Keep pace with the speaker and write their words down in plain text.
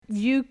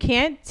You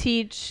can't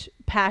teach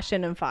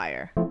passion and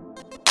fire.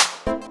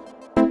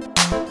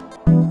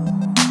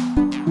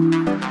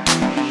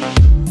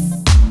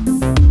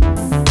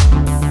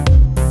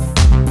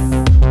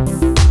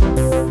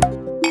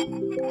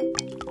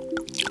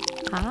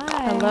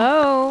 Hi.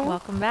 Hello.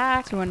 Welcome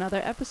back To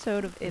another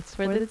episode of It's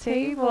for the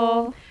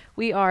Table.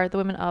 We are the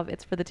women of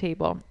It's for the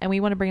Table, and we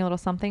want to bring a little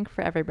something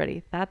for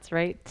everybody. That's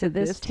right, To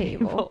this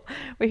table.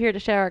 We're here to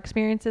share our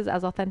experiences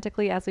as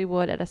authentically as we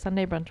would at a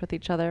Sunday brunch with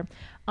each other,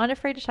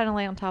 unafraid to shine a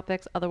light on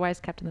topics otherwise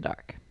kept in the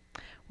dark.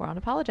 We're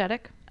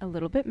unapologetic, A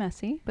little bit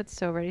messy. but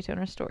so ready to own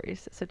our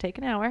stories. So take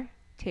an hour,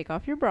 Take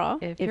off your bra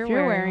if you're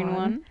you're wearing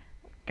one.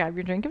 grab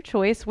your drink of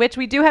choice, which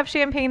we do have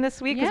champagne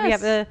this week because we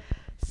Yes. have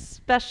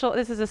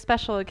this is a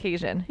special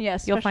occasion.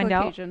 Yes, You'll special find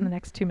out occasion. in the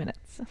next 2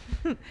 minutes.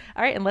 All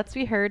right, and let's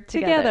be heard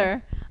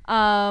together.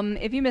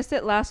 If you missed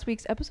it, last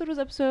week's episode was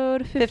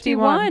episode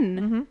 51. 51.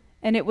 Mhm.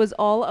 And it was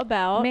all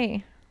about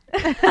Me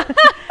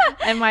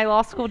and my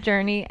law school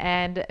journey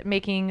and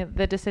making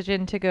the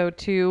decision to go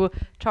to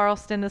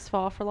Charleston this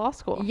fall for law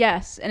school.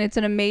 Yes, and it's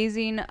an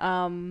amazing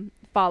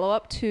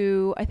follow-up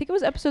to, I think it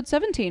was episode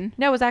 17.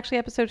 No, it was actually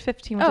episode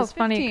 15, which Oh, is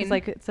funny 15. because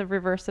like it's a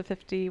reverse of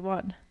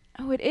 51.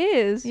 Oh, it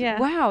is? Yeah.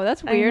 Wow,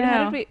 that's I weird.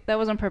 How know. did we? That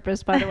was on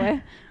purpose, by the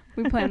way.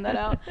 We planned that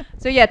out.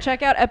 So yeah,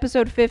 check out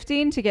episode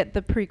 15 to get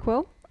the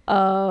prequel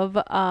of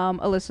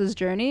Alyssa's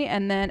journey,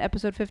 and then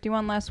episode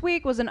 51 last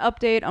week was an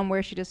update on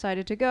where she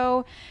decided to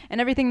go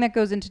and everything that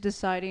goes into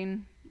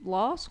deciding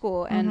law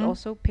school and Mhm.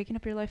 also picking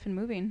up your life and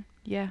moving.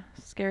 Yeah,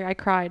 scary. I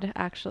cried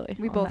actually.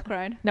 We on both that.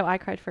 cried. No, I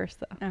cried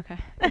first though. Okay.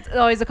 It's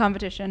always a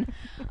competition.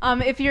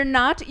 If you're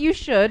not, you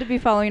should be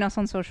following us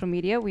on social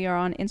media. We are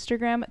on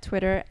Instagram,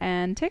 Twitter,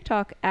 and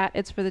TikTok at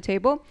It's For The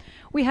Table.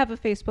 We have a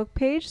Facebook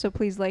page, so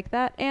please like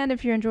that. And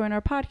if you're enjoying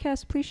our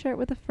podcast, please share it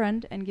with a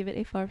friend and give it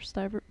a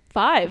five-star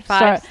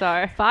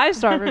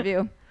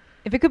review.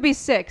 If it could be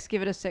 6,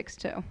 give it a 6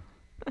 too.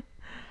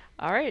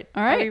 All right.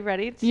 All right. Are we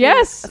ready?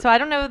 Yes. So I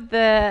don't know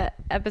the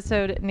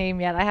episode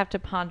name yet. I have to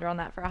ponder on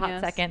that for a hot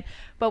Yes. second.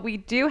 But we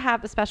do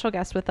have a special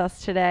guest with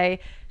us today.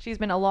 She's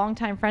been a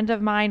longtime friend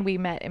of mine. We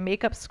met in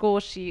makeup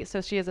school. She is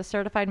a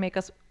certified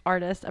makeup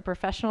artist, a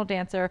professional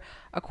dancer,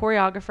 a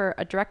choreographer,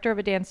 a director of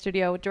a dance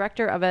studio,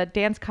 director of a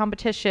dance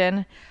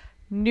competition,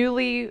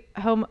 newly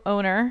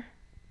homeowner,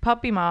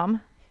 puppy mom.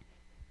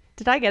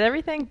 Did I get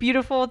everything?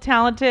 Beautiful,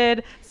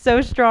 talented, so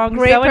strong,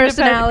 Great so independent,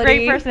 personality.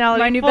 great personality.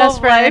 My new full best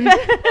of life.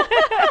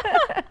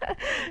 friend.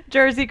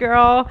 Jersey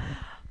girl.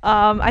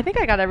 I think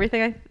I got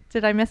everything.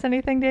 Did I miss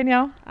anything,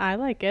 Danielle? I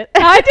like it.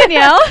 Hi,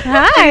 Danielle.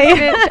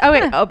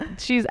 Hi.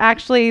 She's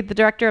actually the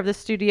director of the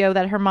studio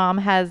that her mom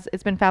has.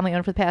 It's been family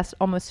owned for the past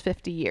almost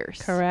 50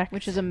 years. Correct.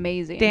 Which is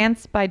amazing.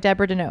 Dance by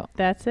Deborah Dinote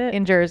That's it.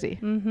 in Jersey.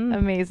 Mm-hmm.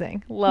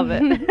 Amazing. Love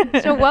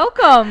it. So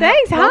welcome.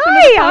 Thanks. Welcome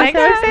Hi. to I'm the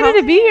so podcast.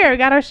 excited to be here.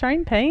 Got our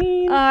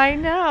champagne. I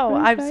know.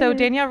 I'm So excited.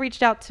 Danielle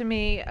reached out to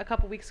me a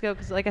couple weeks ago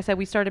because, like I said,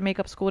 we started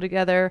makeup school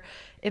together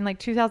in like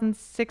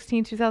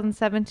 2016,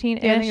 2017.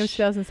 Yeah, I think it was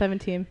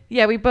 2017.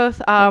 Yeah, we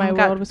both My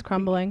got world was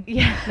crumbling.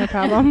 yeah. No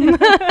problem.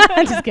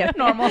 Just kidding.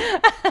 Normal.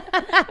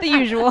 The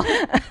usual.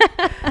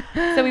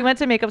 So we went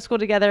to makeup school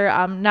together.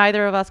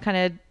 Neither of us kind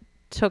of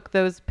took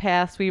those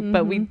paths.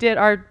 But we did,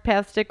 our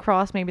paths did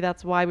cross. Maybe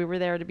that's why we were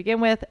there to begin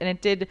with, and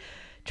it did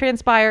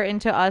transpire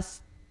into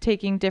us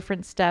taking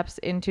different steps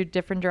into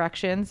different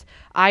directions.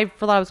 I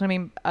thought I was going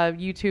to be a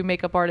YouTube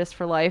makeup artist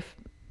for life.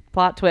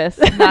 Plot twist,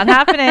 not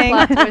happening.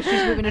 Plot twist,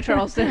 she's moving to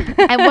Charleston.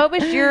 And what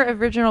was your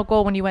original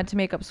goal when you went to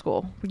makeup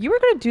school? You were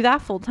going to do that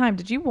full time.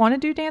 Did you want to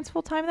do dance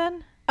full time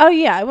then? Oh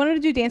yeah, I wanted to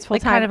do dance full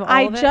Like, time. kind of all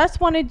I of it?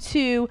 just wanted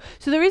to.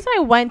 So the reason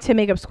I went to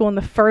makeup school in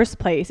the first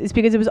place is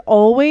because it was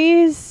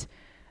always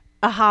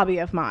a hobby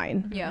of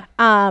mine. Yeah.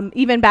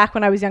 Even back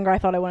when I was younger, I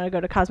thought I wanted to go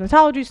to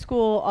cosmetology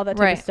school, all that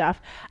type Right. of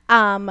stuff.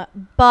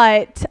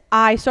 But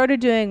I started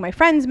doing my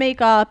friends'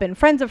 makeup and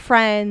friends of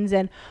friends.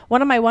 And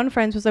one of my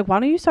friends was like, why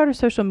don't you start a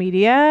social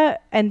media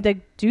and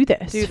do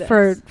this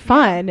for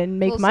fun and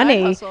make Little side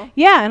money? hustle.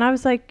 Yeah. And I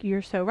was like,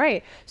 you're so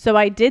right. So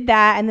I did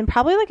that. And then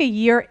probably like a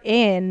year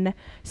in,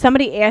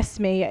 somebody asked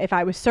me if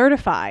I was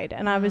certified.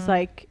 And I was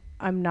like,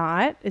 I'm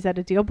not. Is that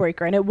a deal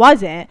breaker? And it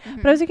wasn't.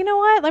 But I was like, you know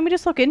what? Let me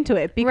just look into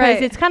it because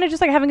Right. it's kind of just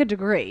like having a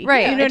degree.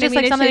 Right. You know It's what I just mean?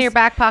 like It's something in your just-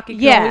 back pocket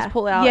you can always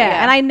pull out.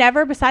 Yeah. And I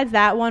never, besides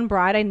that one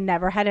bride, I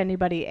never had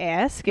anybody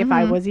ask if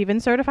I was even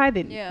certified.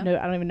 They know,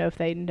 I don't even know if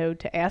they know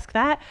to ask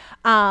that.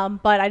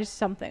 But I just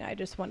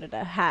wanted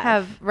to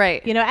have.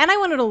 Right. You know, and I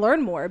wanted to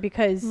learn more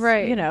because,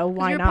 Right. you know,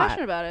 why You're not?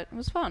 passionate about it. It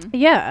was fun.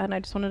 Yeah. And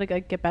I just wanted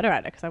to get better at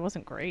it because I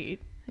wasn't great.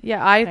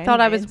 Yeah, I By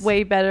thought any I was means.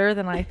 way better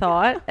than I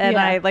thought, and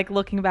Yeah. I like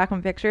looking back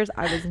on pictures,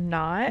 I was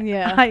not.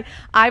 Yeah.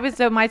 I was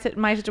so my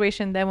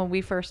situation then when we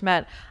first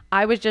met,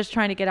 I was just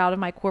trying to get out of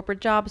my corporate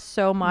job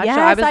so much. Yes,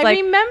 so I was like,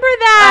 remember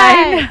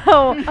that. I know.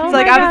 Oh So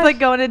like my I was gosh. like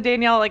going to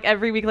Danielle like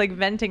every week like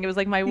venting. It was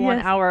like my 1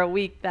 Yes. hour a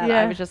week that Yeah.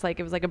 I was just like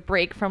it was like a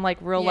break from like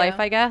real Yeah. life,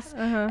 I guess.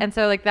 Uh-huh. And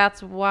so like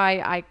that's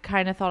why I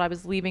kind of thought I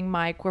was leaving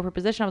my corporate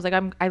position. I was like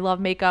I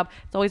love makeup.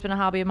 It's always been a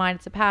hobby of mine.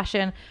 It's a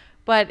passion.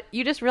 But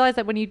you just realize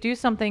that when you do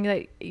something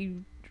that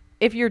you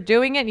if you're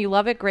doing it and you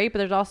love it, great. But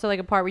there's also like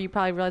a part where you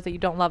probably realize that you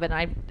don't love it.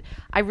 And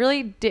I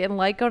really didn't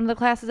like going to the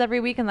classes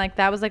every week. And like,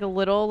 that was like a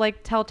little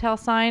like telltale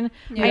sign.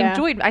 Yeah.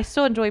 I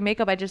still enjoy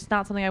makeup. I just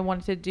not something I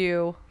wanted to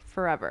do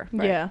forever.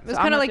 Right. Yeah. It was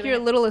kind of like your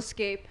little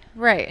escape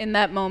right in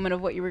that moment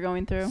of what you were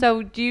going through.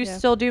 So do you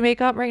still do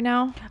makeup right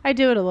now? I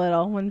do it a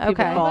little when people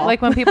call.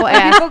 Like when people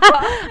ask.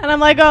 And I'm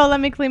like, oh, let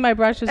me clean my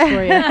brushes for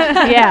you.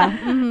 Yeah.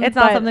 Mm-hmm. It's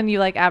not something you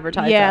like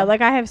advertise. Yeah. on.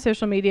 Like I have a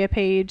social media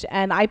page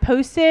and I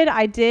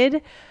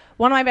did.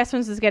 One of my best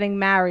friends is getting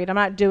married. I'm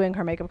not doing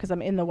her makeup because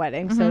I'm in the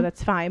wedding, so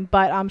that's fine.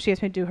 But she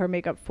asked me to do her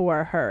makeup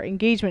for her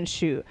engagement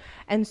shoot.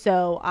 And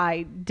so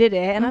I did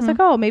it. And I was like,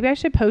 oh, maybe I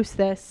should post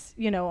this,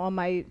 on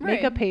my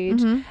makeup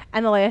page. And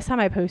the last time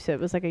I posted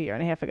it was like a year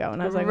and a half ago.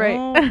 And I was like,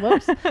 oh,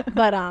 whoops.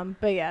 But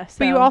yeah. So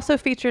but you also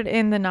featured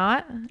in The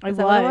Knot? I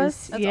That what it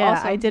was. That's Yeah.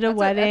 awesome. I did a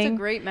wedding that's a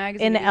great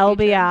magazine in to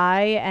feature.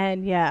 LBI.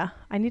 And yeah,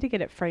 I need to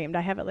get it framed.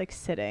 I have it like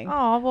sitting.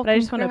 Oh, well, but I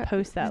just want to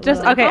post that.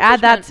 Just little- okay.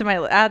 Add that to my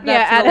to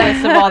the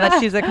list of all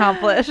that she's accomplished.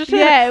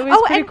 Yeah, it was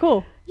pretty and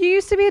cool. You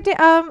used to be a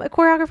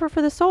choreographer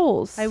for the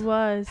Souls. I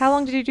was. How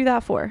long did you do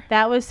that for?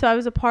 I was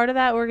a part of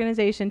that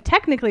organization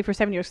technically for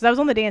 7 years because I was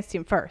on the dance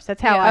team first.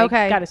 That's how I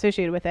got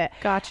associated with it.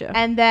 Gotcha.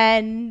 And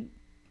then,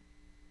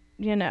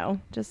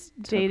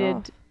 just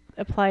dated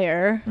a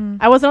player.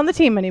 I wasn't on the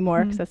team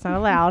anymore because that's not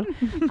allowed.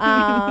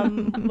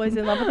 Was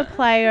in love with a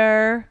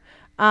player.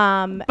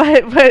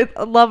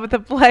 But love with the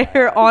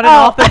player on and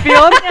off the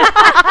field.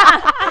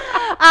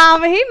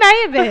 He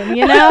may have been,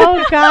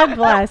 God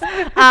bless.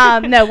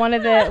 No, one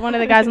of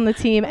the guys on the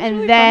team,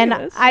 and then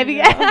I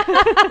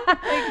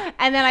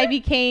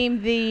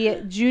became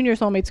the junior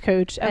soulmates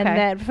coach, and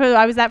then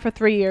I was that for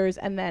 3 years,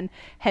 and then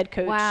head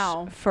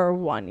coach for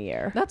 1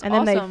 year. That's and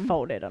then awesome. they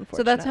folded,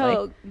 unfortunately.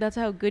 So that's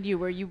how good you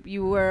were.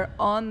 You were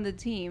on the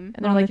team,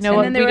 and they're like, you know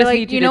what? And then they were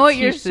like, you know what?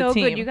 You're so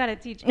good. You got to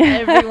teach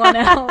everyone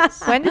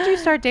else. When did you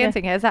start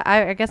dancing? Is that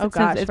I guess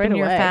it's been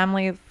your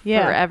family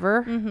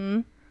forever.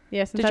 Mm-hmm.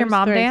 Yeah. Did your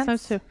mom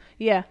dance?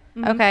 Yeah.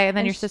 Mm-hmm. Okay, and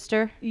then your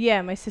sister?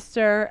 Yeah, my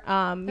sister.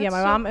 My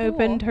mom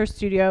opened her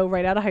studio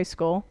right out of high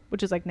school,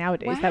 which is like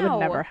nowadays that would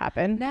never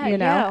happen.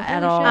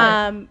 At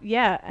all.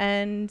 Yeah,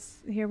 and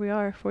here we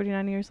are,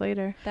 49 years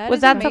later.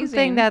 Was that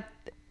something that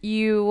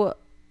you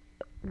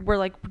were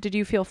like, did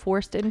you feel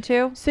forced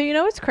into? So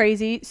it's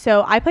crazy.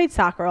 So I played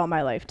soccer all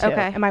my life too.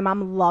 Okay. And my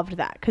mom loved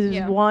that because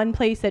it was one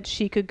place that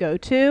she could go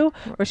to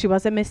where she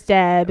wasn't Miss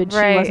Deb and she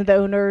wasn't the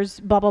owner's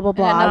blah, blah, blah,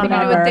 blah.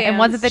 And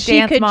wasn't the she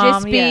dance could mom.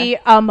 just be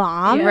a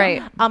mom. Yeah.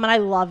 Right. And I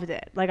loved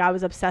it. Like I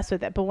was obsessed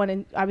with it. But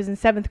when I was in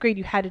 7th grade,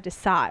 you had to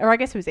decide, or I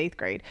guess it was 8th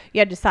grade. You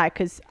had to decide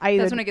because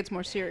that's when it gets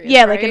more serious.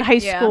 Yeah, right? like in high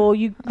school,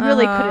 you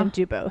really couldn't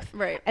do both.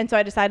 Right. And so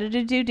I decided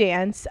to do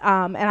dance.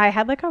 And I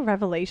had like a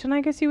revelation,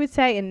 I guess you would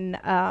say, in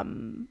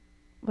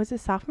was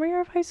it sophomore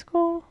year of high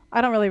school? I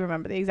don't really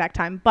remember the exact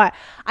time, but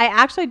I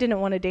actually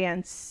didn't want to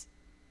dance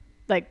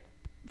like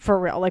for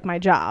real, like my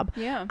job.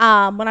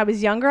 Yeah. When I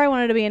was younger, I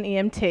wanted to be an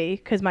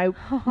EMT because my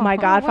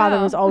godfather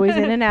was always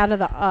in and out of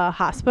the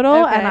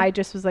hospital, and I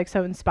just was like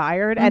so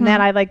inspired. And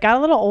then I like got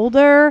a little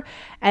older,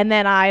 and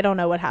then I don't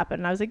know what happened.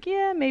 And I was like,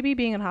 yeah, maybe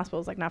being in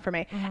hospital is like not for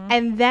me.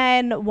 And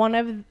then one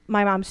of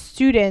my mom's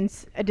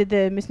students did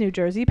the Miss New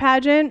Jersey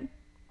pageant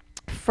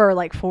for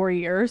like 4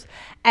 years,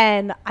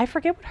 and I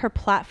forget what her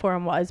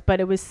platform was,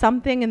 but it was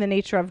something in the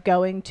nature of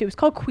going to, it was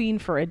called Queen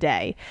for a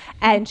Day,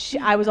 and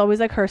I was always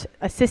like her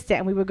assistant,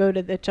 and we would go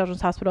to the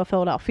Children's Hospital of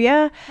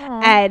Philadelphia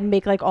and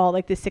make like all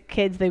like the sick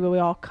kids, we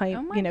all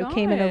came in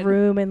a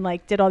room and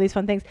like did all these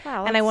fun things.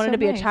 And I wanted to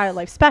be a child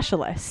life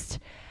specialist.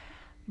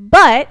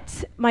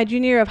 But my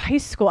junior year of high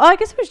school, I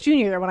guess it was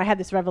junior year when I had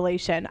this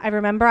revelation. I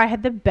remember I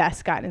had the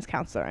best guidance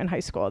counselor in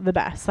high school, the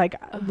best. Like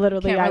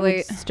literally, I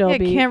would still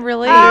be. Can't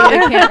relate.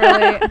 I can't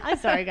relate. I'm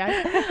sorry,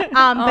 guys.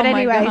 But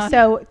anyway,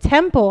 so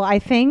Temple, I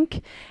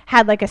think,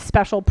 had like a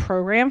special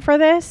program for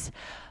this.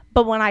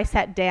 But when I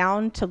sat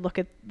down to look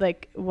at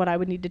like what I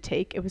would need to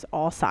take, it was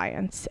all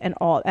science and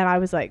I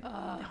was like,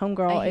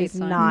 homegirl is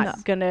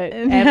not gonna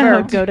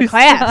ever go to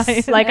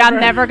class. Like I'm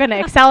never gonna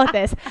excel at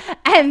this.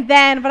 And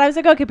then, but I was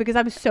like, okay, because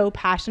I was so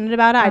passionate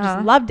about it, I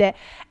just loved it.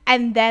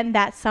 And then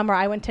that summer,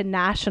 I went to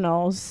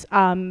nationals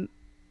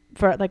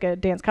for like a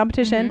dance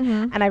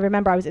competition, and I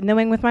remember I was in the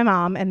wing with my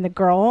mom, and the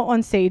girl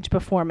on stage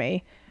before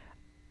me.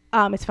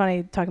 It's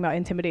funny talking about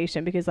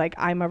intimidation because like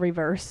I'm a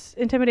reverse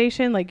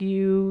intimidation. Like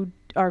you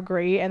are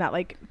great, and that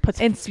like puts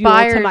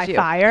inspires fuel to my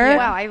fire. Yeah.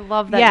 Wow, I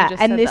love that. Yeah, you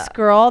just and said this that.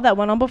 girl that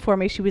went on before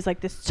me, she was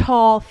like this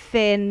tall,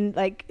 thin,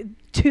 like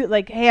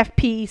half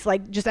piece,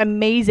 like just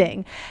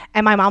amazing.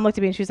 And my mom looked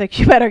at me and she was like,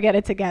 "You better get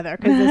it together."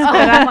 Because and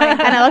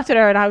I looked at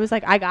her and I was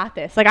like, "I got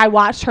this." Like I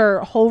watched her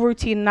whole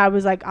routine and I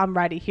was like, "I'm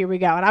ready. Here we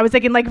go." And I was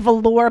like in like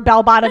velour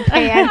bell bottom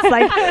pants,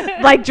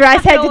 like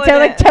dress head to toe,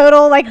 like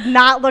total like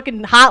not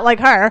looking hot like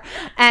her.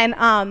 And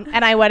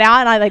I went out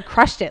and I like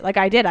crushed it. Like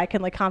I did. I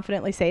can like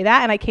confidently say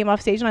that. And I came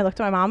off stage and I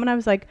looked at my mom and I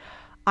was like,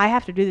 I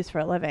have to do this for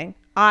a living.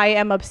 I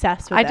am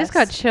obsessed with I this. just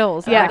got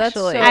chills. Yeah, that's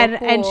actually. so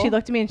And cool. she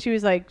looked at me and she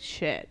was like,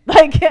 shit.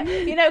 Like,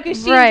 you know,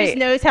 because she Right. just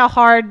knows how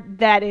hard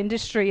that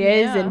industry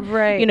is. Yeah. And,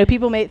 Right. you know,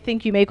 people may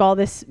think you make all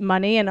this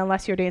money, and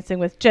unless you're dancing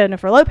with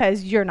Jennifer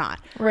Lopez, you're not.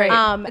 Right.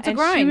 It's a And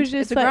grind. she was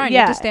just It's a like, grind. You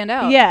Yeah, have to stand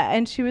out. Yeah.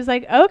 And she was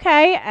like,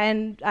 okay.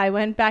 And I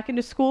went back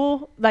into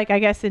school, like, I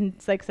guess in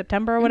like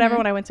September or whatever,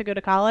 when I went to go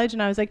to college.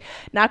 And I was like,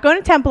 not going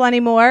to Temple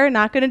anymore.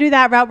 Not going to do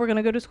that route. We're going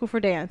to go to school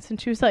for dance.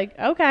 And she was like,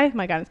 okay.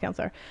 My guidance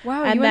counselor.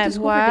 Wow, And you went to then-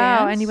 school for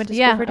dance? And you went to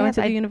school Yeah, for I went dance.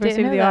 to the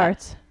University didn't of the know that.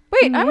 Arts.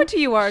 Wait, I went to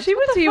UArts. She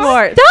What went the to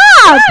fuck?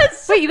 UArts.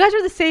 Stop! Wait, you guys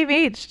were the same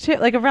age too,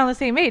 like around the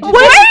same age. Wait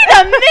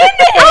a minute!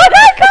 Oh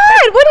my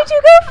God! What did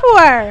you go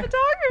for?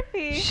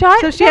 Photography.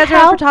 Shut So she the has her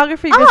hell own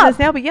photography up. business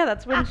now, but yeah,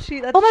 that's when she.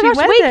 That's Oh my she gosh!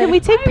 went Wait, there. can we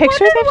take I pictures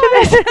wonder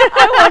after why- this?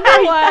 I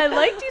wonder why I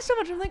liked you so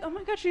much. I'm like, oh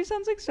my god, she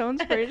sounds like so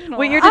inspirational.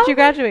 What year did you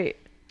graduate?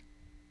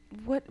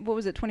 What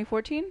was it?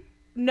 2014?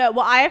 No,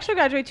 well, I actually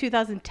graduated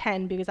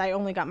 2010 because I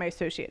only got my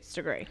associate's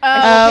degree. Oh,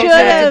 I okay. should So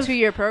have. It's a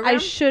 2-year program. I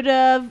should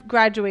have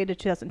graduated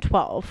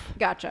 2012,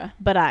 Gotcha.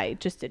 but I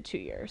just did 2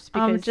 years.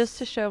 Because Just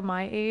to show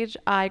my age,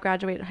 I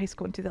graduated high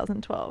school in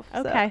 2012. so.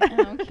 Okay. Oh,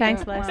 cute.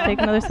 Thanks, Les. Wow. Take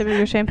another sip of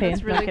your champagne.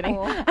 That's No, really kidding.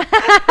 cool.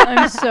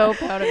 I'm so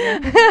proud of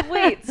you.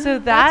 Wait, so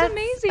that's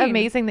amazing.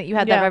 amazing that you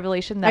had Yeah. that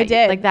revelation that I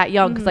did. like that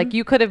young, because like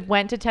you could have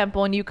went to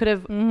Temple and you could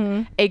have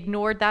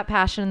ignored that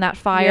passion and that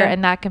fire Yeah.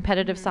 and that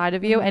competitive side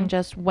of you and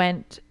just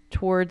went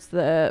towards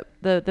the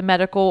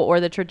medical or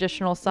the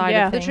traditional side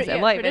Yeah. of The things in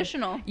yeah, life. And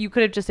traditional. you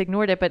could have just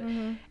ignored it, but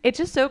it's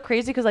just so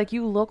crazy because like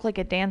you look like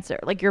a dancer,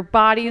 like your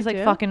body is like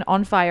do? fucking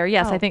on fire.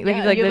 Yes, Oh, I think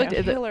yeah, like you the, have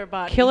a the killer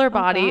body. killer Oh,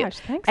 body, gosh,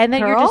 thanks, and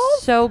then you're girls.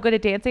 just so good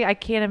at dancing. I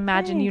can't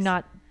imagine you Thanks.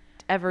 not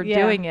ever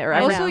Yeah. doing it or I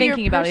ever know. Also,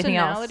 thinking your about anything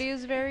else. personality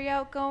is very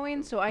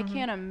outgoing, so I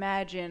can't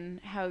imagine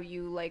how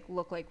you like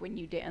look like when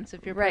you dance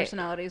if your Right.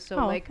 personality is so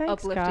Oh, like thanks,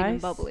 uplifting and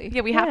guys. bubbly.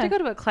 Yeah, we have to Yeah. go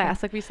to a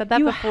class. Like we said that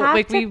You before. have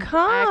like to we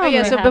come. Oh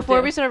yeah, we so have before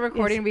to. we started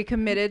recording, we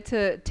committed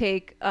to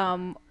take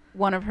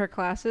one of her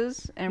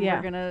classes, and Yeah.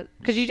 we're gonna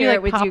 'Cause you do, share like,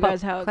 it with you pop-up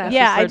guys how it classes. goes.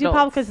 Yeah, for I do pop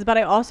adults. classes, but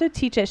I also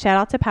teach at shout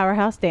out to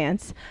Powerhouse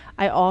Dance.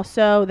 I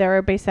also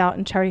they're based out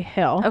in Cherry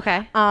Hill.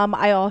 Okay.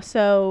 I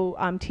also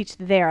teach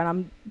there, and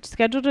I'm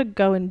scheduled to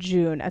go in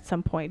June at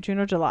some point, June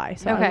or July.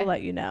 So I Okay. will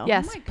let you know.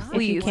 Yes, my God.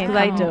 If you please. can't 'cause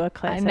I come do to a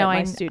class I know at my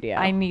I, studio.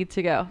 I need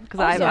to go because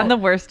Also- I'm the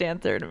worst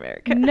dancer in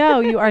America. No,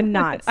 you are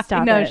not.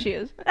 Stop No, it. she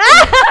is.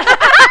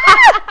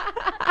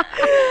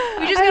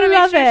 We just gotta I make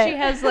love sure it. she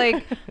has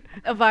like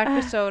a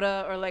vodka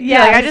soda or like Yeah,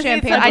 like, I some just need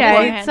champagne. some- I just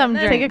beforehand, need some and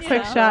then, Take a drinks.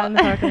 quick shot in the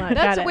parking lot.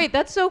 That's Got it. wait,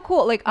 that's so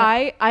cool. Like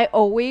I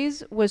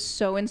always was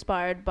so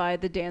inspired by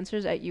the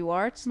dancers at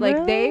UArts.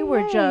 Like they were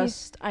Really?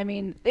 just, I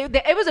mean,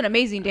 it was an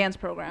amazing dance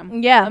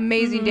program. Yeah.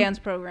 amazing dance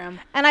program.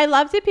 And I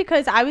loved it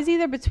because I was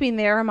either between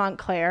there or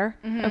Montclair.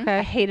 I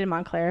Okay. hated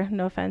Montclair.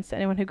 No offense to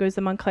anyone who goes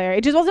to Montclair.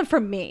 It just wasn't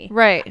for me.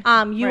 Right.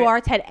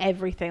 UArts had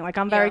everything. Like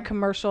I'm very Yeah.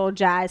 commercial,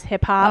 jazz,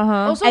 hip hop. Uh-huh.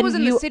 Also, it And was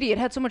in you- the city. It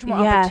had so much more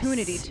Yes,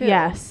 opportunity too.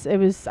 Yes, it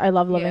was. I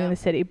love living Yeah. in the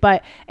city,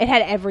 but it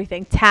had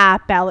everything: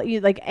 tap, ballet,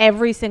 like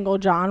every single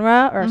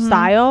genre or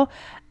style.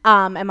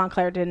 And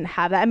Montclair didn't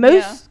have that, and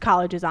most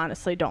colleges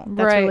honestly don't.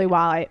 That's Right. really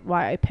why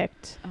I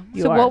picked.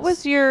 So what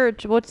UArts.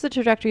 was what's the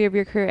trajectory of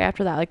your career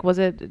after that? Like,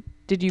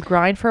 did you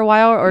grind for a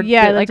while, or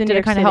Yeah, I did, lived in did New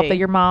it kind York of help City. that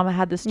your mom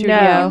had the studio?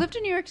 No. You lived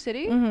in New York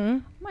City. Mm-hmm.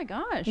 Oh my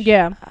gosh.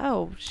 Yeah.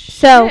 Oh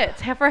So-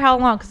 shit! For how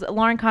long? Because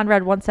Lauren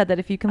Conrad once said that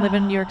if you can live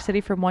in New York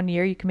City for 1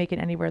 year, you can make it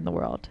anywhere in the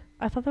world.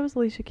 I thought that was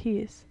Alicia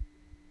Keys.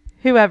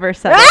 Whoever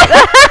said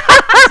it.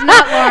 It's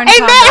not Lauren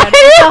Conrad.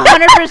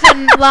 It's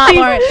 100% not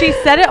Lauren. She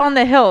said it on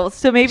the hills,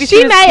 so maybe She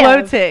she was may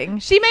have. quoting.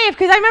 She may have,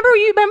 because I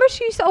remember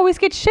she used to always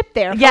get shipped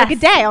there for like a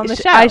day on the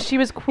show. She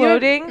was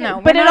quoting. No,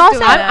 But we're it not also-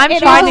 doing that. I'm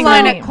It finding also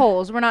line the at meme.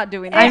 Kohl's. We're not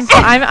doing I'm,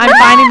 that. I'm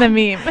finding the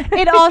meme.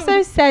 It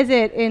also says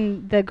it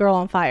in The Girl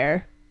on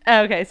Fire.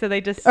 Okay, so they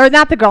just Or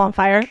not The Girl on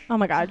Fire. Oh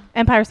my God.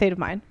 Empire State of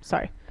Mind.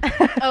 Sorry.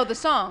 Oh, the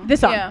song. This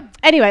song. Yeah.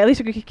 Anyway,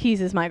 Alicia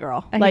Keys is my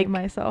girl. I like hate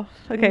myself.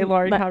 Okay,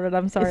 Lauren but Conrad,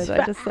 I'm sorry it's that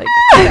I fa- just like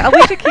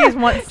Alicia Keys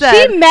once said.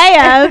 she may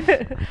have.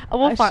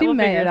 we'll She we'll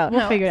may figure it have. out.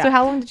 We'll figure it So out.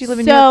 how long did you live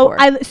in New York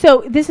for?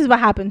 So this is what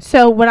happened.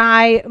 So when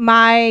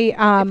my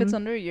If it's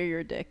under a year, you're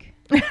a dick.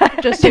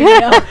 Just so you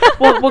know.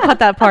 we'll cut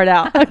that part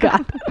out. Oh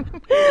God.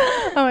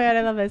 Oh my God,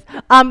 I love this.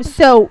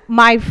 So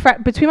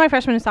between my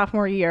freshman and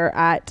sophomore year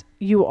at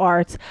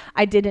UArts,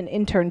 I did an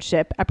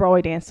internship at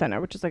Broadway Dance Center,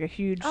 which is like a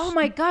huge Oh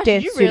my gosh,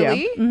 dance did you studio.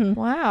 really? Mhm.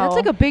 Wow. That's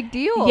like a big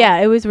deal. Yeah,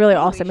 it was really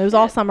Holy awesome. It was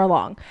all shit. summer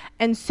long.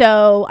 And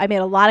so I made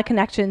a lot of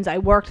connections. I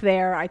worked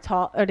there. I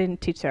taught, or didn't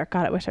teach there.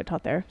 God, I wish I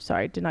taught there.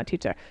 Sorry, did not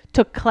teach there.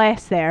 Took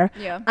class there.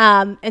 Yeah.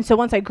 And so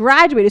once I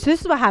graduated, so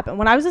this is what happened.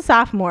 When I was a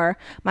sophomore,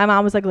 my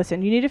mom was like,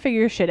 listen, you need to figure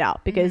your shit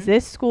out because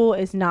this school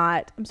is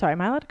not, I'm sorry,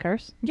 am I allowed to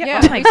curse? Yeah.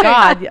 Oh my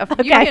God. You Fuck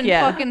can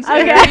yeah. fucking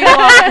say Okay. whatever you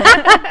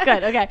want.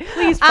 Good, okay.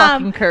 Please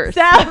fucking curse.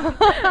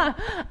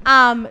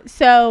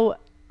 So,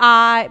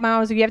 my mom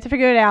was like, you have to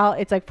figure it out.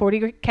 It's like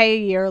 $40K a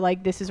year.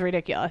 Like, this is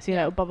ridiculous, you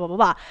know, blah, blah, blah,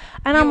 blah.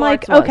 And I'm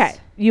like, okay,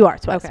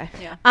 UArts was. Okay.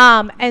 Yeah.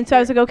 And so I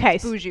was like, okay.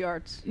 Bougie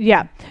arts.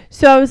 Yeah.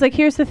 So I was like,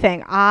 here's the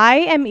thing. I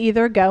am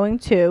either going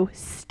to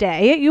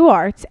stay at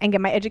UArts and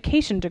get my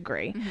education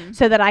degree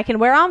so that I can,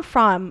 where I'm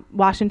from,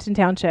 Washington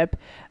Township,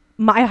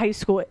 my high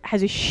school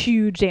has a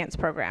huge dance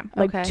program,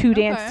 like 2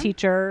 dance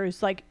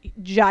teachers, like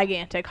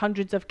gigantic,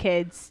 hundreds of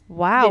kids.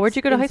 Wow. Where'd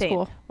you go to high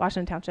school?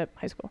 Washington Township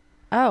High School.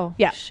 Oh,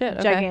 yeah. Shit.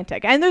 Okay.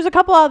 Gigantic. And there's a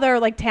couple other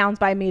like towns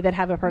by me that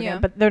have a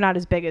program, but they're not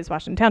as big as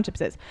Washington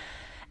Township's is.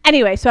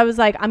 Anyway, so I was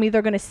like, I'm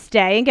either going to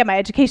stay and get my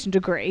education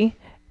degree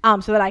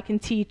so that I can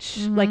teach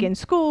like in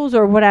schools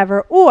or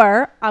whatever,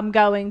 or I'm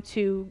going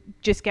to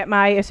just get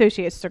my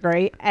associate's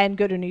degree and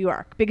go to New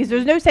York, because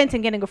there's no sense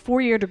in getting a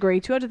 4-year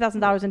degree,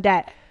 $200,000 in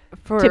debt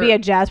to be a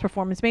jazz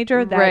performance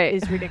major. That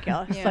is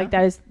ridiculous. Like,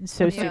 that is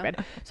so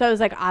stupid. So I was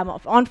like, I'm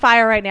on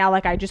fire right now.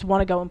 Like, I just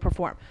want to go and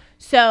perform.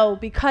 So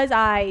because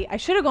I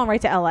should have gone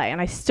right to LA, and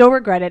I still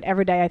regret it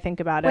every day I think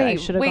about it. I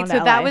should have gone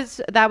to LA.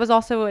 So that was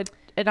also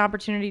an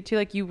opportunity too.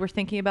 Like, you were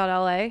thinking about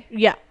LA.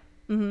 Yeah.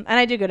 And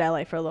I did go to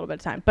LA for a little bit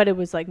of time, but it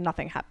was like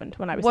nothing happened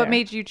when I was there. What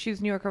made you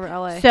choose New York over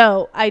LA?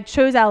 So I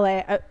chose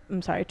LA.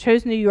 I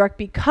chose New York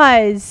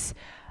because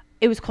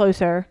it was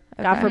closer.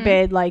 God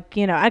forbid, like,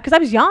 you know, because I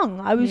was young.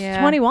 I was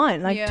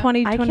 21, like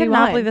 20, 21. I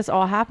cannot believe this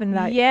all happened.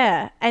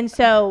 And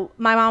so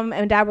my mom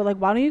and dad were like,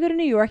 why don't you go to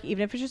New York,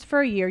 even if it's just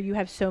for a year? You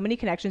have so many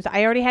connections.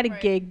 I already had a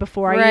gig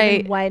before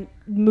I even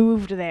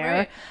moved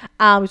there. It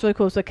was really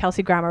cool. So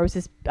Kelsey Grammer was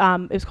this,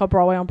 it was called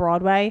Broadway on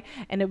Broadway,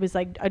 and it was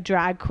like a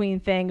drag queen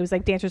thing. It was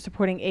like dancers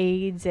supporting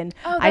AIDS, and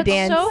I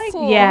danced. So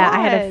cool. Yeah, I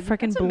had a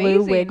freaking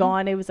blue wig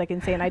on. It was like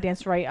insane. I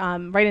danced right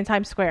in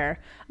Times Square,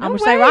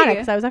 which is ironic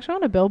because I was actually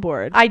on a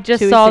billboard. I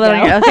just saw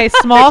that. Okay,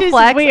 small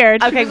flex.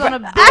 Weird. Okay,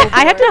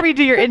 I have to read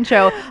you your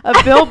intro.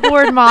 A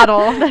billboard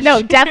model.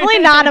 No, definitely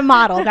not a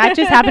model. That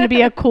just happened to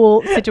be a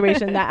cool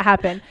situation that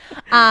happened.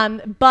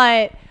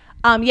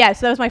 Yeah,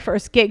 so that was my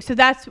first gig. So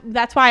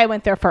that's why I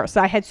went there first.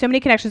 So I had so many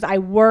connections. I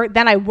worked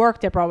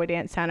at Broadway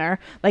Dance Center,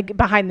 like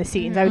behind the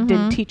scenes. I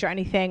didn't teach or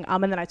anything.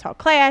 And then I taught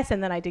class,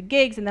 and then I did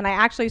gigs, and then I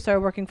actually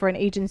started working for an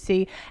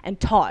agency and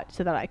taught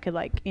so that I could,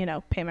 like, you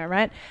know, pay my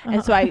rent.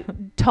 And so I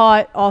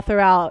taught all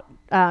throughout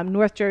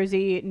North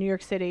Jersey, New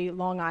York City,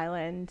 Long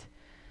Island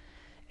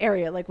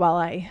area, like while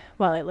I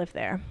lived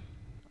there.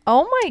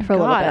 Oh my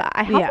God.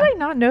 How did I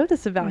not know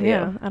this about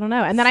you? I don't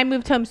know. And then I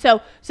moved home. So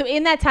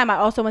in that time, I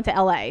also went to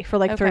LA for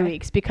like 3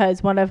 weeks,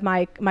 because one of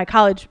my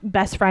college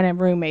best friend and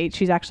roommate,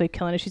 she's actually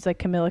killing it. She's like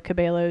Camila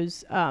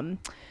Cabello's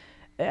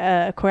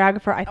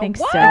choreographer, I think.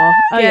 Still.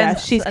 Oh yeah,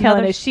 she's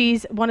killing it.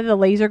 She's one of the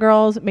Laser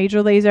girls,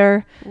 Major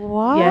Laser.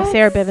 What? Yeah,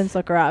 Sarah Bivens,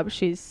 look her up.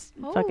 She's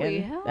Holy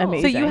fucking hell.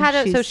 amazing. So you had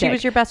She's she was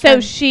sick. your best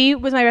friend. So she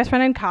was my best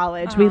friend in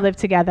college. We lived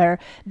together.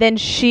 Then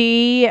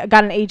she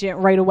got an agent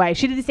right away.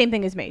 She did the same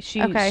thing as me. She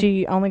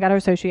only got her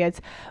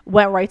associates,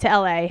 went right to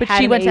LA. But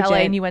she went to LA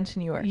and you went to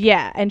New York.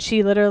 Yeah, and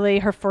she literally,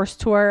 her first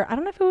tour, I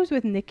don't know if it was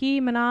with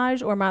Nicki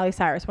Minaj or Miley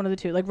Cyrus, one of the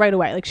two, like right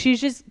away. Like, she's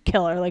just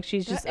killer. Like,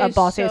 she's just a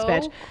bossy ass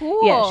bitch. Cool.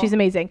 Yeah, she's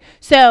amazing.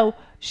 So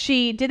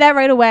she did that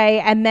right away,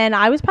 and then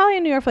I was probably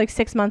in New York for like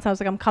 6 months. I was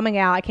like, I'm coming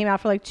out. I came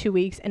out for like 2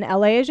 weeks, and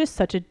LA is just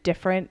such a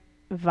different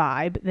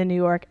vibe than New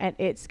York, and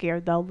it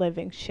scared the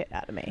living shit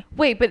out of me.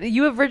 Wait, but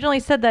you originally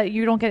said that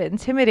you don't get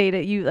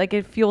intimidated. You, like,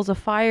 it fuels a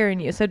fire in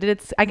you. So did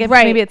it? I guess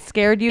maybe it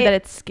scared you. That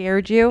it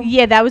scared you.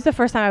 Yeah, that was the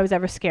first time I was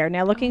ever scared.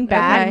 Now looking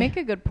back, you make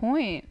a good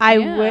point.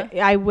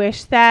 I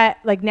wish that,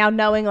 like, now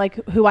knowing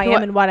like who I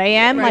am and what I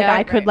am, like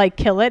I could like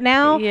kill it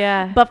now.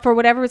 Yeah. But for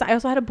whatever reason, I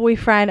also had a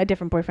boyfriend, a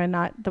different boyfriend,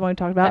 not the one we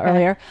talked about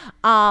earlier.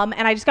 And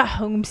I just got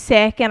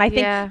homesick, and I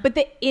think, but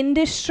the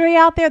industry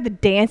out there, the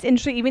dance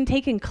industry, even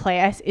taking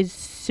class is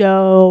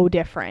so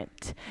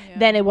different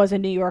than it was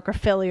in New York or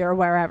Philly or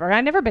wherever.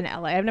 I've never been to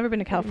LA. I've never been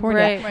to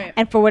California. Right.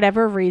 And for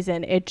whatever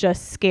reason, it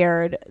just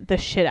scared the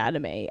shit out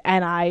of me.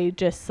 And I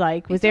just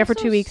like was there for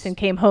 2 weeks and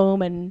came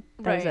home, and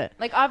that was it.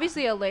 Like,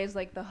 obviously LA is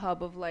like the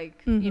hub of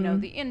like, you know,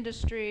 the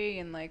industry,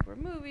 and like where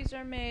movies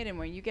are made and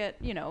where you get,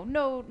 you know,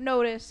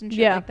 notice and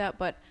shit like that.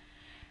 But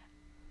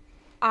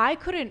I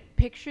couldn't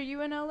picture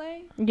you in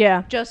LA.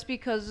 Yeah. Just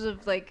because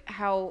of like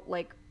how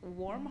like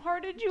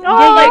warm-hearted you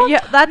are.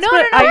 That's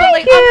what I'm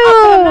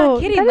not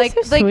kidding. That like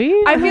is so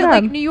sweet. I feel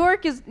like New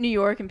York is New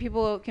York, and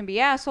people can be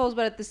assholes,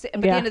 but at the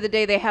end of the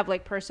day, they have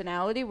like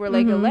personality. Where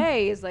like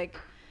LA is like,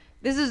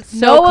 this is so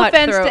no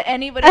offense to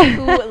anybody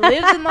who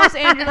lives in Los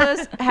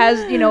Angeles,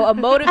 has, you know, a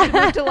motive to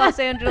move to Los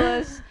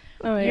Angeles.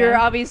 You're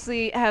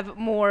obviously have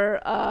more,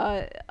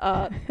 I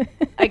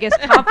guess,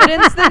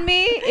 confidence than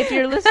me if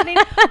you're listening.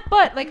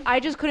 But like, I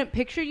just couldn't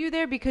picture you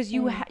there because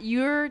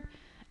you're.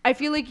 I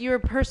feel like your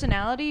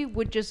personality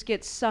would just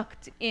get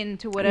sucked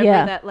into whatever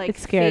that like, it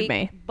scared fake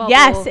me. Bubble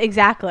Yes,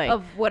 exactly.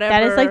 Of whatever.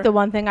 That is like the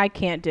one thing I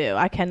can't do.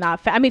 I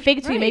cannot. I mean, fake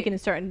it till you make it in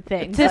certain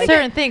things. To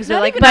certain things,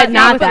 not like, even but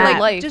not that. that.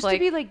 Like, just to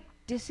be like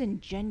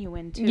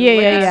disingenuine too. Yeah,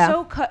 like, yeah, it's yeah.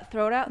 so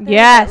cutthroat out there.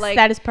 Yes, that, like,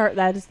 that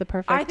is the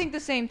perfect I think the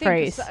same thing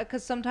phrase.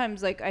 because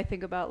sometimes like I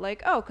think about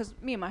like, oh, because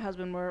me and my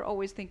husband were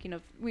always thinking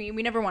of we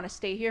never want to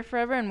stay here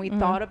forever, and we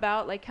thought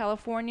about like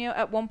California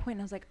at one point,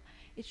 and I was like,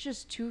 it's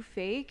just too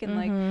fake. And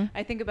like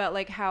I think about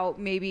like how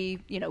maybe,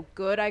 you know,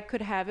 good I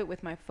could have it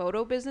with my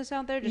photo business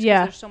out there just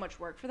because there's so much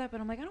work for that, but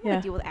I'm like, I don't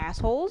want to deal with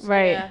assholes,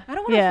 right? I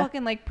don't want to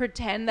fucking like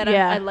pretend that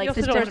I like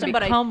this person,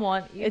 but become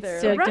one either.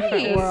 It's a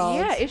different world.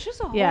 Yeah, it's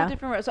just a whole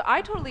different world. So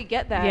I totally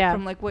get that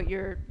from like what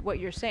you're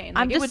saying.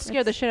 Like, it would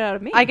scare the shit out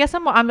of me. I guess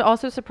I'm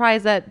also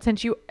surprised that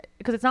since you,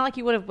 because it's not like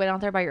you would have went out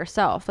there by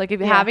yourself. Like if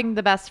you're having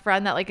the best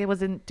friend that like it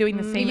wasn't doing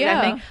the same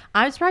exact thing,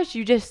 I'm surprised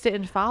you just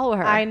didn't follow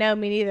her. I know,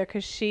 me neither,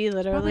 because she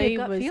literally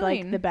was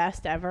like the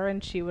best ever,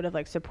 and she would have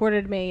like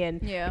supported me,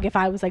 and like, if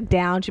I was like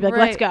down, she'd be like,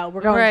 let's go,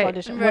 we're going to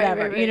audition,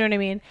 whatever. You know what I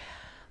mean?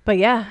 But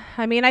yeah,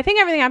 I mean, I think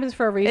everything happens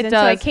for a reason. It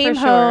does, so I came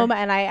home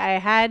and I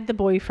had the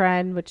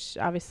boyfriend, which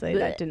obviously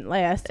that didn't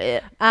last.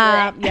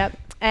 Yep.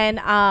 And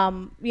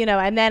you know,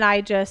 and then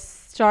I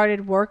just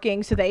started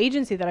working. So the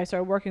agency that I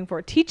started working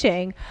for,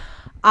 teaching,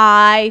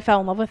 I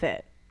fell in love with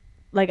it.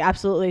 Like,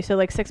 absolutely. So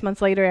like 6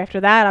 months later after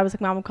that, I was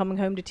like, Mom, I'm coming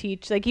home to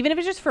teach. Like, even if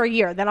it's just for a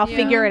year, then I'll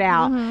figure it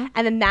out.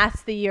 And then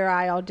that's the year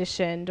I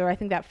auditioned, or I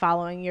think that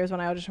following year is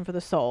when I auditioned for the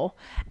Soul.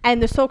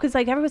 And the Soul, because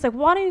like everyone's like,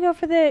 why don't you go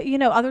for the, you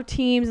know, other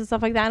teams and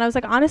stuff like that? And I was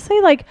like,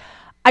 honestly, like,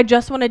 I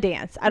just want to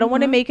dance. I don't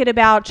want to make it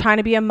about trying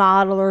to be a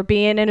model or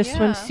being in a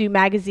swimsuit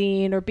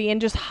magazine or being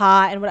just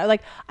hot and whatever.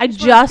 Like, I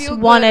just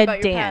want to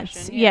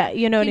dance. Yeah,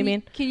 you know what I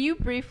mean? Can you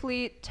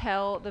briefly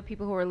tell the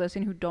people who are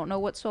listening who don't know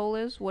what Soul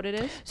is, what it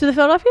is? So the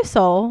Philadelphia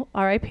Soul,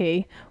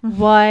 RIP,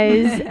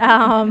 was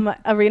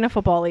Arena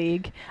Football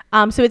League.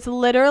 So it's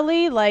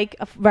literally like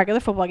a regular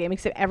football game,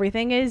 except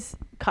everything is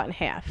cut in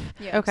half.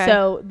 Yeah. Okay.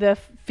 So the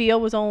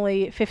field was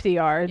only 50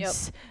 yards.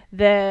 Yep.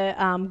 The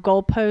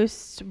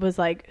goalpost was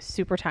like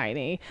super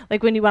tiny.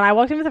 Like when I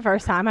walked in for the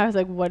first time, I was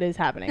like, what is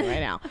happening right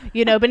now?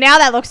 You know, but now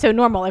that looks so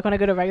normal. Like when I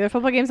go to regular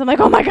football games, I'm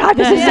like, oh my God,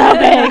 this is so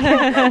big. You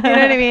know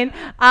what I mean?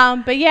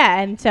 But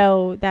yeah, and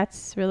so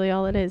that's really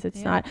all it is.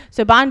 It's not.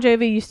 So Bon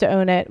Jovi used to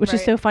own it, which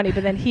is so funny,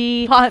 but then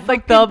he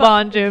like the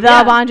Bon Jovi.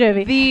 The Bon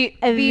Jovi. The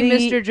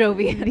Mr.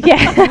 Jovi.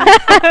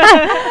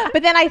 Yeah.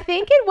 But then I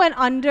think it went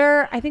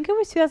under, I think it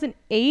was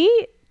 2008,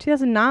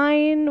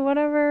 2009,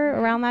 whatever,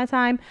 around that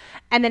time.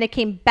 And then it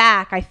came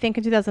back, I think,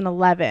 in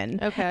 2011.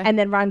 Okay. And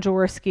then Ron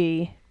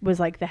Jaworski was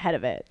like the head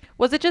of it.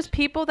 Was it just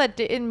people that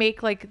didn't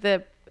make like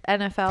the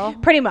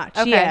NFL? Pretty much,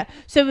 yeah.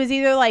 So it was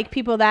either like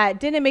people that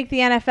didn't make the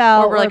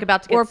NFL, or were like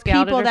about to get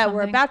scouted, people that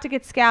were about to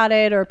get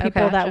scouted, or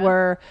people that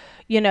were,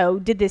 you know,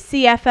 did the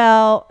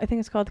CFL. I think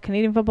it's called the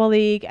Canadian Football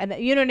League, and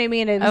you know what I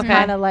mean. It was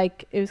kind of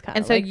like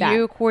And so like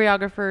you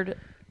choreographed.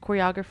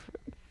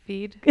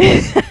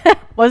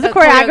 Was a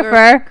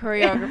choreographer.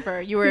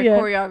 Choreographer. You were a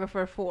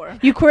choreographer for.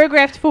 You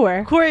choreographed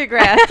for.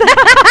 Choreographed.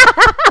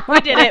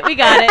 We did it. We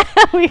got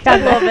it. We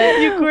got a little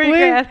bit. You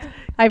choreographed.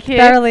 I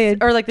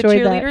thoroughly or like the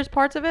cheerleaders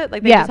parts of it.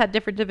 Like they just had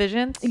different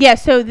divisions. Yeah.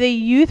 So the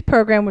youth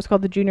program was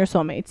called the Junior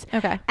Soulmates.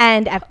 Okay.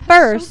 And at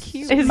first,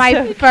 they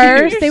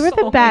were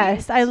the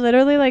best. I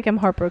literally like am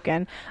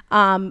heartbroken.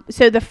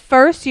 So the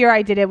first year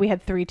I did it, we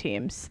had 3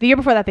 teams. The year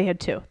before that, they had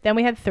 2. Then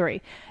we had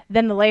 3.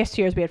 Then the last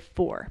 2 years we had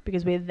 4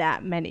 because we had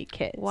that many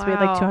kids. Wow. We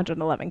had like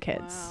 211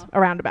 kids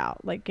around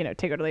about, like, you know,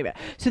 take it or leave it.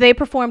 So they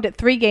performed at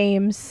 3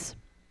 games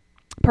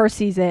per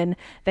season.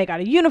 They got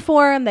a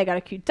uniform. They got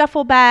a cute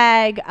duffel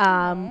bag.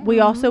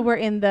 We also were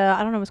in the,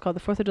 I don't know what's called, the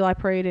 4th of July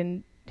parade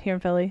here in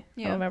Philly.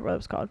 I don't remember what it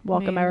was called.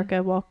 Walk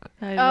America, walk.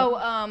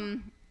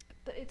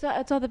 It's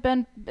on the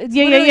bend. It's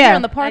literally here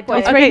on the Parkway.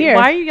 It's right here.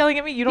 Why are you yelling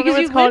at me? You don't know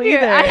what it's called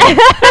either. I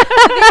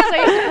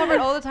used to cover it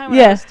all the time when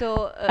I was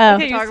still a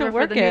photographer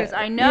for the news.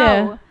 I know.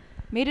 Yeah.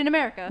 Made in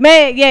America.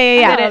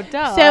 Yeah.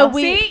 So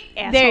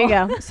there you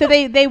go. So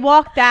they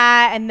walked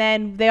that, and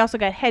then they also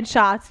got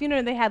headshots. You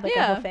know, they had like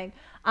a whole thing.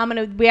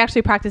 We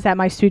actually practiced at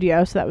my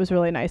studio, so that was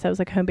really nice. That was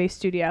like a home-based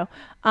studio.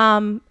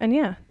 And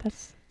yeah,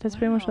 that's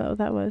pretty much what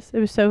that was. It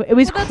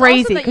was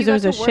crazy because there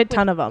was a shit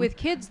ton of them. With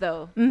kids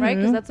though, right?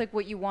 Because that's like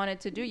what you wanted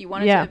to do. You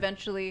wanted to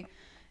eventually,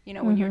 you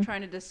know, when you're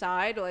trying to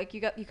decide, like you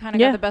kind of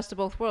got the best of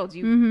both worlds.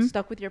 You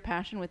stuck with your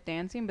passion with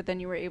dancing, but then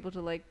you were able to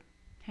like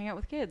hang out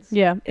with kids.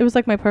 Yeah, it was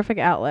like my perfect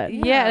outlet.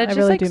 Yeah, and it's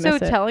just like so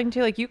telling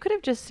too. Like you could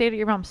have just stayed at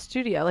your mom's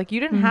studio. Like you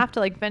didn't have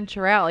to like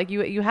venture out. Like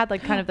you had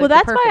like kind of like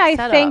that's the perfect why I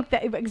setup. think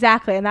that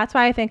exactly, and that's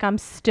why I think I'm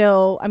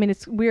still. I mean,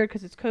 it's weird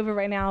because it's COVID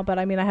right now, but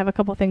I mean, I have a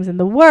couple things in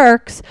the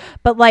works.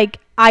 But like,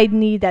 I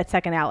need that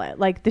second outlet,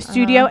 like the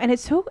studio, and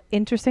it's so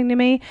interesting to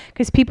me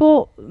because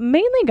people,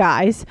 mainly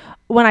guys,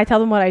 when I tell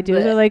them what I do,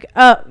 they're like,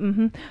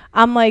 "Oh,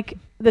 I'm like,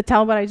 tell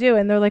them what I do,"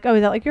 and they're like, "Oh,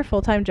 is that like your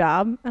full-time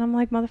job?" And I'm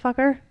like,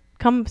 "Motherfucker,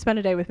 come spend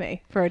a day with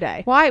me for a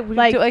day." Why?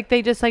 Like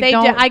they just like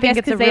don't I guess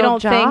because they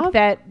don't think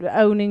that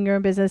owning your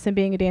own business and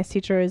being a dance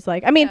teacher is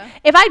like, I mean,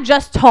 if I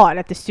just taught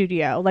at the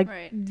studio, like,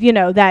 you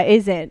know, that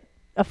isn't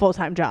a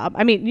full-time job.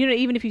 I mean,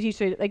 even if you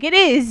teach, like it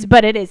is,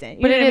 but it isn't.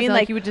 You But know it what I is, mean?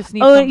 like, you would just need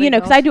because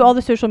something I do else. all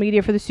the social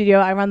media for the studio.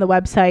 I run the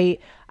website.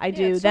 I Yeah,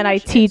 do. it's so Then I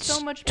much- it's teach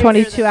so much bigger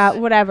 22 than out,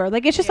 that. whatever.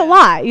 Like it's just a Yeah.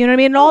 lot. You know what I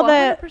mean? And all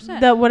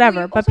 100%. the whatever.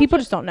 Well, you But also people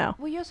have just don't know.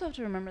 Well, you also have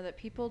to remember that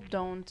people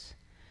don't.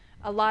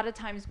 A lot of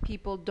times,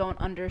 people don't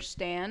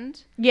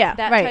understand Yeah.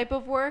 that right. type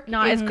of work.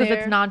 No, if it's because it's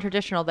they're-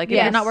 non-traditional. Like if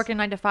Yes. you're not working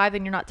 9 to 5,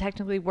 then you're not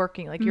technically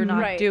working. Like you're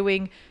not Right.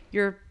 doing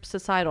your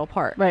societal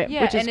part. Right.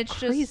 Yeah, which is and it's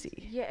crazy.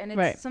 Just, yeah, and it's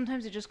Right.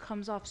 sometimes it just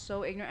comes off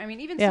so ignorant. I mean,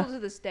 even Yeah. still to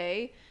this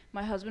day,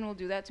 my husband will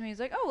do that to me. He's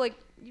like, "Oh, like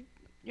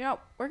you're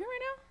not working right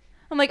now?"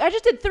 I'm like, "I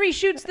just did 3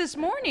 shoots this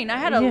morning. I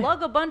had to Yeah.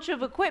 lug a bunch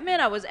of equipment.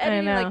 I was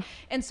editing, know. like."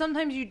 And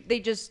sometimes they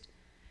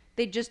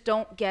just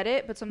don't get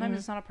it, but sometimes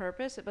it's not a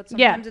purpose. But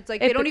Yeah. sometimes it's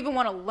like It- they don't even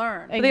want to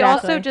learn. But they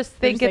also Exactly. just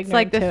They're think just it's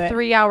like the ignorant to it.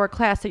 3-hour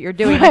class that you're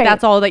doing. Right. Like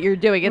that's all that you're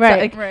doing. It's Right.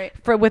 like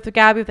Right. with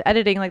Gabby with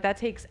editing, like that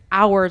takes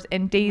hours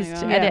and days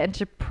to God. edit Yeah. and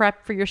to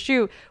prep for your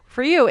shoot.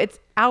 For you, it's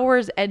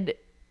hours and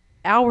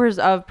hours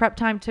of prep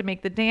time to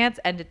make the dance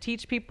and to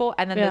teach people,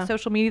 and then Yeah. the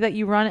social media that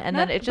you run, and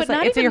then it's just but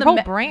like not it's even your the whole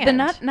me- brand. The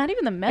not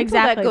even the mental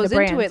Exactly, that goes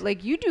the into brand. it.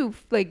 Like you do,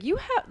 like you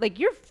have, like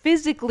you're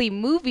physically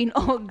moving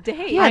all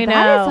day. Yeah, I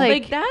that know. is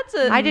like that's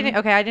a. I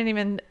didn't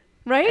even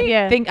right.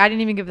 Yeah. I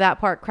didn't even give that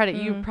part credit.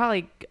 You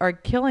probably are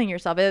killing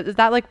yourself. Is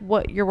that like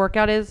what your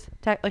workout is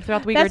like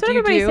throughout the week? That's or what do you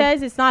everybody do?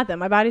 says. It's not that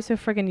my body's so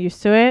freaking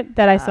used to it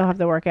that I still have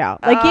to work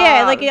out. Like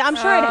yeah, like I'm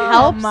sure it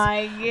helps.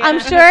 my God. I'm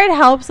sure it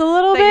helps a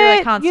little That bit. you're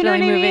like you know constantly what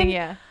I moving. mean?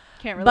 Yeah.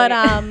 Can't relate.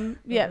 But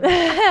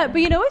yeah.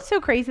 But you know what's so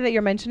crazy that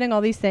you're mentioning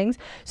all these things?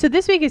 So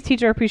this week is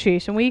Teacher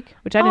Appreciation Week,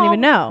 which I didn't even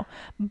know.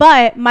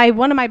 But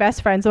one of my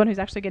best friends, the one who's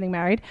actually getting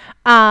married,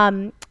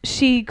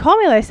 she called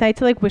me last night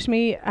to like wish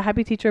me a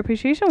happy Teacher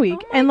Appreciation Week.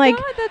 Oh my and like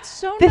God, that's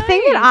so the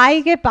thing that nice.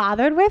 I get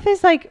bothered with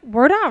is like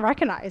we're not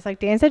recognized. Like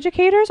dance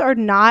educators are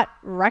not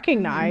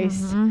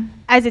recognized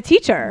as a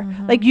teacher.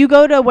 Like you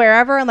go to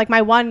wherever and like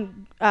my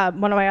one of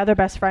my other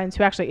best friends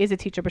who actually is a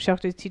teacher, but she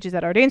actually teaches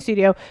at our dance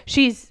studio.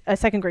 She's a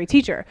second grade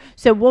teacher.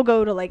 So we'll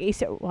go to like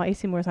AC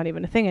Moore's not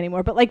even a thing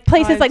anymore, but like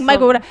places like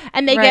Michael,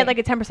 and they right. get like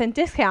a 10%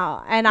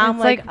 discount. And I'm It's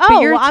like, like, but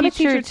oh, you're well, a I'm a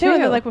teacher teacher too.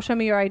 And they're too. like, well, show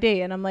me your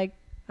ID. And I'm like,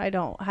 I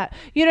don't have,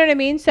 you know what I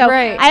mean? So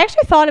Right. I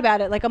actually thought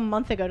about it like a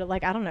month ago to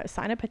like, I don't know,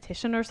 sign a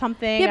petition or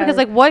something. Yeah, because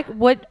or- like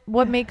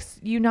what makes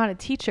you not a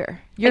teacher?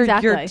 You're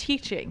Exactly.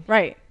 teaching.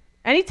 right.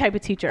 Any type of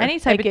teacher. Any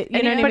type Like of it, you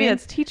know what I anybody mean?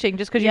 that's teaching,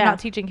 just because Yeah. you're not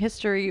teaching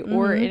history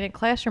or in a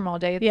classroom all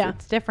day, Yeah.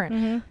 it's different.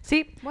 Mhm.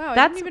 See, Wow, I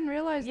that's didn't even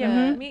realize yeah,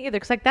 that. me either.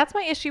 Because like that's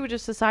my issue with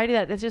just society,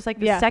 that it's just like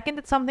the Yeah. second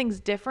that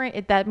something's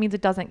different, that means it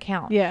doesn't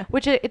count. Yeah.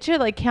 which it should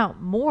like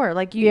count more.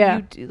 Like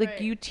Yeah.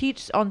 Right. you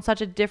teach on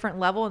such a different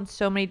level in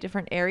so many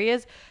different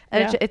areas,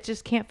 and Yeah. it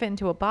just can't fit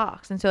into a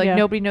box, and so like Yeah.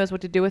 nobody knows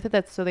what to do with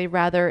it. So they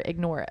rather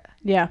ignore it.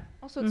 Yeah.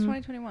 Also, it's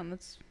 2021.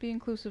 Let's be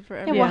inclusive for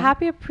Yeah, everyone. well,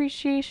 happy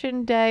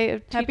Appreciation Day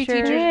of Happy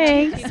teachers.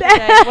 Thanks. Teacher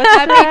Day. What's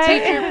Happy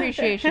Teacher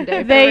Appreciation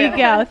Day? for There you real.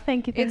 go.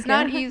 Thank you. It's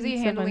not easy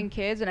handling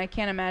kids, and I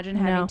can't imagine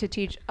having to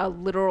teach a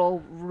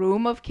literal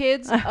room of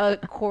kids like a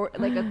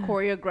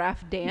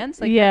choreographed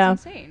dance. Like Yeah.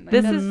 that's insane. Like,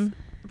 This that's- is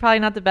probably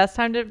not the best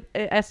time to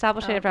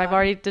establish Oh, it, but I've God.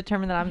 already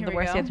determined that I'm Here the we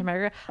worst go. dancer in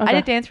America. Okay. I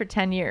did dance for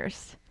 10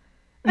 years.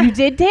 You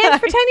did dance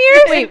for 10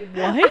 years? Wait,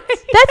 what?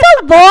 That's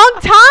a long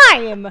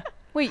time.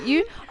 Wait,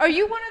 are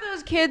you one of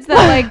those kids that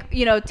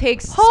like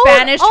takes Hold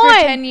Spanish for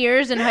on. 10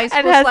 years in high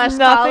school has /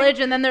 nothing- college,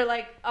 and then they're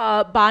like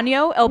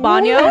baño, el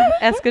baño?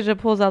 Est que je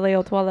pose aller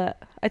aux toilettes?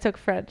 I took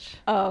French.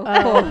 Oh,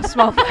 cool.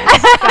 Small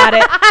flags.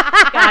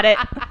 Got it.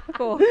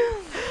 Cool.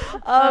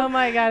 Oh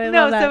my God. I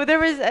No, love that. so there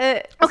was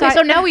a... Okay,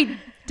 so now we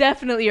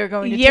definitely are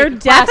going to You're take a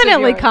class of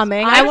definitely yours.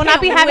 coming. I will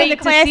not be can't having the wait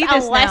to class see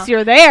this unless now.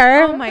 you're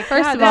there. Oh my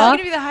First God, of this all. is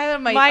gonna be the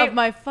highlight of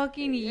my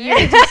fucking year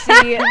to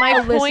see my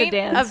Alyssa point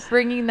dance. of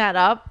bringing that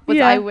up was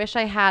Yeah. I wish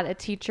I had a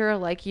teacher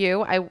like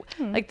you. I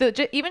like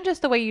even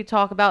just the way you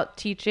talk about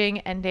teaching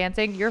and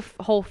dancing, your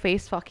whole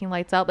face fucking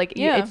lights up. Like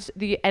Yeah. it's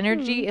the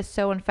energy is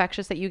so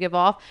infectious that you give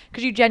off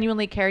because you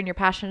genuinely care and you're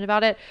passionate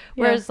about it.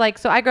 Whereas like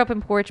so I grew up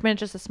in Porchmont,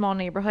 just a small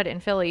neighborhood in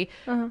Philly.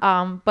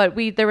 But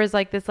there was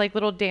like this like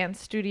little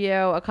dance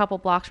studio a couple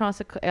blocks from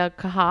us,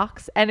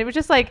 Cahawks, and it was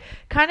just like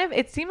kind of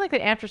it seemed like an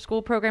after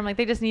school program. Like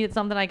they just needed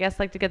something, I guess,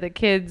 like to get the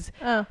kids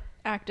Oh.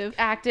 active.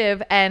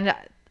 and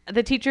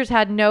the teachers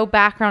had no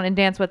background in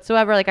dance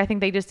whatsoever. Like I think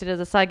they just did it as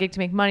a side gig to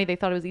make money. They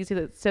thought it was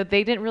easy, so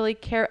they didn't really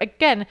care.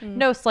 Again,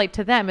 no slight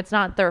to them. It's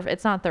not their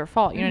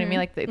fault. You know what I mean?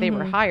 Like they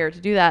were hired to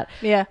do that.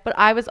 Yeah. But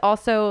I was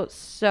also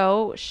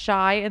so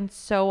shy and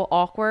so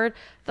awkward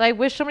that I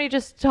wish somebody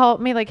just taught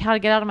me like how to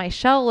get out of my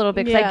shell a little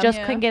bit, because I Yeah. just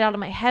Yeah. couldn't get out of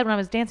my head when I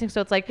was dancing.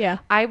 So it's like Yeah.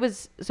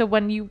 so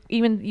when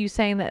you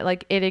saying that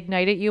like it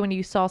ignited you when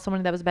you saw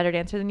someone that was a better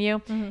dancer than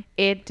you,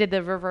 it did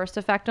the reverse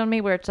effect on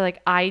me where it's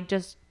like I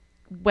just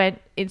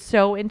went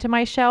so into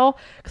my shell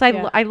because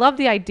Yeah. I love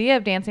the idea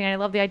of dancing and I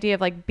love the idea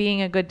of like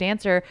being a good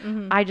dancer.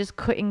 I just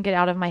couldn't get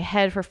out of my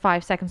head for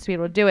 5 seconds to be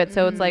able to do it.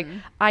 So it's like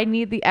I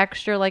need the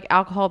extra like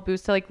alcohol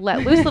boost to like let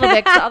loose a little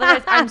bit, 'cause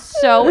otherwise I'm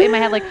so in my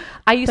head. Like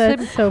I used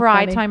That's to so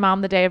cry funny. to my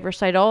mom the day of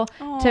recital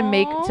to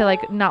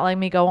like not letting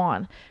me go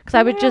on because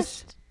I would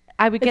just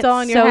I would It's get all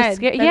in your so head.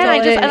 scared. That's Yeah, all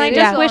it is. I It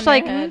just is wish all in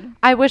like your head.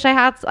 I wish I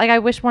had like I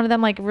wish one of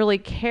them like really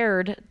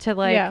cared to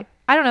like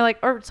I don't know like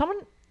or someone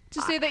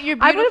To say that you're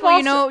I would have beautiful, also,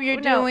 you know what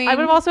you're doing. I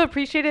would have also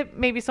appreciated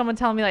maybe someone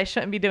telling me that I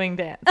shouldn't be doing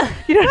dance.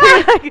 You know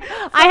what I mean?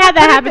 Like, I had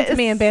that happen to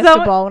me in someone-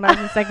 basketball when I was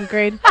in second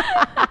grade.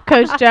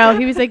 Coach Joe,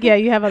 he was like, "Yeah,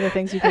 you have other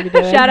things you could be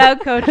doing." Shout out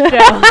Coach Joe.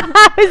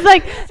 I was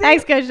like,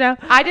 "Thanks, Coach Joe."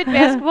 I did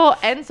basketball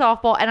and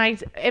softball, and I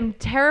am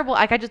terrible.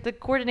 Like I just the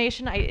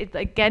coordination, it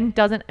again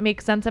doesn't make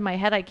sense in my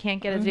head. I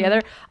can't get it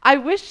together. I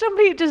wish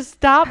somebody would just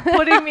stop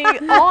putting me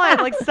on.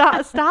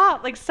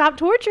 Like stop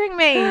torturing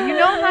me. You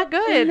know I'm not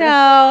good.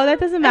 No, that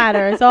doesn't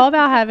matter. It's all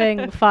about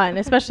having fun,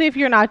 especially if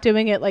you're not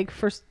doing it like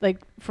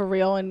for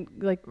real and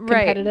like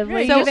Right. competitively.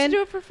 Right, So- you just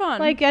do it for fun.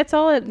 Like that's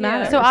all it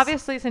matters. So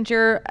obviously, since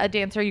you're a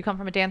dancer, you come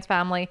from a dance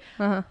family,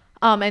 Uh-huh.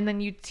 and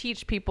then you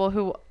teach people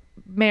who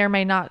may or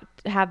may not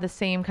have the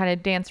same kind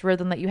of dance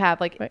rhythm that you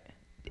have. Like, Right.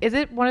 is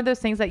it one of those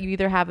things that you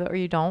either have it or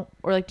you don't,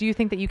 or like, do you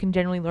think that you can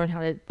generally learn how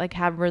to like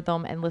have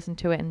rhythm and listen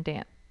to it and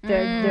dance?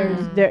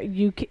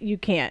 You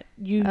can't.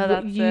 You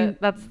That's you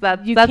it. That's the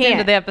end can't.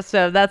 of the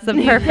episode. That's the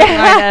perfect line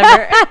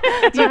ever.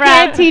 you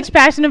can't teach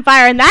passion and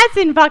fire, and that's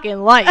in fucking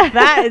life.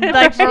 That is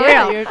like for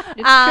Yeah, real.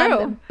 it's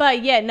true.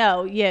 But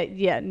no,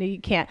 you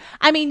can't.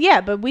 I mean,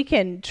 yeah, but we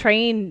can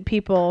train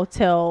people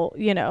till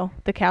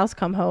the cows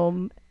come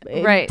home.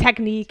 In Right.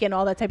 technique and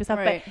all that type of stuff.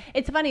 Right. But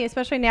it's funny,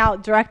 especially now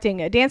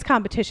directing a dance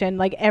competition.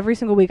 Like every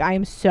single week, I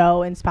am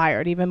so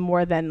inspired, even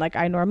more than like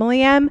I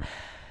normally am.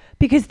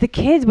 Because the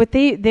kids, what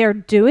they're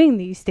doing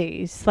these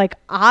days, like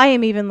I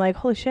am even like,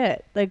 holy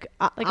shit, like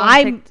Like on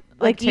I'm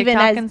like even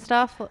TikTok as and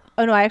stuff.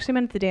 oh no, I actually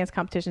meant the dance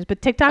competitions,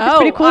 but TikTok is Oh,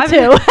 pretty cool I'm-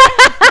 too.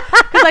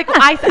 Because like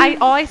I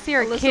all I see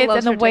are Alyssa kids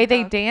loves and the her way they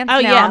TikTok. dance. Oh,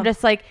 now. yeah. I'm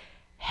just like,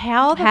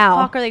 how the How?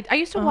 fuck are they? I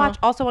used to watch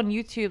also on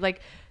YouTube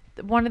like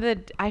one of the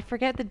I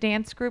forget the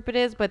dance group it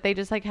is, but they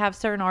just like have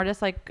certain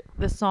artists like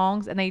the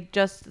songs, and they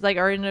just like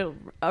are in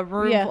a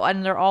room Yeah.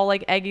 and they're all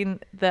like egging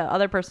the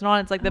other person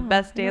on. It's like the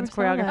best I never dance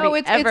saw that. choreography Oh,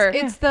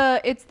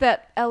 ever. it's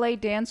that LA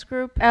dance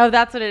group. Oh,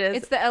 that's what it is.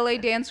 It's the LA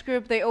dance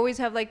group. They always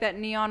have like that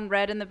neon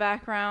red in the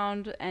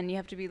background, and you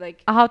have to be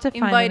like I'll have to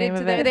find the invited name to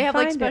of there. it. They have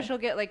like Find it. special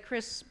get like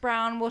Chris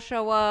Brown will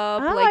show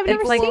up. Oh, like I've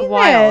never it's like seen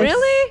wild. this.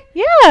 Really?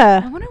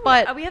 Yeah. I wonder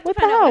But- what we have to what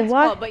the find out hell? what it's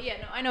What? called. But yeah,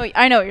 no,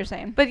 I know what you're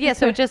saying. But yeah,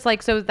 so it just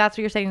like so that's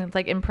what you're saying. It's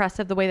like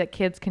impressive the way that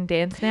kids can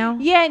dance now.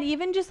 Yeah, and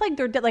even just like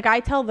like I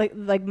tell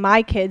like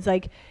my kids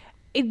like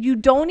you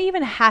don't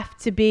even have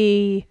to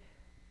be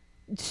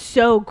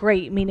so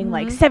great, meaning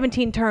like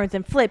 17 turns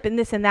and flip and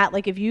this and that.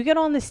 Like if you get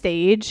on the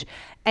stage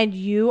and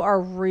you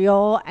are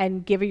real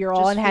and give it your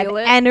all Just and have feel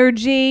it.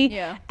 energy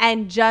Yeah.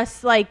 and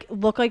just like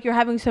look like you're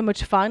having so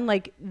much fun,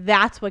 like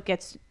that's what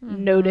gets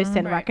noticed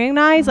and Right.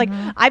 recognized. Like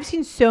I've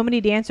seen so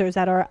many dancers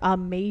that are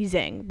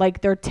amazing,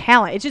 like their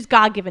talent, it's just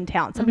God-given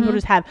talent. Some people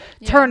just have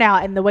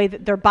turnout and the way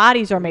that their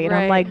bodies are made.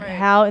 I'm Right. like, Right.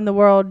 how in the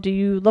world do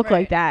you look Right.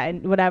 like that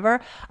and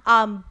whatever?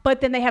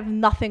 But then they have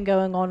nothing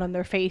going on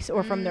their face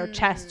or from their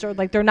chest, or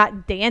like they're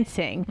not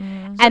dancing. So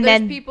And there's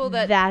then people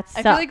that that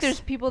I feel like sucks. there's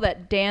people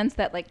that dance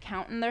that like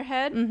count in their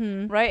head,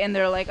 right? And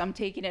they're like, I'm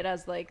taking it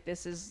as like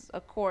this is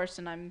a course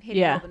and I'm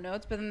hitting Yeah. all the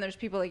notes. But then there's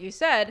people like you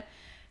said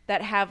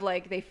that have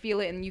like they feel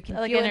it and you can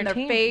Like feel it in their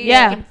entertain. face,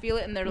 Yeah. you can feel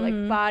it in their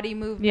like body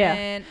movement.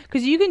 Yeah.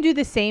 Because you can do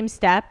the same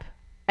step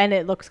and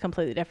it looks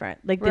completely different.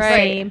 Like the Right.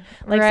 same,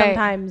 like Right.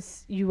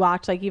 sometimes you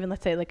watch like even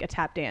let's say like a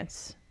tap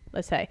dance,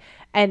 let's say,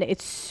 and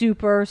it's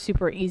super,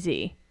 super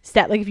easy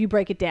step. Like if you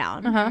break it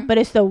down, but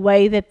it's the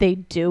way that they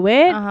do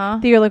it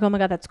that you're like, oh my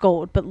God, that's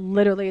gold. But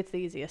literally it's the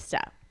easiest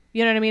step.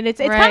 You know what I mean? It's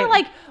kind Right. of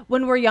like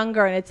when we're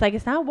younger and it's like,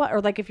 it's not what,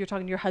 or like if you're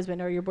talking to your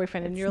husband or your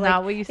boyfriend and you're not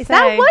like, what you it's say.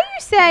 not what you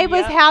say, but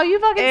it's Yep. how you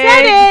fucking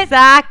said it.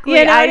 Exactly.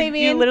 You know what I You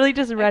mean? literally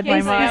just read my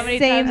Can't say how mind. many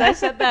Same- times I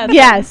said that.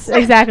 Yes,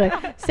 exactly.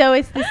 So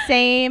it's the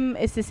same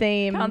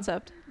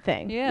Concept.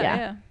 thing.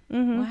 Yeah.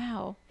 Mhm.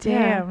 Wow.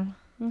 Damn.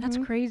 That's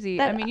crazy.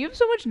 That- I mean, you have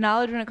so much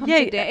knowledge when it comes Yeah,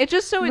 to dance. It's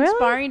just so really?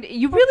 inspiring.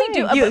 You really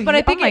do. thanks. But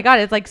I think oh my it- God,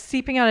 it's like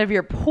seeping out of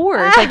your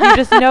pores. Like you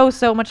just know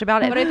so much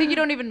about it. But I think you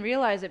don't even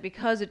realize it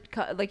because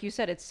like you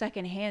said, it's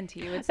secondhand to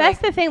you. It's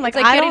That's like, the thing. Like, it's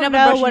like I getting don't up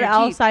and know brushing what your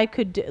else teeth. I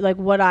could do. Like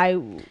what I.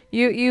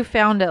 You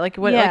found it like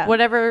what Yeah. like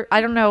whatever. I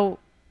don't know.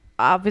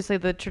 Obviously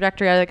the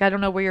trajectory. Like I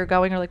don't know where you're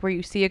going or like where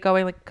you see it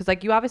going. Like because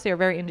like you obviously are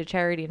very into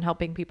charity and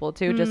helping people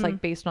too, just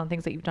like based on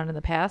things that you've done in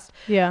the past.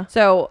 Yeah.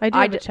 So I do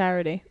have d- a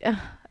charity.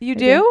 you I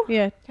do?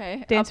 Yeah.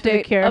 Okay. Dance for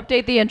the Cure.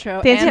 Update the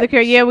intro. Dance for and- the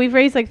Cure. Yeah, we've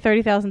raised like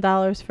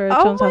 $30,000 for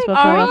Children's Hospital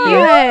Are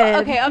Philadelphia. you?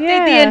 Okay, update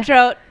Yeah. the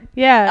intro.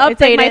 Yeah, it's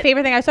like Update my it.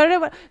 favorite thing. I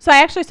started it. So I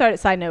actually started.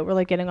 Side note, we're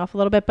like getting off a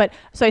little bit, but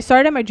so I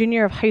started in my junior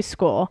year of high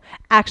school.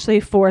 Actually,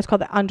 it's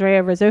called the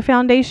Andrea Rizzo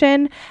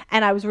Foundation,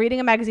 and I was reading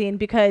a magazine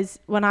because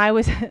when I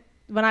was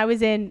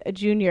in a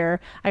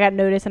junior, I got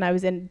noticed, and I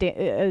was in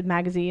a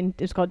magazine.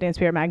 It was called Dance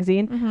Spirit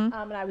Magazine, and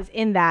I was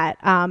in that.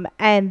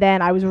 And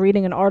then I was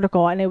reading an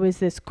article, and it was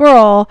this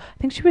girl.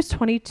 I think she was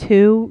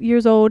 22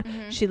 years old.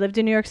 She lived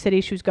in New York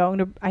City. She was going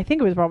to, I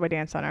think it was Broadway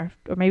Dance Center,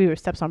 or maybe it was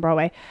Steps on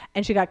Broadway,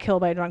 and she got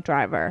killed by a drunk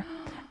driver.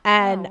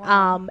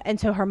 And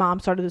so her mom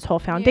started this whole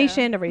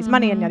foundation to raise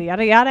money and yada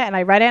yada yada. And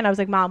I read it and I was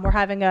like, Mom, we're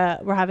having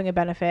a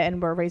benefit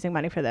and we're raising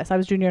money for this. I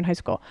was junior in high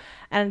school,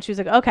 and she was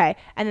like, okay.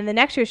 And then the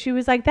next year she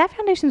was like, that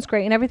foundation's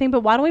great and everything,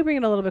 but why don't we bring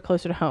it a little bit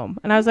closer to home?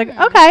 And I was like,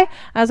 okay.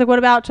 I was like, what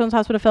about Children's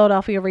Hospital of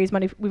Philadelphia? We raise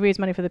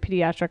money for the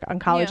pediatric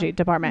oncology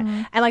department.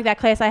 And like that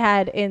class I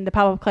had in the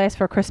pop-up class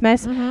for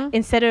Christmas,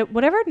 instead of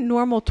whatever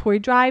normal toy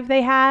drive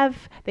they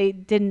have, they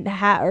didn't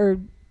have, or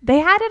they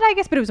had it, I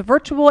guess, but it was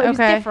virtual. It was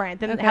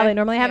different than how they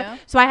normally have it.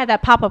 So I had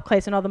that pop-up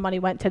class and all the money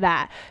went to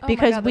that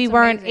because we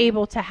weren't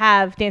able to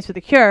have Dance with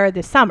the Cure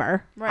this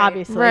summer,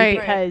 obviously,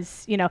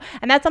 because, you know,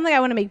 and that's something I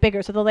want to make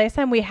bigger. So the last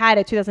time we had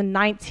it,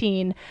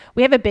 2019,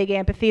 we have a big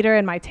amphitheater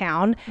in my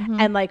town,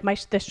 and like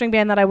the string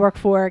band that I work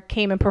for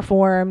came and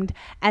performed,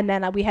 and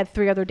then we had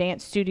 3 other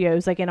dance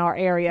studios like in our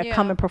area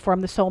come and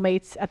perform. The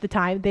Soulmates at the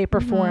time, they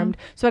performed.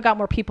 So I got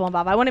more people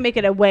involved. I want to make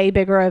it a way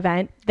bigger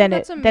event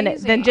than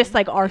than just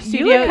like our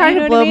studio. You kind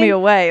of blow me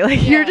away.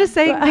 Like you're just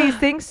saying these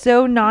things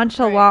so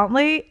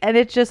nonchalantly, and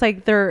it's just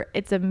like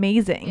it's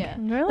amazing.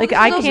 Really? Like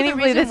I can't even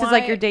believe this is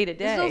like your day to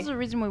day. This is also the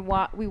reason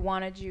we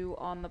wanted you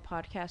on the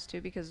podcast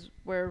too, because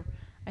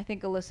I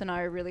think Alyssa and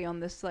I are really on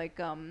this like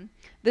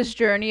this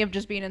journey of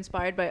just being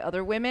inspired by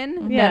other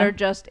women that are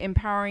just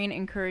empowering,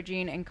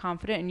 encouraging, and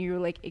confident, and you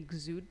like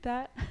exude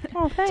that.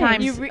 Oh, thanks.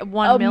 Times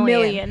 1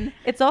 million.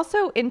 It's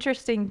also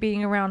interesting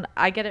being around.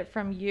 I get it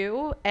from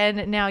you,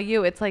 and now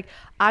you. It's like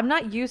I'm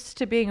not used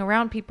to being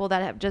around people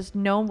that have just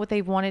known what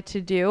they wanted to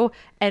do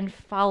and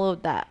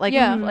followed that, like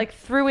like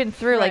through and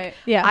through. Like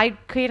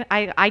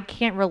I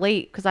can't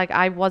relate because like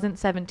I wasn't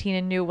 17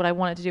 and knew what I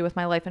wanted to do with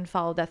my life and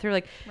followed that through.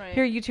 Like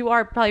here you two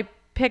are probably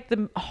pick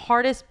the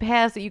hardest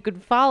paths that you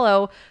could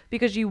follow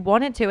because you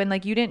wanted to, and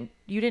like you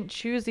didn't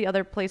choose the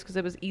other place because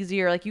it was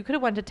easier. Like you could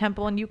have went to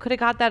Temple and you could have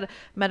got that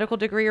medical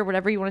degree or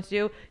whatever you wanted to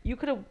do. You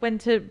could have went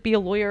to be a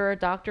lawyer or a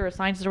doctor or a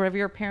scientist or whatever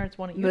your parents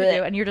wanted you to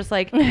do, and you're just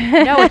like,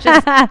 no,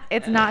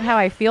 it's not how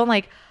I feel. And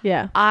like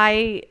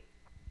I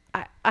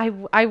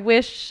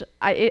wish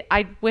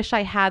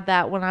I had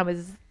that when I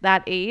was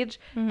that age,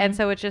 and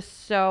so it's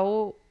just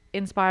so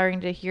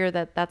inspiring to hear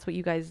that that's what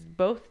you guys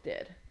both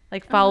did.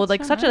 Like followed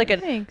like such a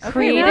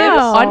creative,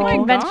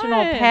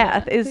 unconventional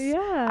path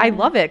I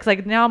love it because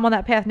like now I'm on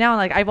that path now, and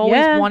like I've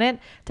always wanted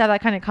to have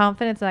that kind of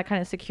confidence and that kind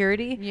of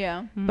security.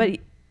 But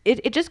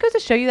it just goes to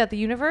show you that the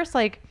universe,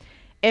 like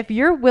if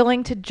you're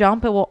willing to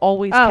jump, it will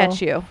always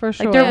catch you. For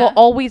sure. Like there will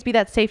always be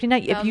that safety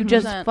net. If you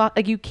just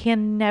like you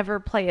can never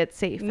play it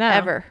safe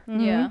ever.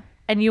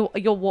 And you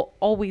will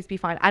always be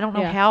fine. I don't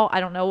know how. I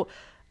don't know.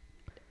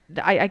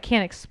 I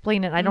can't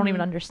explain it. I don't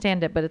even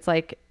understand it. But it's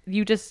like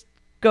you just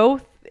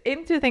go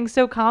into things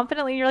so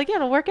confidently, and you're like,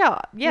 it'll work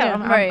out.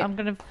 I'm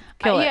gonna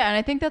kill it. And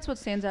I think that's what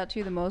stands out to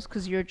you the most,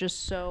 because you're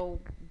just so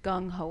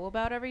gung-ho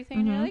about everything,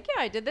 and you're like,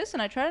 I did this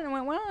and I tried it and it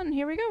went well, and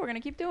here we go, we're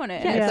gonna keep doing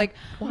it. And it's like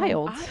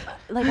wild.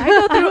 I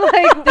go through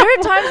like there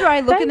are times where I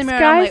look in the mirror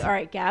and I'm like, all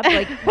right, Gab,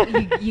 like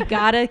you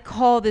gotta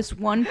call this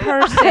one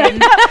person.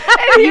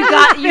 you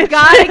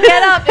gotta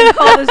get up and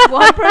call this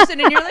one person,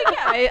 and you're like,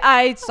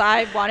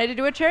 I wanted to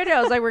do a charity.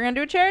 I was like, we're gonna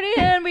do a charity,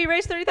 and we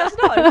raised $30,000.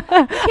 I mean,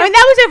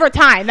 that was over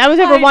time. That was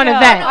over one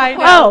event. I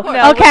know.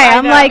 Okay.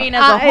 I'm like,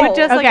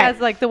 as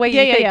like the way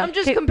you think. I'm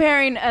just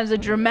comparing as a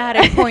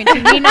dramatic point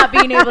to me not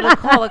being able to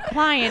call a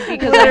client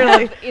because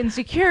they're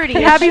insecurity.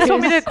 Abby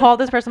told me to call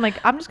this person. I'm like,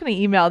 I'm just gonna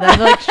email them.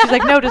 Like, she's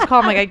like, no, just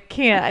call. I'm like, I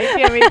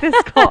can't make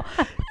this call.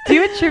 Do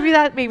you attribute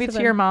that maybe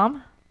to your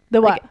mom?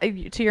 The what?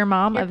 To your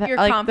mom? Your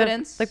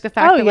confidence. The fact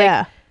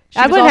that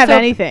I wouldn't have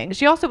anything.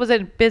 She also was a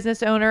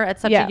business owner at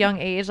such a young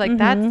age. Like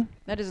that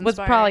is was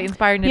probably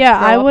inspiring. To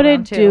I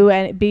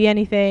wouldn't be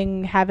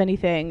anything, have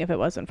anything if it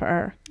wasn't for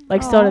her.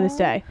 Like still to this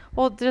day.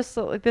 Well, just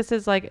like this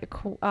is like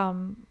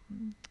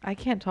I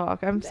can't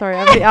talk. I'm sorry.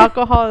 The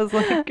alcohol is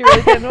like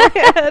really getting my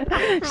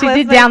head. She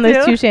did down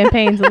those 2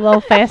 champagnes a little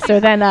faster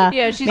than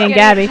me and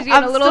Gabby.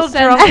 I'm a little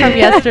drunk from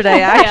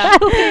yesterday,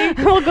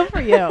 actually. Well, good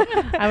for you.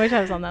 I wish I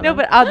was on that. No,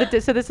 but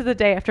so this is the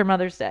day after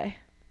Mother's Day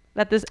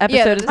that this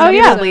episode is going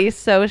to be released.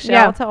 So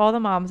shout out to all the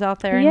moms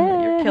out there, and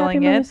you're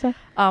killing it.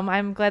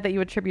 I'm glad that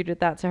you attributed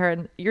that to her,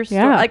 and your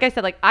story. Like I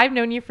said, like I've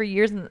known you for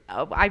years, and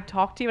I've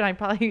talked to you, and I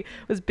probably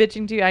was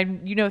bitching to you.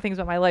 You know things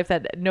about my life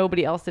that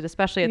nobody else did,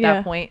 especially at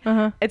that point.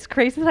 It's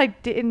crazy that I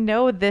didn't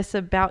know this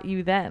about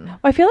you then. Well,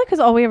 I feel like because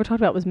all we ever talked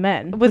about was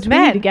men. We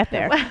need to get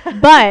there,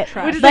 but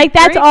like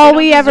that's all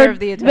we ever.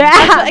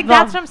 Like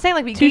that's what I'm saying.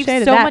 Like we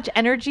gave so much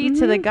energy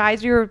to the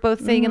guys we were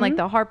both seeing, and like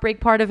the heartbreak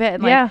part of it,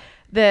 and like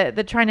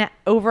the trying to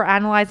over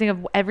analyzing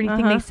of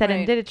everything they said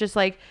and did. It's just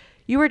like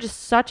you were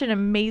just such an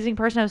amazing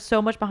person. I have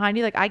so much behind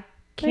you. Like I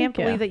can't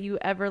believe that you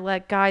ever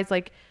let guys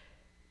like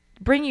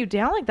bring you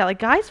down like that. Like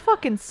guys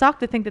fucking suck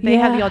to think that they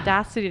have the Yeah.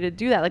 audacity to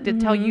do that, like to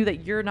tell you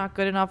that you're not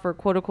good enough or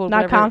quote unquote Not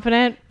whatever.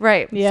 confident.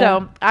 Right. Yeah.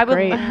 So I would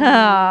Great. so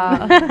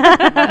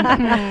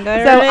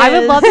I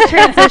would love to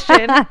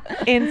transition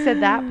into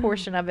that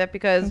portion of it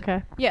because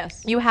Okay.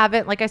 Yes. you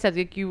haven't, like I said,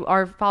 like you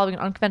are following an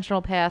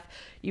unconventional path.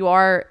 You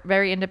are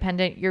very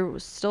independent. You're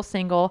still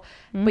single,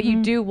 but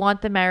you do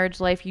want the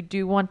marriage life. You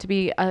do want to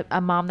be a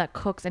mom that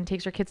cooks and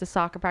takes her kids to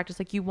soccer practice.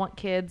 Like you want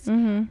kids,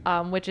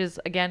 which is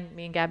again,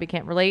 me and Gabby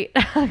can't relate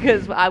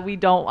because I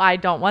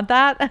don't want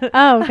that.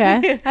 Oh,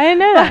 okay. I didn't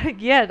know that.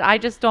 Yeah,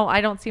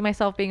 I don't see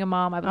myself being a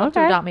mom. I'd love to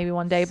Okay. adopt maybe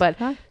one day, but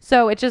Huh.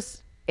 so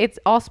it's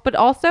also, but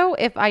also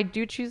if I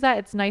do choose that,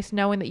 it's nice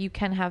knowing that you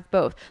can have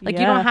both. Like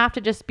you Yeah. don't have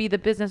to just be the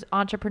business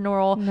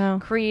entrepreneurial, No.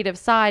 creative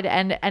side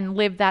and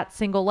live that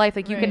single life.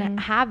 Like you Right. can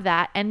have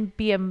that and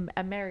be a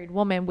married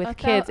woman with A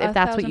kids if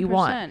that's what you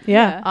want. 1,000%.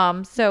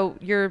 Yeah. So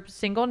you're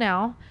single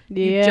now.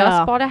 You Yeah.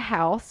 just bought a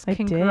house. I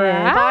did.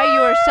 Congrats. By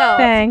yourself.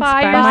 Thanks.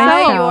 by By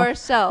myself.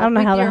 yourself. I don't know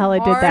with how the your hell I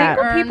did that.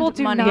 Single hard-earned people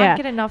do money. not Yeah.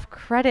 get enough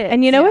credit.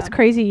 And you know Yeah. what's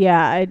crazy?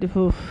 Yeah.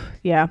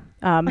 Yeah.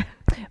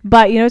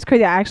 But you know what's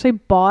crazy? I actually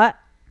bought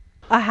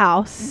a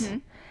house,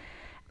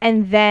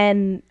 and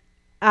then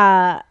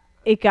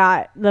it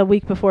got the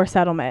week before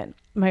settlement.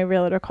 My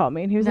realtor called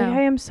me and he was No. like,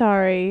 "Hey, I'm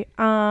sorry.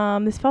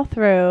 This fell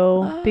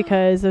through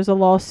because there's a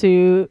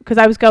lawsuit. Because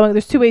I was going.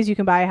 There's two ways you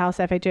can buy a house: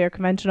 FHA or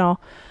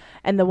conventional.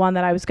 And the one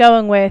that I was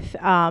going with,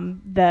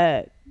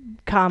 the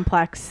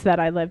complex that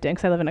I lived in,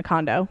 because I live in a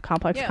condo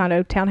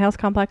townhouse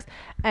complex,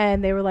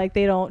 and they were like,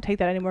 they don't take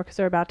that anymore because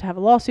they're about to have a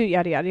lawsuit,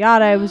 yada yada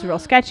yada. It was real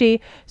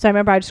sketchy. So I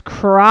remember I just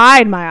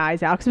cried my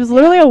eyes out because it was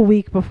literally a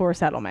week before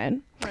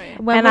settlement. Right.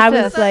 When and was I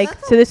this? was like,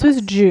 That's so this was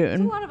It's a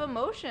June. lot of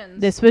emotions.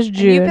 This was And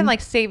June. you've been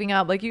like saving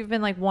up, like you've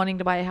been like wanting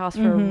to buy a house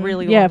for a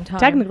really yeah, long time.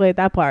 technically at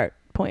that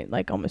point,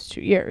 like almost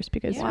 2 years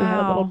because we had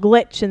a little Wow.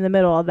 glitch in the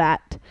middle of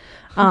that,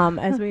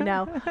 as we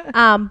know.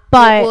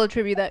 But we'll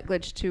attribute that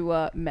glitch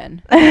to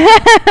men.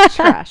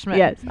 trash, man.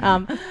 yes.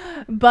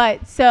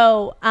 But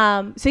so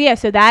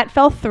that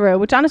fell through,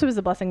 which honestly was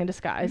a blessing in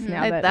disguise.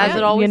 Now that As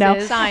it always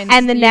is. Signs.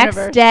 And the next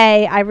universe.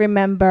 day, I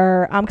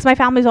remember, because my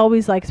family's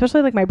always like,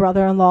 especially like my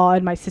brother-in-law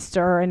and my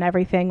sister and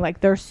everything, like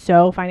they're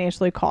so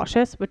financially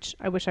cautious, which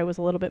I wish I was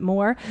a little bit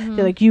more.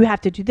 They're like, you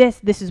have to do this.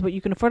 This is what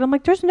you can afford. I'm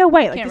like, there's no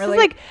way. Like Can't this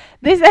relate.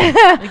 is like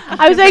this.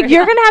 I was like,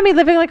 you're gonna have me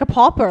living like a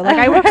pauper. Like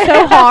I work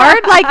so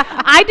hard. Like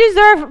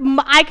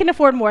I can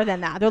afford more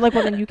than that. They're like,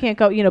 well then you can't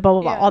go. Blah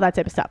blah blah, Yeah. all that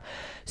type of stuff.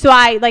 So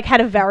I like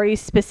had a very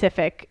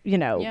specific,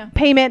 Yeah.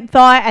 payment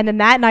thought. And then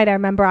that night I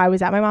remember I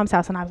was at my mom's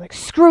house and I was like,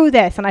 screw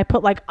this. And I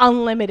put like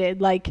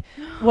unlimited, like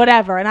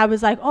whatever. And I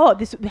was like, oh,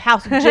 this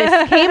house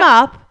just came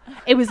up.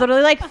 It was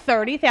literally like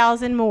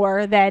 30,000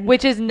 more than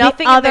Which is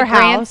nothing the in other the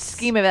grand house.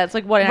 scheme of it. It's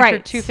like what, an Right.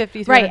 extra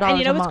 $250, $300 Right. And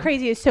you know a what's month.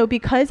 crazy is so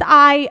because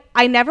I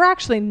never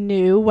actually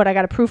knew what I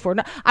got approved for.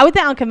 No, I went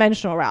the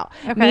unconventional route,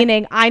 Okay.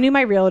 meaning I knew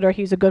my realtor.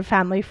 He was a good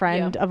family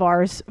friend of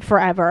ours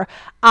forever.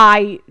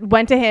 I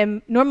went to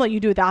him. Normally you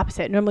do it the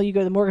opposite. Normally you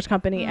go to the mortgage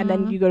company and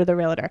then you go to the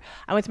realtor.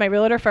 I went to my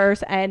realtor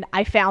first and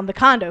I found the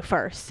condo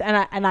first.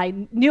 And I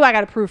knew I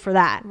got approved for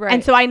that. Right.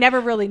 And so I never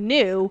really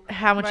knew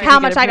How much? how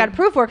much I got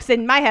approved for because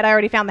in my head I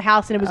already found the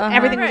house and it was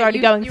everything was Right. already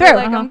You- going you were through.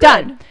 like, I'm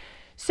Done. good.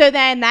 So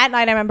then that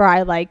night I remember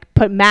I like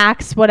put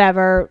max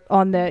whatever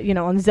on the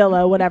on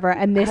Zillow whatever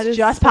and That this is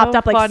just so popped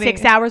up like funny.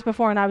 6 hours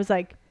before and I was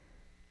like,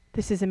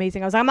 this is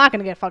amazing. I was like, I'm not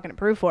gonna get fucking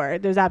approved for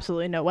it. There's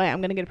absolutely no way I'm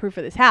gonna get approved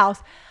for this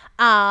house.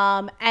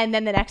 And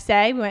then the next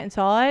day we went and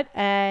saw it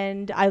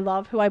and I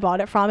love who I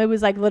bought it from. It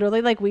was like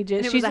literally like we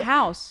just And it was a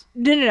house.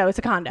 No, it's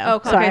a condo.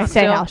 Oh, Sorry, okay, I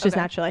say still, house just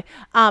okay. naturally.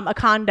 A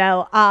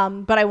condo.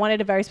 But I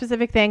wanted a very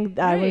specific thing.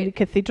 I wanted Right.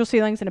 cathedral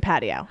ceilings and a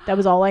patio. That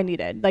was all I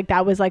needed. Like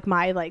that was like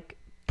my like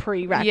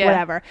pre-rec Yeah.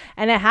 whatever.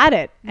 And it had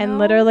it. And No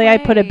literally I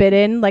put a way. bid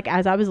in like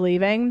as I was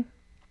leaving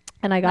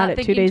and I got Not it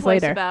 2 thinking days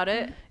twice later. about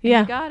it. and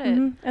Yeah. You got it.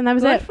 Mhm. And that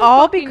was Good it. for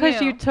All fucking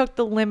because you. you took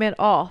the limit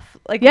off.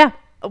 Like Yeah.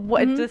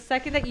 What the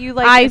second that you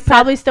like I said-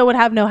 probably still would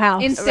have no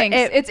house. Instincts.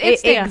 It's It-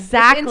 instincts.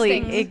 exactly.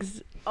 It's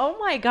instincts. Oh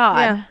my god.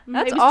 Yeah.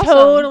 That's it was awesome.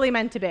 totally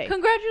meant to be.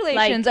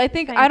 Congratulations. Like, I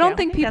thank don't you. think I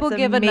think people that's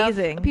give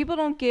amazing. enough people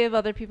don't give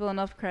other people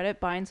enough credit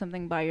buying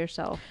something by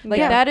yourself. Like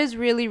Yeah. that is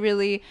really,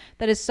 really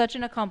that is such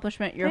an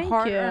accomplishment. Your Thank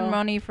hard earned you.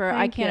 money for I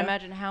Thank can't you.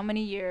 imagine how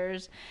many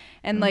years.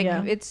 And like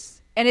Yeah. it's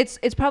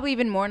probably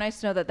even more nice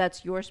to know that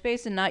that's your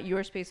space and not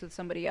your space with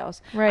somebody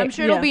else. Right. I'm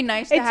sure Yeah. it'll be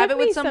nice to It have took it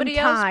with me some somebody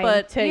else, time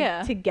but to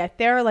yeah. to get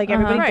there, like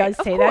everybody Right, does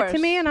of say that to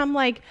course. me, and I'm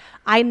like,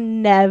 I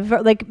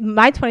never like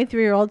my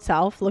 23-year-old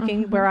self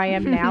looking where I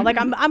am now. Like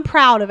I'm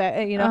proud of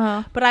it,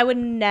 but I would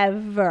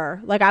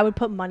never like I would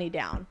put money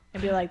down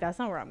and be like, that's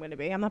not where I'm going to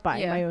be. I'm not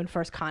buying Yeah. my own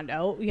first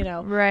condo,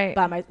 Right.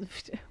 By my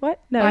what?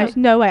 No, Right. there's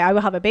no way. I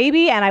will have a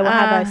baby and I will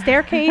have a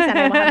staircase and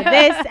I will have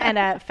this and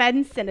a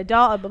fence and a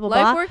dog. Blah blah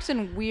Life blah. works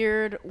in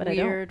weird, But I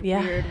don't. weird, Yeah.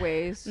 weird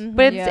ways.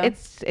 But Yeah.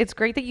 it's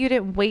great that you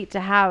didn't wait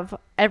to have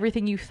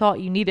everything you thought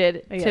you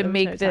needed Yeah, to there was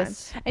make no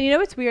this. time. And you know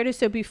what's weird is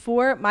so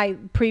before my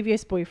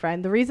previous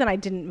boyfriend, the reason I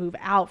didn't move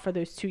out for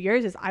those 2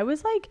 years is I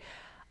was like,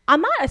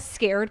 I'm not a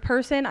scared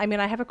person. I mean,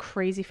 I have a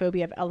crazy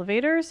phobia of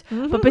elevators,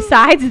 but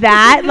besides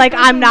that, like,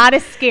 I'm not a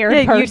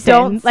scared person. You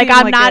don't like, seem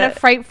I'm like not a it.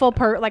 frightful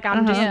like,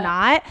 I'm just Yeah.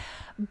 not.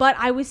 But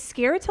I was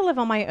scared to live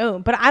on my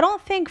own. But I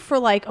don't think for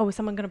like, oh, is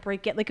someone going to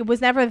break it? Like, it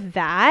was never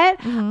that.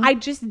 I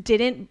just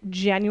didn't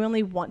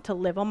genuinely want to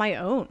live on my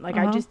own. Like,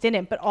 I just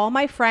didn't. But all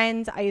my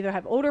friends, I either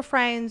have older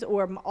friends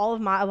or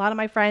a lot of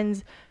my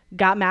friends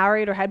got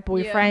married or had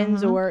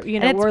boyfriends or, you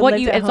know, And it's or what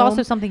lived you. at It's home.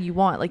 also something you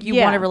want. Like you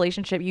Yeah. want a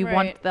relationship. You Right.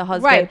 want the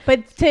husband. Right,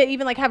 but to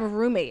even like have a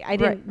roommate, I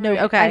didn't know.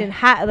 Okay. I didn't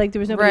have like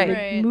there was nobody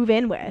Right. to move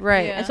in with.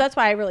 Right. Yeah. And so that's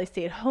why I really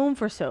stayed home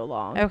for so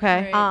long.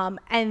 Okay. Right.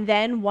 And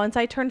then once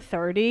I turned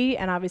 30,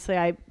 and obviously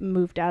I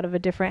moved out of a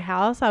different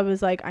house, I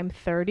was like, I'm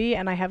 30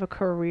 and I have a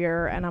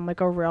career and I'm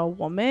like a real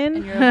woman.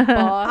 And you're a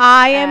boss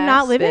I am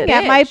not ass living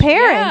at my bitch.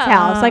 parents' Yeah.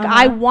 house. Like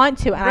I want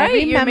to. And Right, I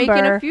remember, you're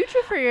making a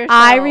future for yourself.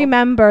 I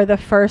remember the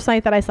first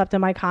night that I slept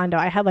in my condo,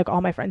 I had like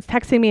all my friends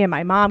texting me and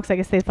my mom, because I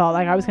guess they thought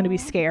like I was going to be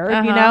scared,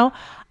 you know?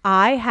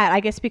 I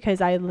guess because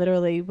I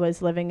literally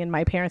was living in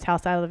my parents'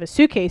 house out of a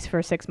suitcase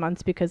for 6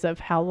 months because of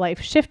how life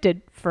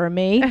shifted for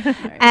me.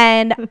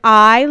 And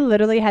I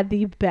literally had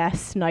the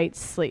best night's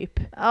sleep.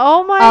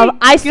 Oh my!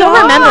 I still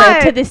God. remember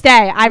it to this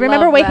day. I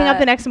remember Love waking up that.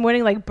 the next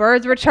morning, like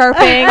birds were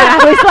chirping. And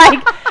I was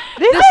like,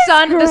 this The is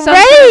sun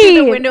great.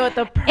 through the window at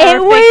the perfect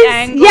It was,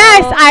 angle.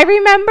 yes, I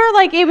remember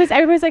like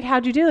everybody was like,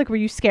 how'd you do? Like, were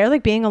you scared,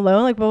 like being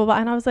alone? Like, blah, blah, blah.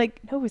 And I was like,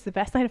 no, it was the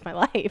best night of my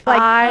life.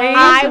 Like,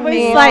 I was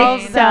love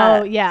like, that.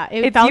 so, yeah,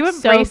 it It's felt you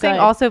so embracing good.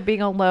 also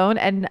being alone,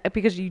 and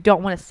because you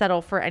don't want to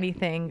settle for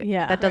anything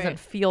Yeah. that doesn't Right.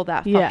 feel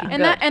that Yeah.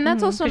 fucking and good.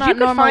 that's also 'Cause not you could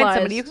normalized. find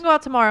somebody. You can go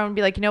out tomorrow and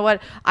be like, you know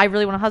what, I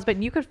really want a husband.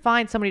 And you could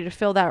find somebody to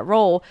fill that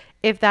role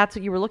if that's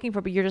what you were looking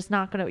for, but you're just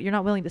not you're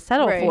not willing to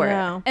settle Right. for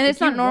No. it. and it's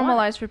If you not want-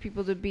 normalized for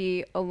people to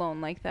be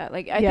alone like that.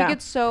 Like I Yeah. think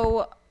it's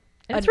so.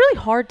 And it's really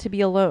hard to be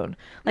alone.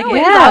 Like No, it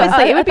is yeah.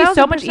 obviously, it would be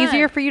so much 1,000%.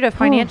 easier for you to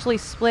financially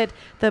split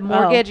the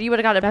mortgage. You would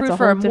have got that's approved a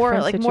for a whole more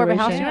different more of a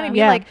house. You know what I mean? situation.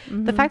 Yeah.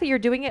 Like the fact that you're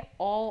doing it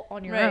all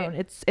on your Right. own.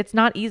 It's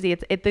not easy.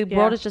 The Yeah.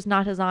 world is just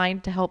not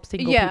designed to help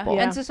single yeah, people.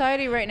 and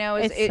society right now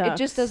is It it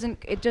just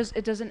sucks.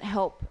 doesn't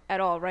help at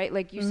all, right?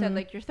 Like you said,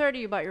 like you're 30,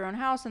 you bought your own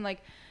house, and like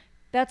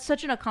that's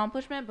such an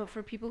accomplishment. But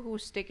for people who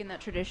stick in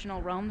that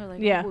traditional realm, they're like,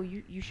 Yeah. oh, well,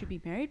 you should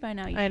be married by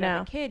now. You I should have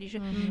know. a kid. You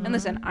should. And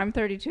listen, I'm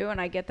 32, and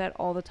I get that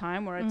all the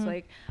time, where it's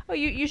like, oh,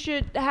 you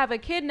should have a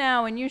kid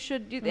now, and you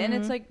should do. And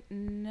it's like,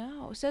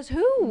 no, says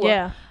who?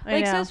 Yeah, I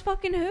like know. says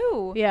fucking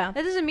who? Yeah.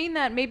 That doesn't mean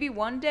that maybe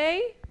one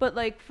day, but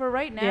like for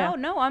right now, Yeah.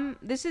 no.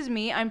 This is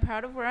me. I'm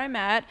proud of where I'm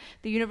at.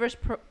 The universe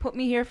put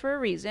me here for a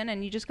reason,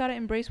 and you just gotta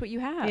embrace what you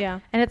have. Yeah.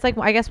 And it's like,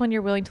 I guess when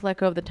you're willing to let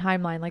go of the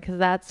timeline, like, has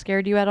that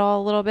scared you at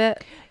all a little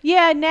bit?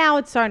 Yeah, now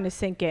it's starting to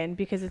sink in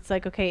because it's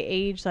like, okay,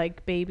 age,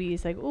 like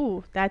babies, like,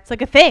 ooh, that's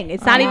like a thing.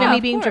 It's not even Yeah, me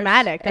of being course.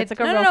 dramatic. That's It's-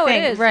 like a no, real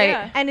thing. it is, right.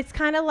 yeah. And it's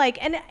kind of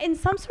like, and in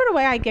some sort of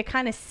way, I get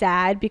kind of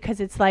sad because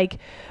it's like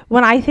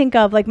when I think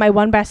of like my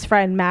one best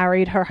friend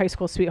married her high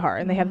school sweetheart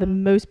and they have the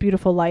most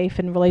beautiful life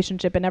and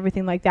relationship and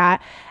everything like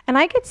that. And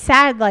I get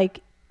sad,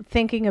 like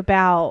thinking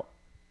about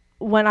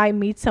when I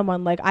meet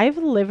someone, like I've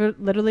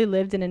literally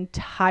lived an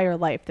entire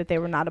life that they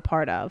were not a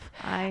part of.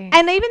 And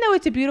even though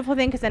it's a beautiful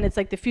thing, because then it's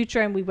like the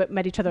future and we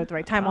met each other at the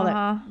right time, all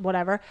that,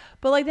 whatever.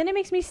 But like, then it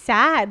makes me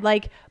sad.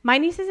 Like my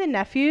nieces and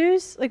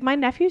nephews, like my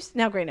nephews,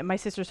 now granted, my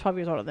sister's 12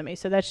 years older than me.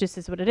 So that's just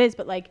is what it is.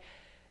 But like,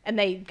 and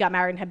they got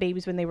married and had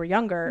babies when they were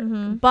younger.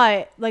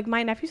 But like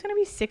my nephew's going to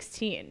be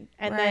 16.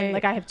 And then Right.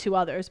 like I have two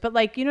others. But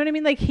like, you know what I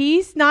mean? Like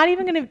he's not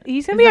even going to,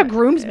 he's going to be a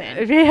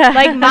groomsman. Yeah.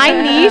 Like my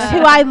niece, who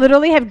I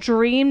literally have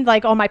dreamed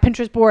like on my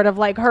Pinterest board of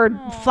like her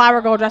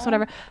flower girl dress,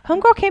 whatever.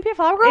 Homegirl can't be a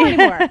flower girl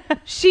anymore.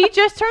 She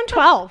just turned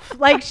 12.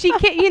 Like she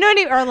can't, you know what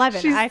I mean? Or 11.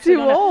 She's I actually too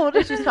don't know.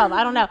 old. She's 12.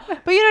 I don't know.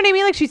 But you know what I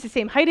mean? Like she's the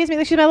same height as me.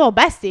 Like she's my little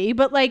bestie.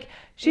 But like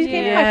she can't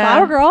be my Yeah.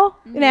 flower girl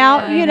now,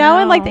 Yeah. you know?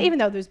 And like No. even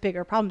though there's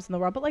bigger problems in the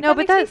world, but like No,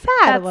 that but makes me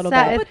sad a that's little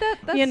sad. bit. But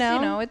that's You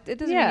know? it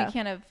doesn't mean Yeah. you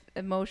can't have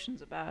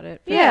emotions about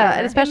it. Yeah, Yeah,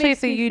 and it especially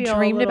makes if me you feel a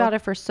dreamed little- about it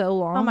for so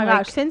long. Oh my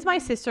like, gosh! Since my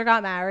sister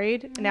got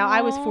married, now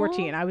I was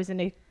 14. I was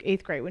in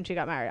eighth grade when she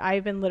got married.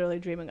 I've been literally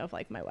dreaming of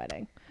like my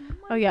wedding.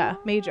 Oh yeah,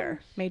 major.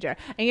 And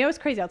you know what's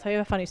crazy? I'll tell you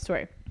a funny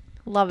story.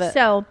 Love it.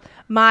 So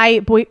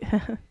my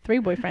 3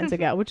 boyfriends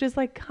ago, which is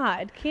like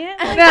God can't.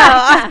 Like,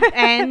 No.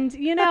 and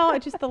you know,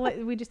 it just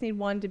we just need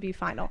one to be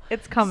final.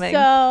 It's coming.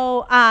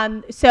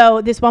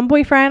 So this one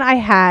boyfriend I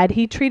had,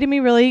 he treated me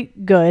really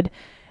good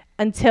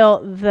until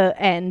the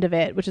end of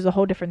it, which is a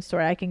whole different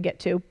story I can get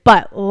to.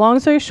 But long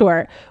story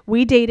short,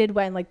 we dated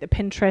when like the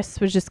Pinterest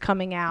was just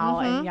coming out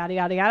and yada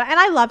yada yada. And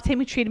I loved him.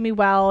 He treated me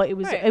well. It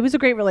was Right. it was a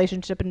great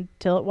relationship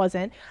until it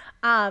wasn't.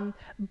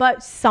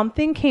 But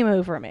something came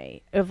over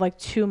me of like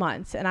 2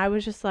 months, and I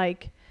was just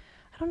like,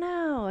 I don't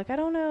know. Like, I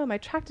don't know. Am I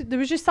attracted? There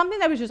was just something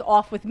that was just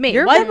off with me.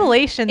 Your What-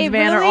 revelations, it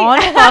man, really- are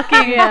on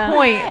fucking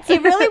point.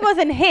 It really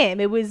wasn't him.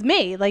 It was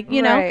me. Like,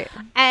 you Right.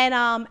 know. And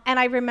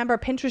I remember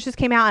Pinterest just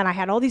came out and I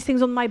had all these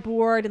things on my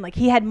board and like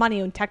he had money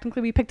and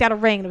technically we picked out a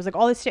ring and it was like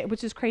all this shit,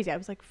 which is crazy. I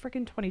was like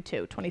freaking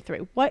 22, 23.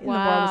 What in the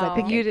world was I Wow.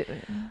 thinking?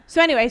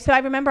 So anyway, so I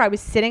remember I was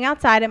sitting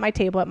outside at my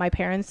table at my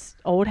parents'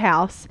 old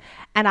house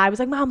and I was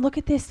like, Mom, look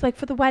at this, like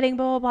for the wedding,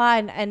 blah,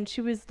 blah, blah. And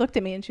she looked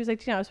at me and she was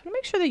like, you know, I just want to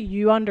make sure that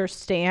you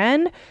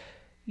understand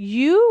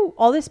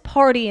all this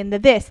party and the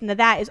this and the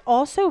that is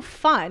also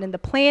fun and the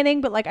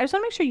planning. But like, I just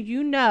want to make sure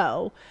you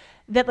know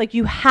that like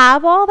you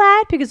have all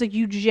that because like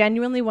you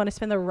genuinely want to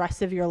spend the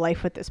rest of your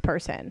life with this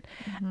person.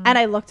 And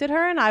I looked at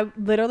her and I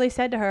literally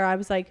said to her, I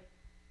was like,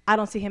 I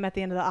don't see him at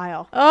the end of the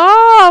aisle.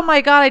 Oh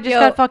my God, I just Yo.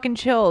 got fucking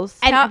chills.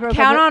 And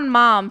Count on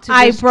Mom to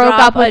I just broke drop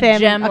up with a him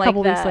gem a like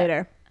couple weeks that.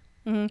 later.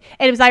 And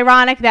it was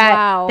ironic that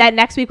Wow. that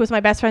next week was my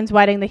best friend's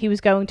wedding that he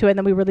was going to, and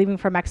then we were leaving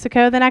for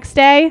Mexico the next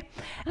day.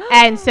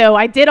 And so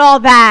I did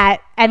all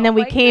that, and then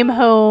we my came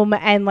home,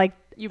 and like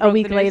You a broke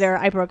week the news? later,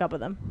 I broke up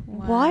with him.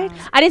 What?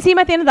 I didn't see him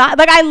at the end of that.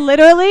 Like I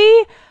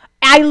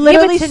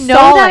literally To know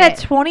saw that it. at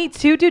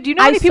 22, dude, do you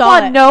know I how many people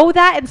saw it. know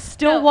that and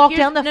still No, walk here's-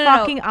 down the no, no, no.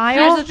 fucking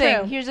aisle?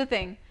 Here's the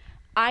thing.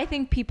 I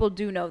think people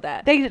do know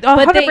that. They But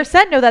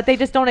 100% know that. They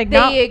just don't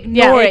acknowledge. They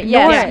ignore it.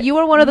 ignore Yes. it. You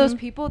are one of those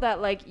people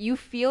that like you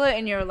feel it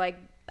and you're like,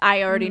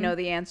 I already know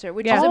the answer,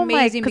 which is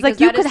amazing because like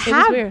you that could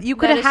is- weird. you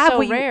could that have is had so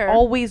what rare. you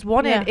always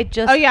wanted. Yeah. It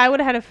just Oh yeah, I would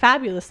have had a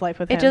fabulous life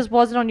with him. it just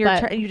wasn't on your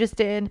But- turn. You just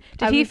didn't.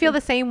 Did I he was- feel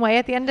the same way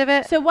at the end of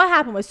it? So what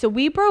happened was, so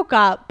we broke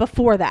up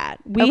before that.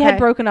 We Okay. had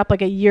broken up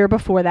like a year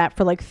before that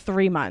for like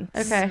 3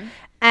 months. Okay.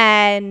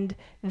 And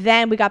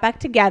then we got back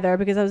together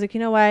because I was like, you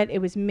know what? It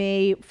was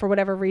me for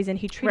whatever reason.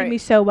 He treated Right. me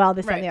so well,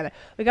 this Right. and the other.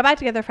 We got back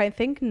together for I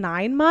think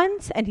 9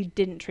 months and he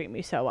didn't treat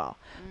me so well.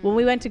 When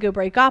we went to go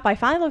break up, I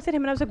finally looked at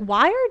him and I was like,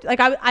 why are, like,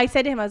 I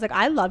said to him, I was like,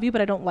 I love you,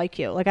 but I don't like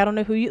you. Like, I don't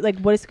know who you, like,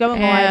 what is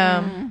going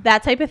on?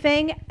 That type of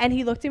thing. And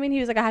he looked at me and he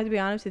was like, I have to be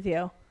honest with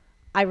you.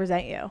 I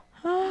resent you.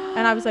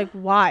 And I was like,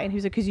 why? And he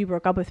was like, because you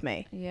broke up with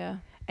me. Yeah.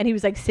 And he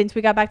was like, since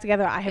we got back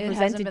together, I have It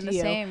hasn't resented been the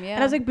you. same, yeah.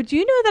 And I was like, but do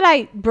you know that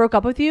I broke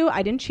up with you?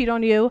 I didn't cheat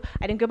on you.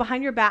 I didn't go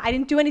behind your back. I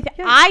didn't do anything.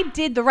 I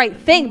did the right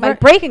thing by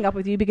breaking up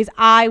with you because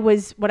I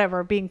was,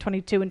 whatever, being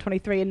 22 and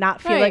 23 and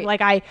not feeling Right.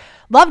 like I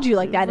loved you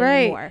like that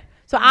Right. anymore.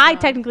 So I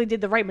technically did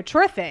the right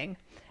mature thing.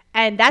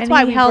 And that's And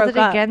why he we held broke it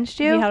up. against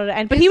you? He held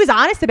it, but he was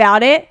honest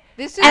about it.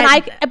 This And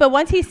is but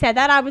once he said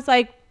that, I was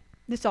like,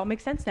 this all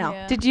makes sense now.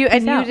 Yeah. Did you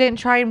and Peace you out. didn't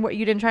try and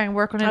you didn't try and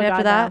work on it Oh,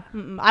 after God, that?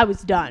 no. I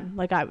was done.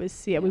 Like I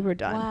was, we were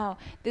done. Wow.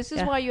 This is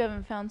Yeah. why you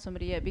haven't found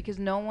somebody yet, because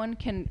no one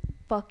can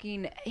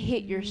fucking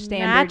hit your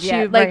standard Match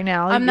yet. you like, right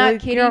now. I'm You're-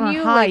 not kidding you're on a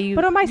you. high. Like, You-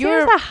 But am I saying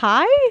You're- that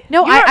high?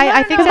 No, You're- I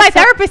no, think no, Because that's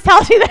my therapist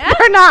tells me that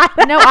they're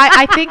not. no,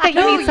 I think that you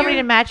No, need somebody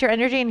you're- to match your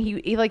energy, and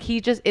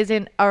he just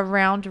isn't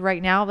around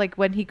right now. Like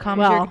when he comes,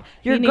 Well,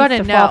 you're he needs gonna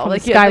to know. fall from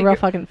Like the sky like, real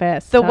fucking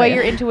fast. the tell way ya.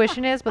 your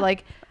intuition is, but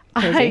like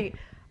Crazy.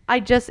 I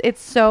just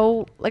it's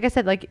so like I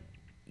said, like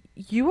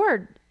you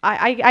are.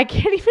 I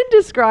can't even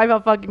describe how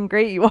fucking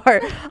great you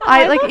are.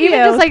 I like love even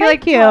you. just like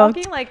Thank you.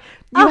 talking like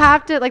you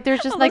have to like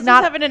there's just like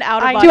not having an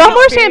out I- Do you want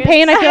more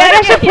champagne? I feel like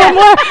I should pour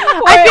more.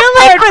 I feel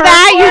like for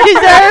that you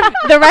deserve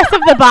the rest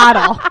of the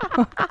bottle.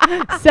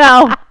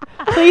 So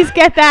please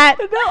get that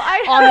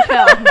on the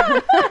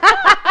film.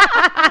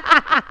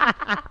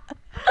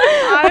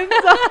 I'm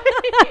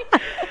sorry.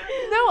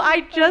 No,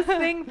 I just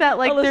think that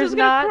like Alyssa's there's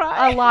gonna not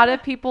cry. a lot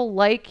of people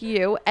like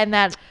you and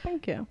that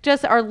Thank you.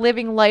 just are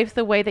living life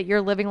the way that you're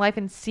living life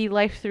and see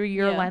life through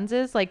your Yeah.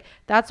 lenses. Like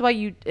that's why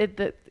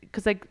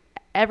because like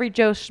every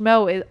Joe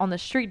Schmo on the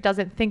street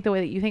doesn't think the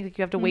way that you think. Like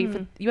you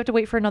have to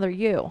wait for another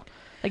you.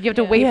 Like you have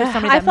to wait for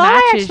somebody I that thought I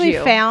matches actually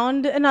you.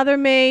 found another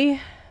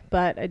me,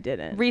 but I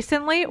didn't.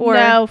 Recently or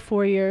No,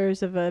 4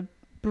 years of a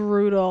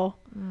brutal,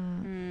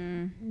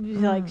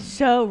 like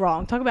so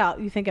wrong. Talk about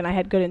you thinking I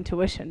had good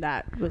intuition.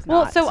 That was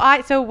not.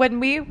 So when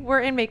we were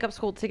in makeup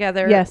school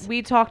together, Yes.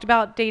 we talked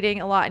about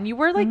dating a lot, and you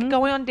were like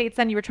going on dates,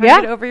 and you were trying Yeah.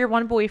 to get over your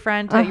one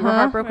boyfriend that you were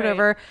heartbroken Right.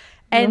 over,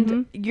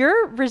 and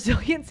your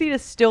resiliency to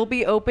still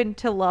be open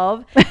to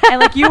love, and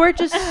like you were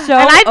just so.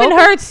 and I've been open-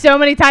 hurt so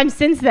many times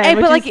since then. and,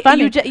 which but is like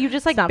funny. you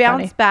just like It's not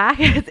bounce funny. back.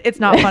 It's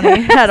not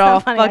funny at all.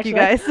 funny, Fuck you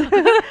guys.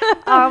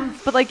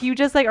 actually. But like you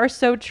just like are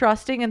so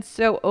trusting and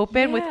so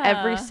open with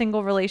every Yeah.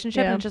 single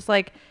relationship, Yeah. and just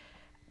like.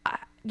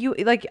 You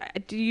like?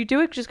 Do you do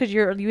it just because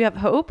you have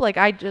hope? Like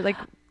I like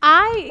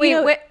Wait, you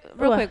know,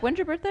 real what? quick. When's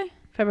your birthday?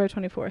 February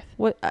 24th.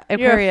 what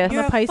Aquarius? I'm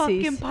a Pisces.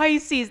 Fucking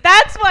Pisces.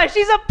 That's why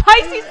she's a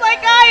Pisces like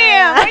I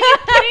am. Are you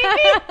kidding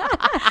me?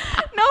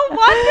 No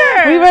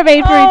wonder. We were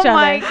made for each other. Oh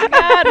my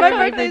god, We my were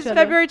made for birthday's each other.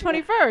 February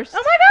 21st.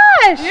 Oh my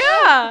gosh!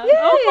 Yeah. Yay.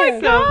 Oh my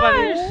So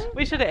gosh.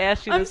 We should have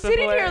asked you I'm this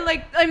sitting before. here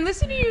like I'm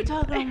listening to you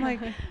talk. I'm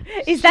like,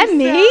 Is that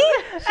me?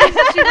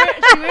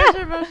 she wears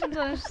her emotions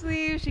on her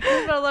sleeve. She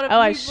cares about a lot of Oh,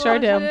 I people. sure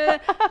do.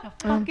 Shit.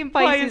 Fucking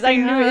Pisces. I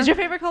knew it. Is your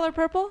favorite color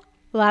purple?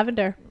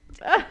 Lavender.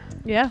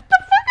 Yeah.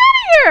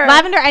 Here.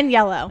 Lavender and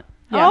yellow.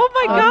 Yeah. Oh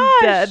my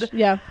gosh. Dead.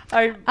 Yeah.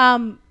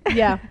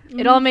 Yeah.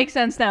 It all makes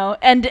sense now.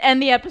 And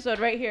end the episode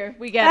right here.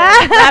 We get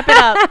it. Wrap it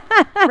up.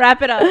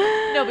 Wrap it up.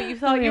 No, but you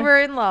thought you were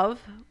in love.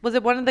 Was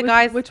it one of the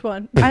guys? Which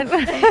one? I-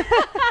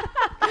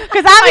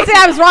 Because obviously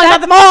I was wrong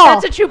about them all.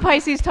 That's a true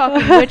Pisces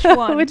talking. Which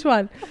one? Which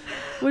one?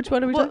 Which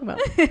one are we talking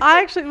about?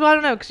 I actually, well, I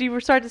don't know, because you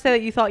were starting to say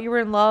that you thought you were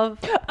in love.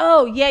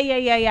 Oh,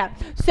 yeah.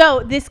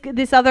 So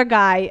this other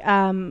guy,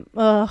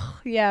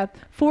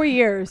 4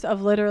 years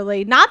of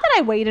literally, not that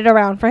I waited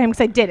around for him,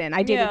 because I didn't.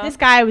 I dated this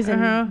guy. I was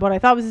in what I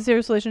thought was a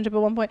serious relationship at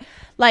one point.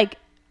 Like,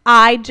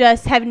 I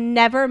just have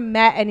never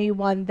met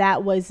anyone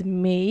that was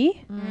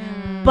me,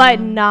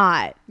 but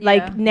not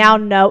like now,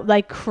 no,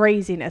 like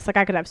craziness. Like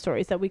I could have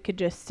stories that we could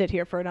just sit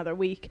here for another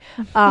week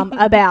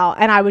about,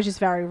 and I was just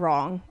very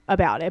wrong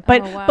about it.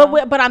 But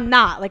but I'm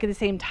not, like, at the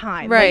same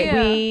time. Right.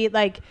 Like, we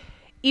like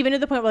even to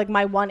the point where like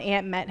my one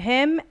aunt met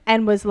him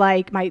and was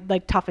like my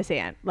like toughest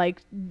aunt,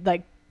 like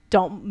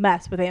don't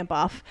mess with Aunt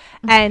Buff.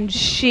 And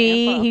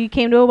he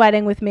came to a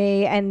wedding with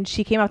me, and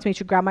she came up to me,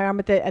 she grabbed my arm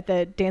at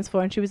the dance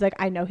floor, and she was like,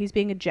 I know he's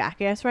being a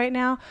jackass right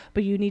now,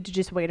 but you need to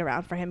just wait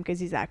around for him because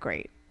he's that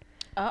great.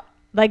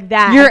 Like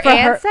that. Your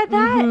aunt said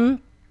that? Mm-hmm.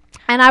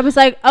 And I was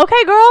like,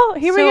 okay, girl,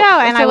 here we go.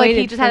 And so I like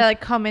waited he just had to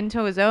like come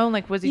into his own.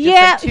 Like was he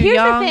just like too here's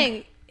young? the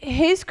thing.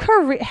 His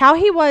career, how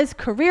he was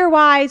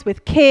career-wise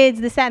with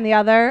kids, this, that, and the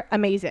other,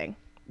 amazing.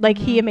 Like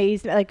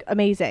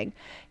amazing.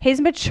 His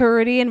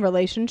maturity in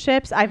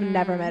relationships, I've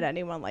never met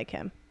anyone like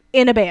him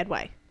in a bad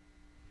way.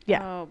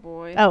 Yeah. Oh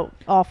boy. Oh,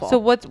 awful. So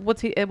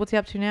what's he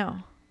up to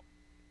now?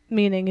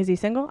 Meaning, is he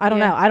single? I don't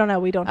know.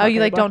 We don't. Oh, you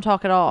like don't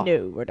talk at all?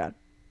 No, we're done.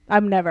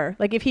 I'm never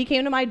like if he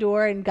came to my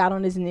door and got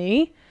on his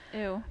knee.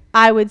 Ew.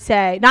 I would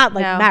say not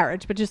like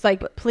marriage, but just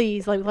like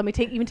please, like let me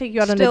take you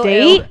out on a Still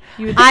date.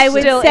 I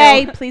would still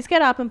say please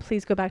get up and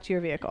please go back to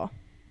your vehicle.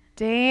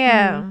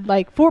 Damn.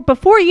 Like for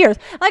 4 years.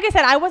 Like I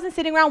said, I wasn't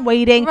sitting around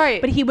waiting,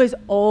 right. but he was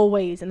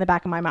always in the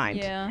back of my mind.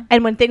 Yeah.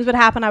 And when things would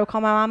happen, I would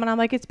call my mom and I'm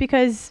like, it's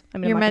because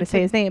I'm not going to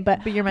say his name,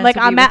 but you're meant like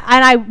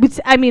to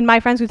be I mean, my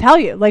friends would tell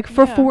you, like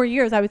for 4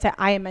 years, I would say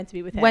I am meant to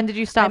be with him. When did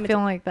you stop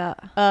feeling like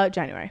that?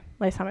 January.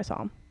 Last time I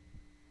saw him.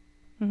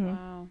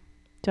 Wow.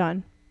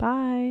 Done.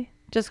 Bye.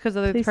 Just because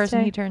of the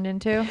person he turned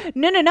into?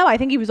 No. I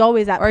think he was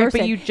always that person.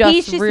 But you just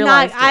he's just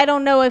realized not. I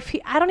don't know if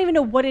I don't even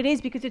know what it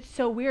is because it's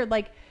so weird.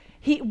 Like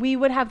we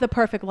would have the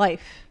perfect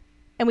life,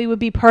 and we would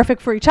be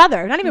perfect for each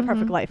other. Not even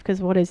perfect life,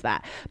 because what is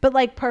that? But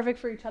like perfect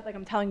for each other. Like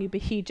I'm telling you, but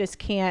he just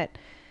can't.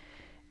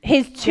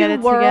 His two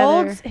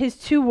worlds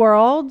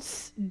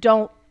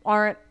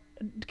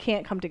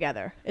can't come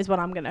together. Is what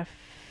I'm gonna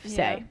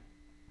say.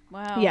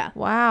 Wow. Yeah.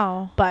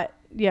 Wow. But.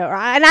 Yeah,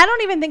 and I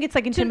don't even think it's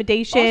like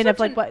intimidation of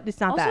like what it's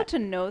not that. Also, to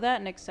know that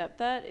and accept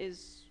that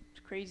is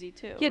crazy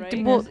too. Yeah,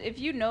 right? well, if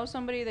you know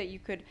somebody that you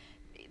could,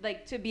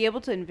 like, to be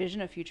able to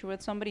envision a future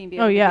with somebody and be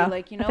able to be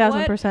like, you know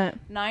 1,000%.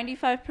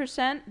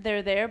 95%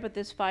 they're there, but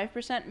this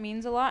 5%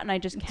 means a lot, and I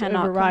just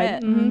cannot override.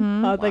 commit.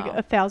 Mm-hmm. Wow. Like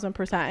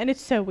 1,000%, and it's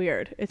so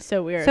weird.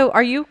 So,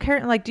 are you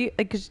currently like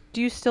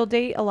do you still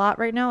date a lot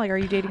right now? Like, are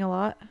you dating a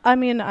lot? I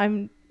mean,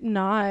 I'm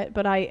not,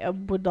 but I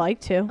would like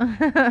to.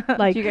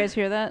 Like, do you guys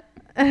hear that?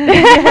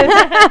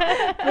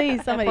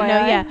 Please, somebody.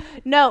 FYI?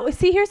 No.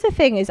 See, here's the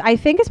thing: is I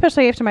think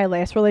especially after my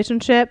last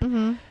relationship,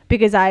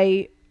 because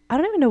I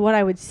don't even know what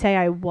I would say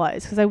I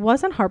was, because I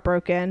wasn't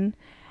heartbroken,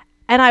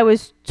 and I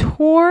was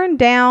torn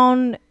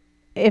down.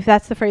 If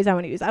that's the phrase I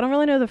want to use, I don't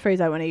really know the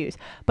phrase I want to use,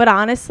 but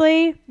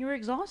honestly, you were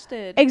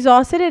exhausted.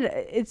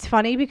 It's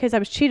funny because I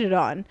was cheated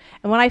on,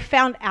 and when I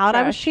found out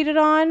I was cheated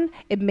on,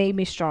 it made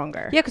me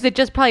stronger. Yeah, because it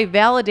just probably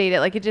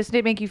validated. Like, it just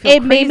didn't make you feel.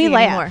 It made me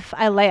laugh. Anymore.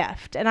 I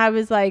laughed, and I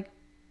was like,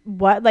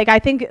 what? Like, I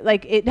think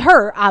like it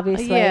hurt,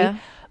 obviously,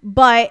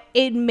 but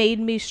it made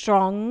me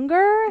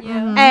stronger.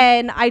 Yeah.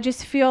 And I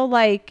just feel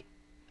like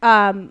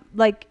I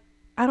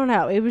don't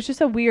know. It was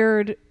just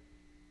weird.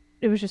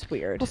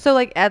 Well, so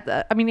like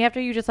after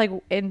you just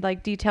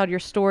like detailed your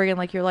story and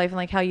like your life and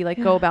like how you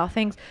like go about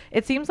things,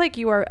 it seems like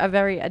you are a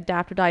very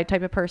adapt or die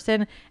type of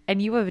person,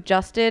 and you have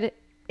adjusted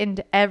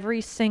into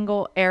every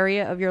single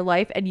area of your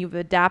life, and you've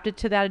adapted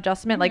to that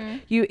adjustment. Like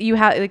you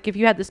have, like, if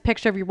you had this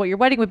picture of what your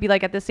wedding would be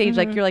like at this age,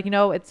 like you're like,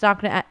 it's not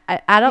going to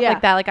add up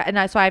like that.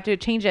 Like, so I have to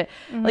change it.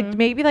 Like,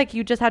 maybe like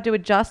you just have to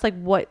adjust like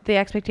what the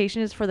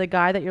expectation is for the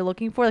guy that you're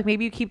looking for. Like,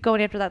 maybe you keep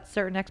going after that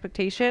certain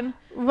expectation.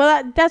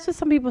 Well, that's what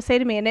some people say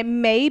to me, and it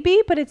may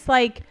be, but it's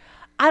like,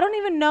 I don't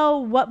even know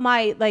what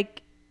my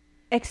like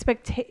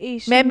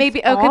expectations maybe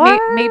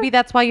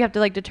that's why you have to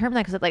like determine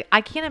that, because like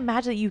I can't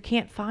imagine that you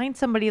can't find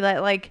somebody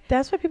that like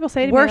that's what people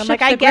say to me. I'm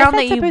like, I guess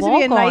that's supposed to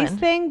be a nice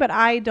thing, but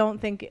I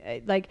don't think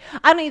like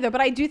I don't either, but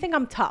I do think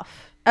I'm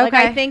tough. Like,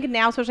 I think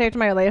now, especially after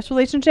my last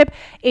relationship,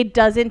 it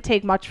doesn't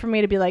take much for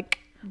me to be like,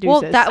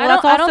 Well, deuces. that's I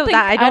don't also think,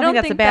 that. I don't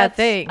think that's a bad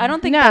thing. I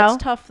don't think No.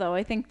 that's tough though.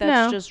 I think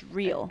that's No. just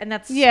real. And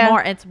that's Yeah.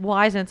 smart. It's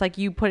wise, and it's like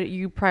you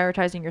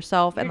prioritizing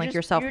yourself and like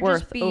your self You're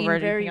worth just being over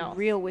very anything else.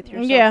 real with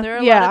yourself. yeah, There are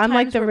a yeah. lot of I'm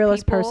like times the where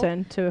realest people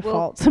person to a will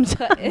fault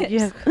sometimes.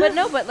 Yeah. But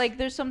no, but like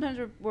there's sometimes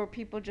where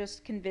people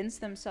just convince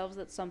themselves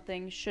that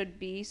something should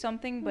be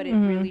something, but it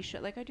really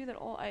should. Like I do that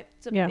all.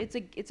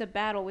 It's a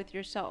battle with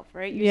yourself,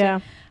 right? You Yeah.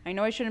 say, I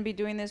know I shouldn't be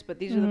doing this, but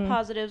these are the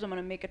positives. I'm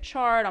gonna make a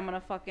chart. I'm gonna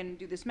fucking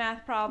do this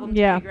math problem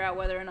Yeah. to figure out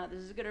whether or not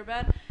this is good or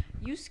bad.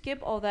 You skip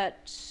all that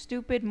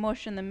stupid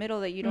mush in the middle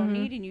that you don't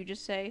need, and you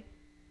just say,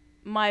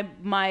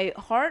 my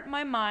heart,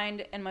 my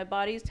mind, and my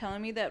body is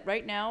telling me that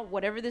right now,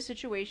 whatever the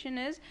situation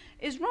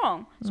is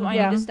wrong. So I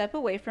need to step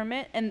away from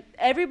it. And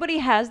everybody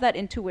has that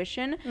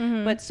intuition,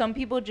 but some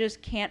people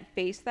just can't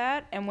face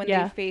that. And when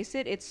they face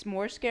it, it's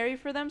more scary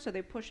for them. So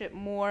they push it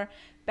more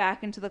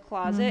back into the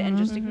closet and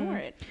just ignore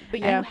it. But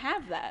you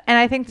have that. And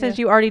I think since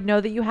you already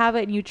know that you have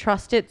it and you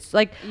trust it,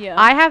 like Yeah.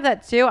 I have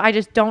that too. I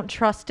just don't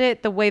trust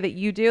it the way that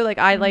you do. Like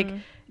I like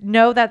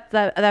know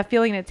that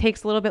feeling, and it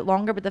takes a little bit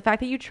longer. But the fact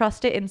that you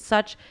trust it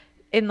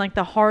in like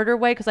the harder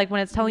way, because like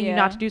when it's telling you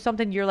not to do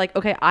something, you're like,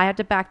 okay, I have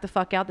to back the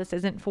fuck out. This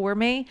isn't for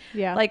me.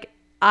 Yeah. Like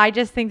I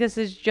just think this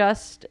is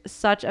just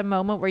such a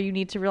moment where you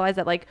need to realize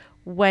that like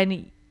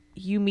when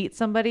you meet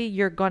somebody,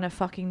 you're gonna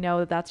fucking know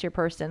that that's your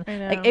person.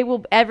 Like it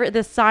will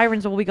the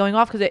sirens will be going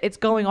off because it's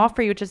going off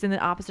for you, just in the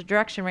opposite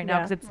direction right now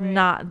because it's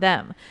not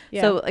them.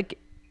 So like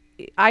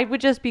I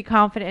would just be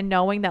confident in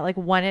knowing that like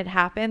when it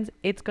happens,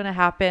 it's gonna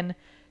happen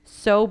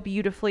so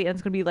beautifully, and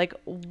it's gonna be like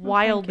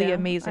wildly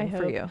amazing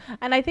for you.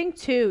 And I think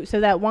too,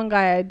 so that one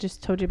guy I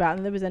just told you about,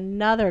 and there was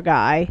another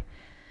guy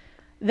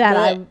that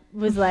I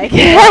was like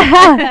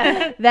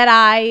that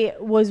I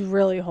was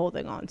really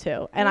holding on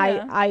to, and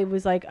I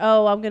was like,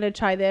 oh, I'm gonna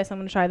try this, I'm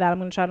gonna try that, I'm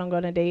gonna try to go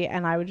on a date,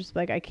 and I would just be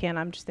like, I can't,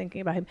 I'm just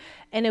thinking about him.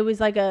 And it was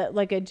like a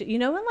you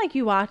know when like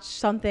you watch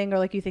something or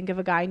like you think of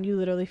a guy and you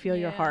literally feel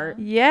your heart,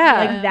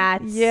 like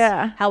that's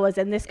how it was.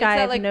 And this guy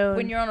It's I've like known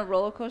when you're on a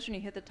roller coaster and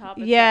you hit the top,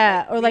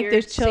 it's or like weird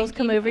those chills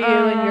come sinking over you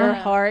feeling. in your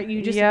heart,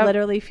 you just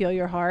literally feel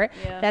your heart.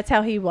 That's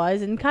how he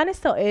was, and kind of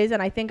still is.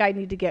 And I think I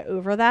need to get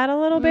over that a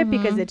little bit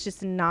because it's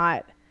just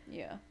not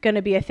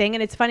gonna be a thing.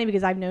 And it's funny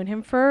because I've known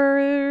him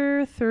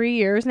for 3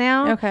 years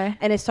now,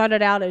 and it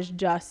started out as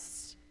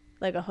just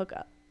like a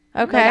hookup.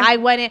 Like I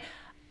went in,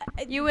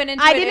 you went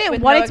into I it didn't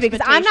with want no it to be,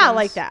 because I'm not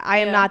like expectations. that. I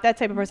am not that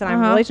type of person.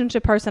 I'm a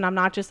relationship person. I'm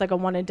not just like a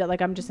one and done.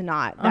 Like I'm just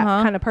not that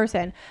kind of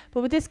person.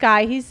 But with this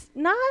guy, he's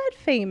not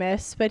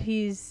famous, but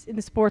he's in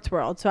the sports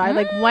world. So I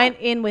like went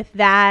in with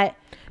that,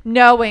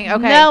 knowing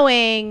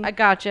I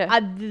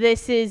gotcha.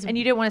 This is, and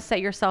you didn't want to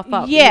set yourself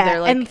up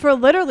either, like, and for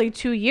literally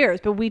 2 years.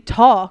 But we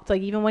talked,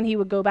 like even when he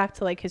would go back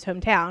to like his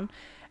hometown,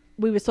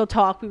 we would still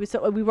talk. We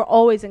were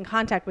always in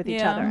contact with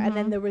each other. And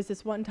then there was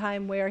this one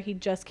time where he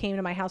just came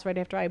to my house right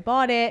after I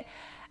bought it,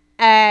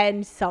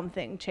 and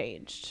something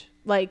changed.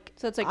 Like,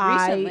 so it's like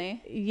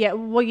recently. It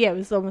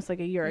was almost like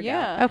a year ago.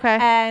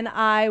 And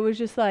I was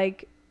just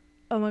like,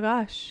 oh my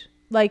gosh,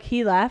 like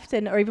he left,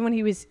 or even when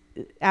he was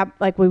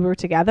like we were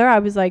together, I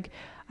was like,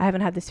 I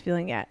haven't had this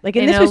feeling yet. Like,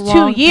 and this was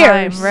 2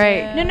 years.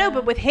 Right. No,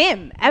 but with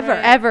him, ever.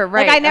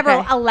 Right. Like, I never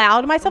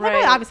allowed myself. Like,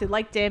 I obviously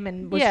liked him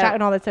and was chatting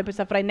and all that type of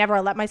stuff, but I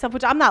never let myself,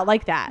 which I'm not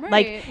like that. Right.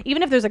 Like,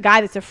 even if there's a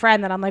guy that's a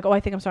friend that I'm like, oh, I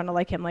think I'm starting to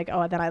like him. Like,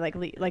 oh, then I like,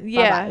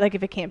 bye-bye. Like,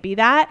 if it can't be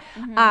that.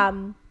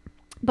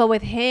 But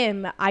with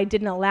him, I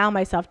didn't allow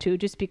myself to,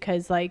 just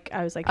because, like,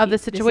 I was like, of the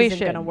situation, this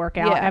isn't going to work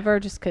out ever,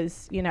 just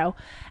because,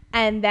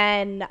 and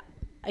then,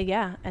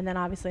 and then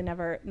obviously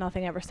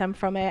nothing ever stemmed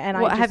from it. And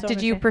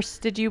did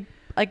you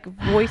like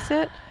vocalize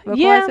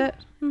it?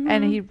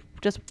 And he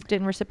just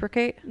didn't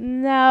reciprocate?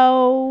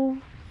 No,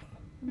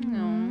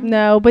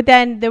 but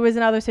then there was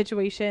another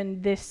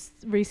situation this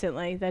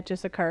recently that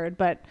just occurred,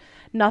 but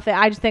nothing.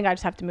 I just think I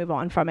just have to move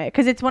on from it,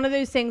 because it's one of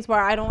those things where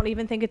I don't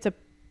even think it's a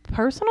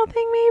personal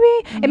thing.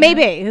 Maybe it may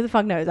be, who the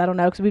fuck knows, I don't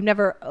know, because we've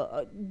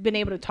never been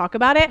able to talk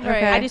about it.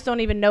 I just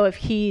don't even know if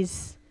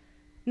he's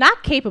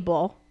not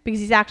capable, because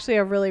he's actually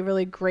a really,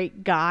 really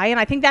great guy. And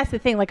I think that's the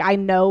thing. Like, I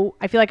feel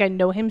like I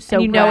know him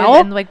so well.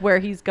 And like where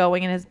he's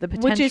going and the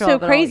potential. Which is so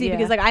crazy,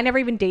 because like I never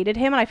even dated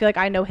him, and I feel like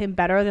I know him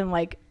better than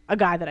like a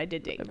guy that I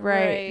did date.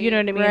 Right. You know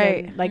what I mean?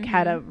 Right. And, like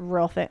had a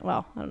real thing.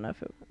 Well, I don't know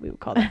if we would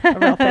call that a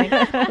real thing,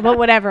 but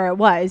whatever it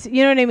was.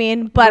 You know what I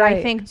mean? But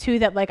I think too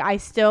that like I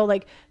still,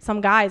 like,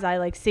 some guys I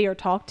like see or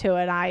talk to,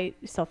 and I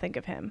still think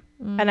of him,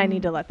 and I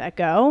need to let that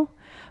go.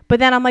 But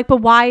then I'm like, but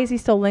why is he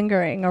still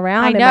lingering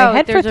around in my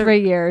head for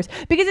 3 years?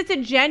 Because it's a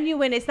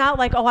genuine, it's not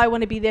like, oh, I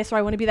want to be this or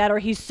I want to be that, or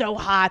he's so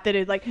hot that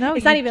it's like, no,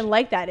 it's not even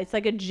like that. It's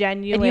like a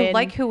genuine, and you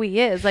like who he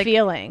is, like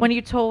feeling. When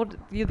you told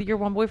your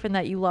one boyfriend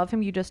that you love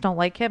him, you just don't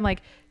like him,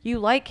 like you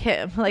like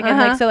him, like and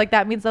like so like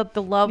that means that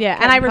the love,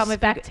 and I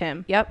respect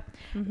him.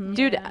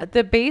 Dude,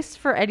 the base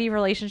for any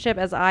relationship,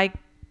 as I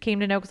came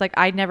to know, because like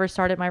I never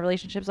started my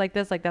relationships like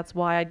this, like that's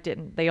why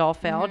they all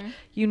failed.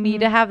 You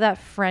need to have that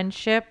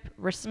friendship,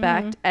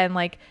 respect, and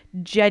like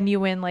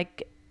genuine,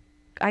 like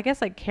I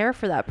guess like care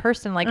for that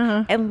person, like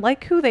and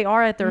like who they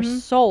are at their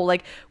soul,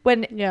 like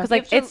when because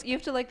like you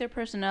have to like their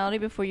personality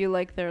before you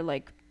like their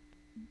like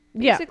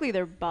basically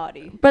their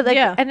body. But like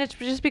and it's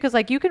just because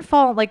like you can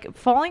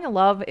falling in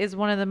love is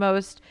one of the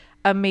most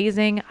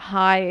amazing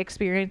high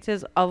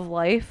experiences of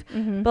life,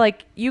 but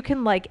like you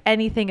can like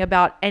anything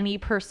about any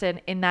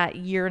person in that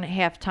year and a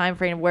half time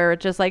frame where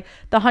it's just like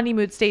the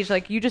honeymoon stage,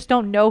 like you just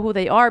don't know who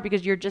they are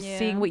because you're just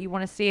seeing what you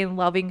want to see and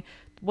loving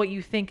what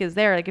you think is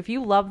there. Like if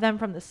you love them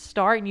from the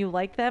start and you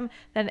like them,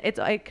 then it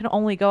can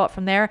only go up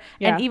from there.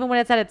 And even when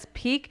it's at its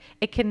peak,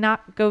 it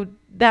cannot go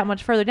that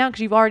much further down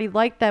because you've already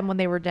liked them when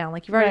they were down,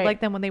 like you've already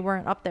liked them when they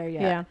weren't up there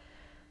yet.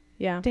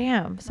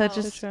 Damn. So it's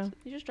just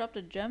you just dropped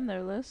a gem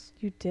there, Liz.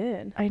 You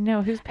did. I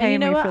know. Who's paying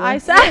me for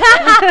this? And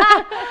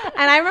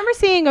I remember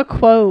seeing a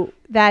quote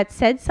that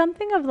said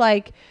something of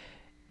like,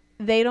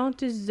 they don't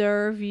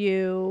deserve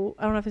you.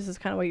 I don't know if this is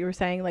kind of what you were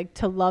saying, like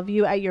to love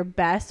you at your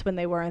best when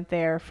they weren't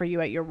there for you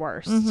at your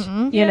worst.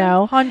 You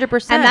know,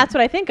 100%. And that's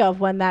what I think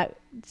of when that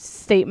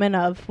statement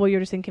of, well,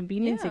 you're just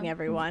inconveniencing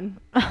everyone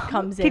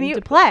comes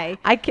into play.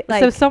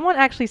 So someone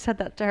actually said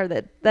that to her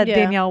that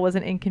Danielle was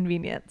an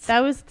inconvenience. That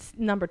was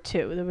number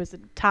 2. There was a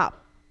top.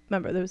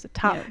 Remember, there was a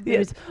top. There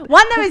was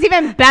one that was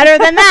even better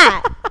than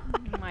that.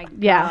 Oh my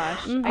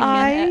gosh.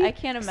 I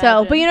can't imagine.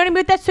 So, but you know what I mean?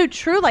 But that's so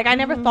true. Like, I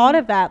never thought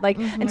of that. Like,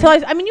 until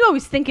I mean, you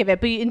always think of it,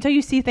 but until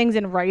you see things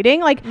in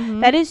writing, like,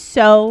 that is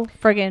so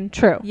friggin'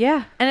 true.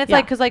 Yeah. And it's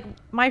like, because, like,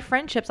 my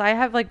friendships, I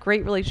have, like,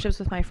 great relationships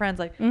with my friends,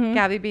 like,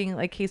 Gabby being,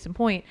 like, case in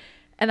point.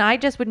 And I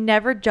just would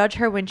never judge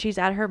her when she's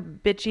at her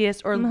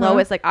bitchiest or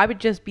lowest. Like, I would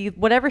just be,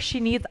 whatever she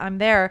needs, I'm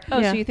there. Oh,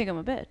 so you think I'm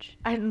a bitch?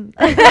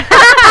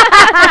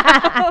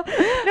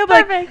 No,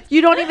 but like,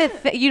 you don't even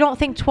you don't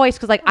think twice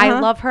because like I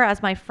love her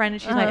as my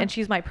friend and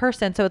she's my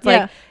person. So it's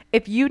like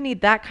if you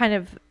need that kind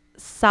of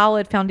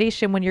solid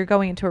foundation when you're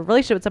going into a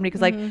relationship with somebody,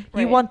 because like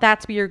you want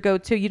that to be your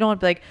go-to. You don't want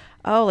to be like,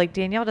 oh, like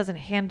Danielle doesn't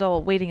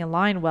handle waiting in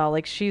line well,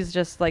 like she's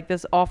just like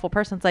this awful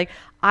person. It's like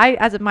I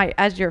as my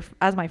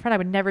friend, I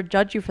would never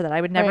judge you for that. I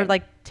would never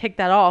like take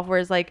that off.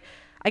 Whereas like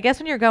I guess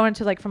when you're going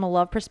to like from a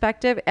love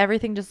perspective,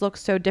 everything just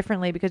looks so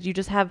differently because you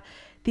just have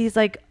these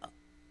like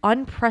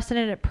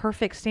unprecedented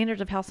perfect standards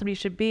of how somebody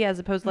should be, as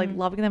opposed to like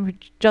loving them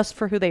just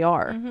for who they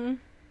are.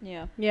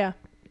 Yeah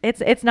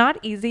It's not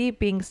easy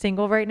being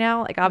single right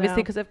now, like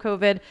obviously because of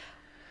COVID.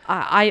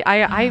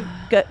 I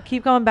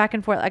keep going back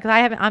and forth, like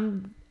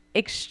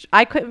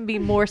I couldn't be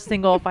more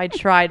single if I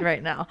tried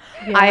right now.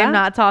 I am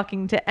not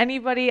talking to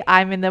anybody.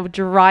 I'm in the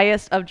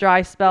driest of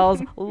dry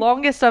spells,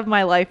 longest of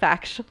my life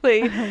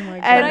actually. Oh my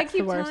God. But I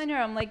keep telling her,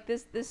 I'm like,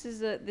 this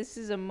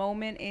is a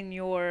moment in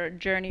your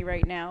journey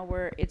right now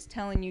where it's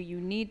telling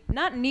you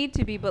not need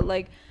to be, but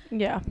like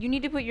you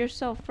need to put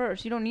yourself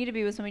first. You don't need to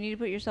be with somebody, you need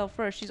to put yourself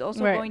first. She's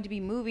also going to be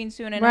moving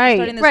soon and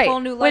starting this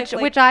whole new life,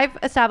 which I've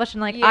established,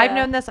 and like I've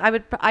known this.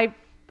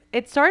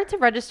 It started to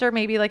register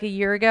maybe like a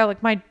year ago.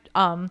 Like my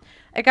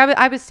like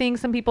I was seeing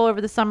some people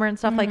over the summer and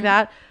stuff like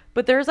that,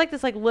 but there's like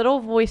this like little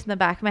voice in the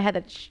back of my head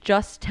that's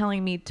just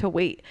telling me to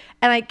wait,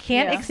 and I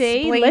can't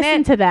explain it.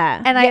 Listen to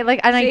that. And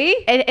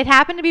it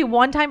happened to be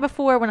one time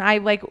before when I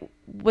like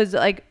was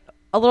like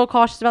a little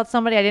cautious about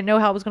somebody. I didn't know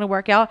how it was going to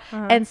work out,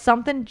 and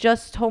something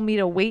just told me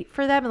to wait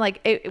for them. And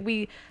like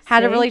we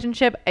had a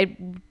relationship.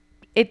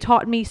 It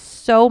taught me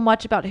so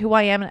much about who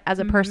I am as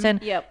a person.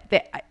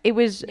 That it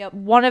was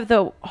one of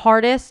the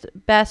hardest,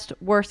 best,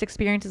 worst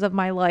experiences of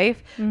my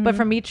life. But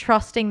for me,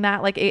 trusting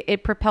that, like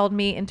it propelled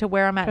me into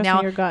where I'm at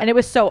now. And it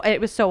was so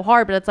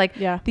hard. But it's like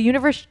the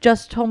universe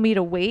just told me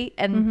to wait,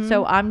 and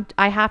so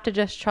I have to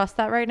just trust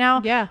that right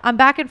now. I'm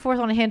back and forth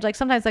on a Hinge. Like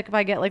sometimes, like if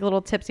I get like a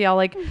little tipsy, I'll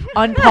like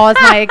unpause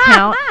my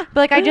account. But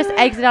like I just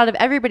exit out of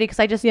everybody because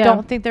I just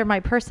don't think they're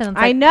my person. It's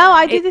like, I know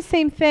I do the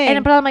same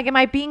thing. But I'm like, am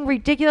I being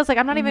ridiculous? Like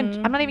I'm not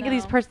even giving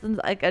these persons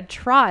like a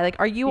try. Like,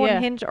 are you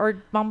on Hinge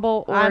or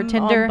Bumble or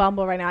Tinder? I'm on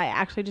Bumble right now. I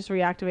actually just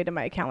reactivated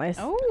my account list.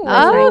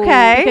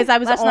 Okay. Because I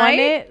was on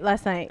it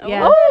last night.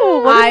 Yeah.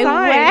 Oh, what a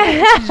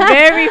sign.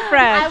 Very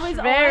fresh. I was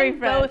very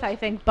fresh. Both, I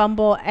think,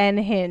 Bumble and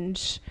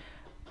Hinge,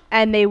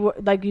 and they were,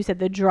 like you said,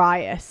 the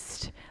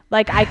driest.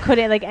 Like I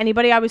couldn't, like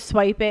anybody I was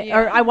swiping,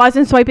 or I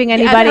wasn't swiping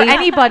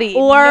anybody,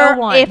 or no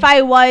one. If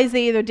I was,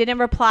 they either didn't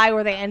reply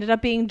or they ended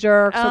up being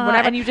jerks or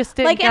whatever. And you just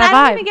didn't like, get and a I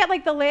vibe. don't even get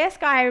like the last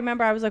guy. I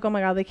remember I was like, oh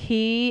my God, like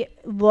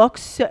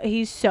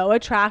he's so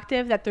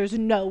attractive that there's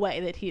no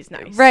way that he's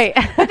nice. Right.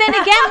 But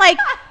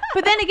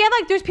then again,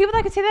 like there's people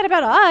that could say that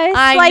about us.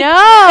 I like, know.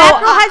 That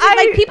girl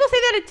has like people say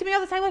that to me all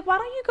the time. Like, why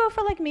don't you go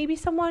for like maybe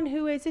someone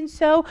who isn't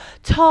so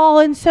tall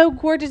and so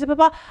gorgeous, blah,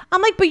 blah, blah.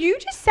 I'm like, but you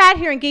just sat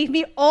here and gave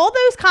me all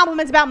those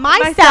compliments about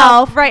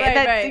myself.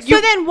 Right. So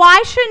then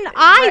why shouldn't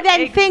I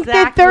then think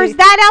that there's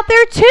that out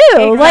there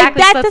too? Exactly. Like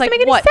that so doesn't like,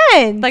 make any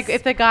sense. Like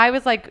if the guy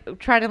was like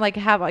trying to like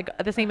have like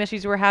the same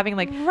issues you were having,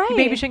 like you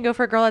maybe shouldn't go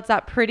for a girl that's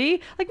that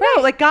pretty. Like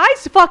no, like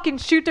guys fucking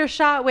shoot their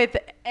shot with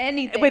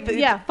anything. with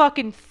Yeah.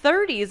 fucking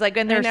 30s, like,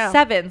 and I they're know.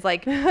 7s,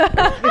 like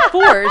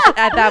 4s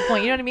at that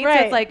point. You know what I mean? So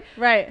Right, it's like,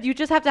 right. you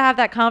just have to have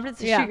that confidence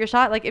to Yeah. shoot your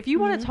shot. Like, if you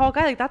want a tall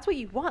guy, like, that's what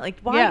you want. Like,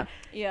 why? Yeah.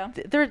 Yeah.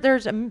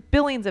 There's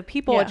billions of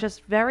people. Yeah. It's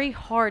just very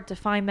hard to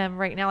find them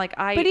right now. Like,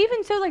 But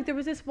even so, like, there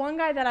was this one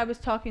guy that I was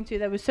talking to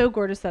that was so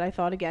gorgeous that I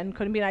thought, again,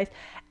 couldn't be nice.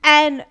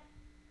 And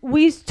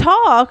we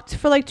talked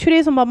for like 2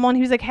 days on Bumble, and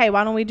he was like, hey,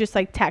 why don't we just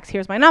like text?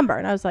 Here's my number.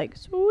 And I was like,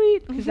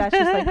 sweet, because that's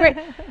just like great.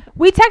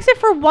 We texted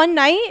for one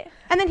night,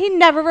 and then he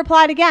never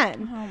replied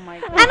again. Oh my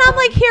god. And I'm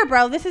like, here,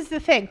 bro, this is the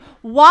thing.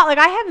 What? Like,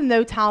 I have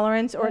no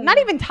tolerance, or not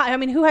even time. I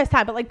mean, who has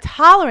time? But like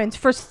tolerance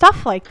for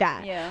stuff like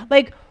that. Yeah.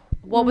 Like,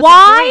 What was the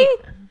why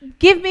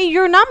give me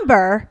your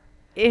number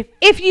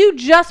if you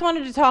just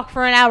wanted to talk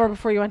for an hour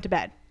before you went to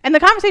bed, and the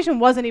conversation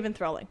wasn't even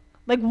thrilling?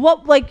 Like,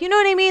 what? Like, you know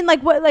what I mean?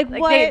 Like, what? Like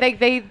what?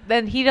 they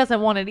then he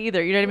doesn't want it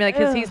either. You know what I mean? Like,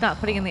 because he's not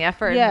putting in the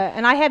effort. Yeah,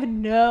 and I have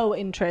no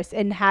interest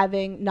in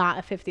having not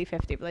a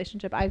 50-50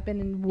 relationship. I've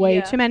been in way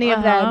Yeah. too many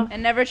of them.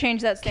 And never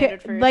change that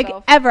standard for Like,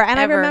 yourself. ever. And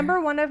Ever. I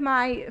remember one of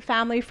my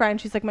family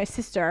friends, she's like my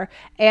sister,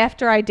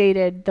 after I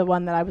dated the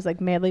one that I was like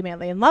madly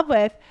in love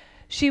with,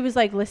 she was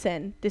like,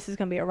 listen, this is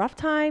going to be a rough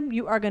time.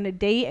 You are going to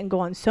date and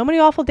go on so many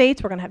awful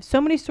dates. We're going to have so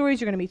many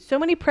stories. You're going to meet so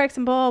many pricks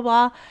and blah,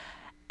 blah, blah.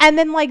 And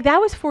then, like,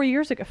 that was 4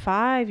 years ago,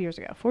 5 years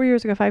ago, 4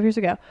 years ago, 5 years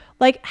ago.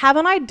 Like,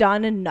 haven't I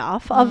done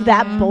enough of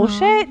that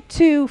bullshit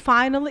to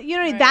finally, you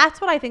know, Right. that's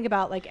what I think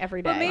about, like,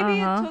 every day. But maybe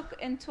it took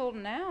until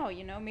now,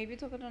 you know? Maybe it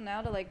took until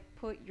now to, like,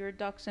 put your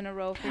ducks in a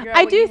row, figure out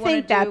I what do you wanna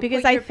think that do,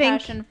 because put I your think-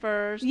 passion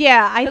first.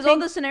 Yeah, I Because all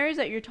think the scenarios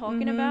that you're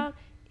talking about,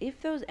 if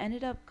those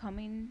ended up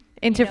coming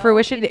Into you know,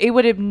 fruition, it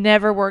would have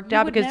never worked you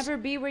out would because never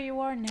be where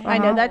you are now. I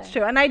know that's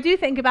true. And I do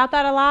think about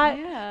that a lot,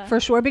 Yeah. for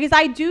sure, because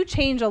I do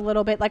change a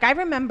little bit. Like, I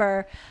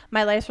remember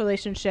my last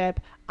relationship,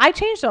 I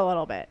changed a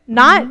little bit,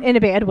 not in a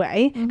bad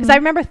way, because I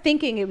remember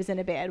thinking it was in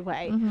a bad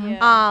way.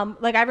 Yeah.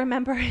 Like, I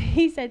remember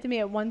he said to me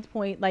at one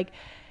point, like,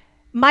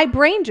 my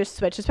brain just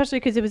switched, especially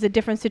because it was a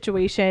different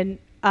situation,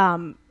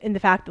 in the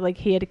fact that, like,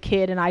 he had a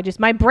kid, and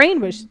my brain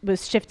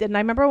was shifted. And I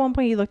remember at one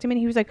point he looked at me and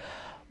he was like,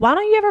 why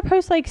don't you ever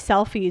post like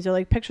selfies or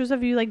like pictures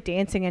of you like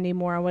dancing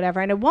anymore or whatever?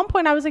 And at one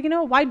point I was like, you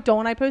know, why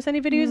don't I post any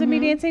videos of me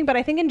dancing? But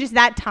I think in just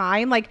that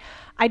time, like,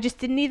 I just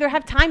didn't either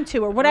have time to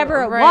or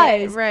whatever it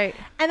was. Right.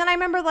 And then I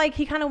remember, like,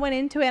 he kind of went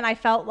into it, and I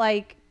felt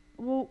like,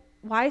 well,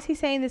 why is he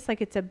saying this like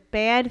it's a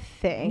bad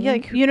thing? Yeah,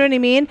 like, you know what I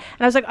mean?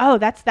 And I was like, oh,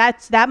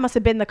 that must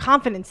have been the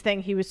confidence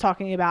thing he was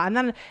talking about. And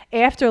then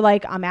after,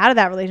 like, I'm out of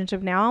that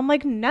relationship now, I'm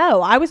like,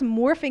 no, I was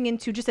morphing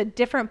into just a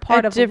different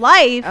part of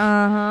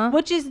life,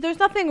 which is, there's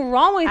nothing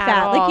wrong with At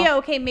that. all. Like, yeah,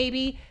 okay,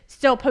 maybe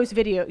still post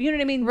video, you know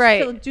what I mean?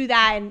 Right. Still do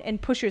that and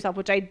push yourself,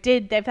 which I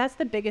did. That's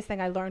the biggest thing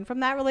I learned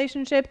from that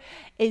relationship,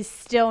 is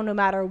still, no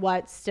matter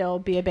what, still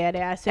be a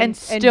badass And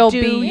still be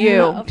you.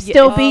 Yeah,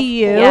 still of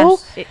be you.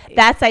 Yes.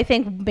 That's, I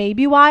think,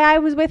 maybe why I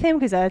was with him,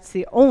 because that's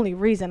the only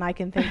reason I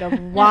can think of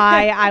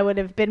why I would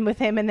have been with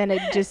him, and then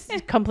it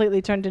just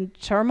completely turned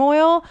into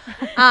turmoil.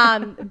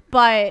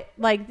 But,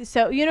 like,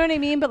 so, you know what I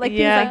mean? But, like,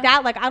 things like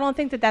that, like, I don't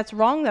think that that's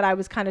wrong, that I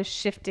was kind of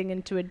shifting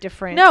into a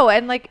different No,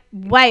 and like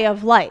way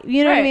of life.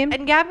 You know what I mean?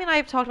 And Gabby and I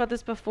have talked about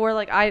this before.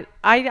 Like,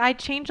 I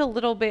change a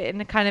little bit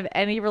in kind of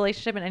any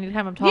relationship, and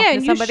anytime I'm talking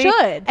to somebody. You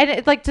should. And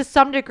it's like, to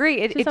some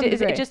degree, To some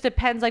degree. it just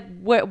depends, like,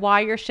 why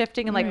you're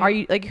shifting, and like, are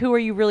you, like, who are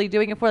you really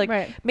doing it for? Like,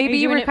 Right. maybe Are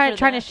you you were doing it kind for of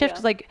trying to that? shift, Yeah.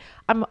 'cause, like,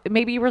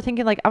 maybe you were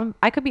thinking, like,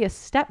 I could be a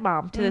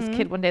stepmom to this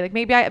kid one day. Like,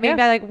 maybe I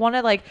like want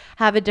to, like,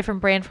 have a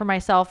different brand for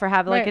myself, or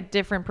have like a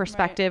different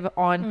perspective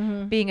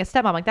on being a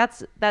stepmom. Like,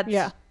 that's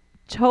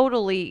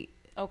totally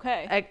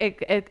Okay.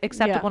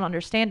 acceptable and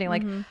understanding.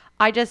 Like,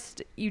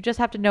 you just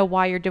have to know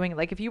why you're doing it.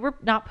 Like, if you were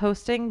not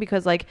posting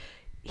because, like,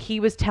 he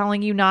was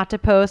telling you not to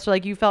post, or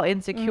like you felt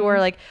insecure,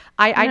 like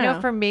I know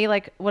for me,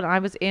 like, when I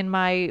was in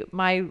my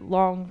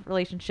long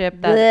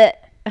relationship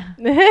that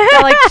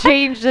like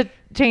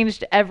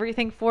changed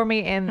everything for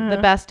me in the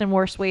best and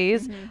worst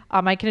ways.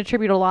 I can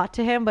attribute a lot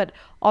to him, but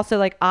also,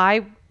 like,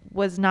 I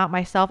was not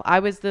myself. I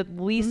was the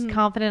least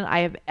confident I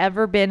have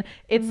ever been.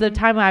 It's the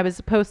time I was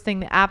posting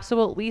the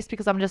absolute least,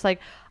 because I'm just like,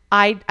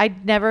 I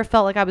never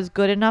felt like I was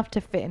good enough to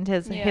fit into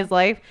his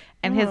life,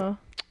 and his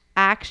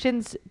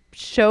actions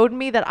showed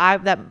me that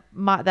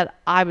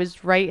I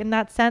was right in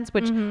that sense,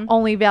 which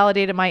only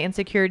validated my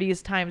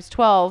insecurities times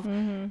 12.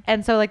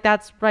 And so, like,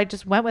 that's what I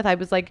just went with. I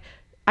was like,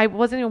 I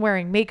wasn't even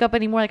wearing makeup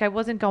anymore. Like, I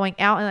wasn't going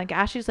out, and like,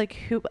 Ashley's like,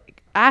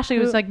 Ashley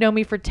was like, know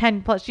me for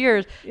 10 plus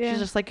years. She's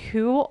just like,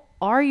 who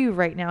are you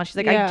right now? She's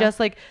like, I just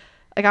like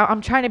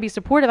I'm trying to be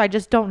supportive. I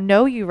just don't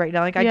know you right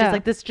now. Like, I just,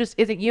 like, this just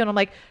isn't you. And I'm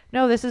like,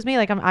 no, this is me.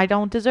 Like, I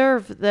don't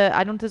deserve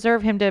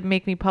him to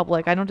make me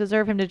public. I don't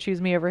deserve him to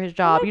choose me over his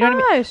job. Oh my You know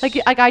what I mean? gosh.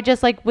 Like I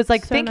just, like, was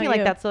like So thinking not like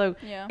you. that. So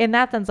Yeah. in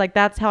that sense, like,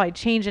 that's how I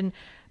change. And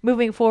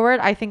moving forward,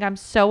 I think I'm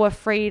so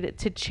afraid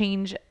to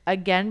change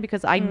again,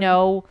 because I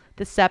know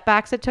the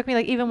setbacks it took me.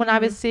 Like, even when I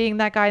was seeing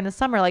that guy in the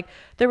summer, like,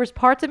 there was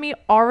parts of me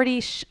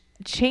already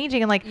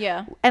changing, and like,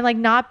 and like,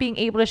 not being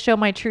able to show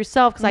my true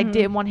self, because I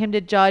didn't want him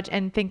to judge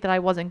and think that I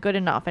wasn't good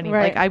enough. And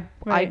Right.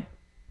 I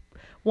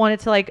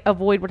wanted to like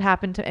avoid what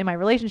happened in my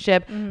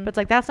relationship. But it's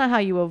like, that's not how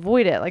you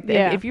avoid it. Like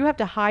if you have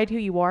to hide who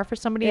you are for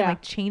somebody and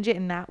like change it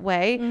in that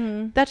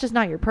way, that's just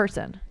not your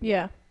person.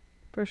 Yeah,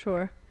 for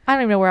sure. I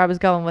don't even know where I was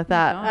going with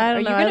that. I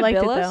don't know. I liked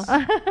it though.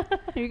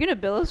 Are you gonna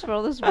bill us for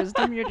all this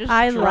wisdom you're just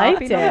I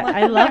liked it.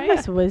 I love right?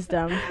 this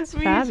wisdom. It's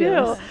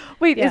fabulous.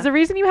 Wait, is the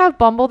reason you have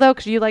Bumble though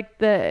because you like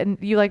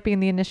being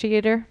the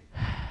initiator?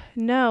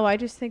 No, I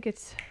just think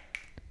it's.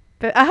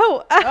 But, that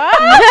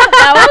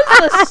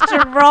was the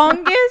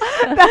strongest,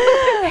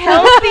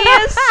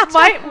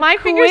 healthiest. My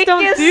fingers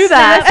don't do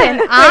that.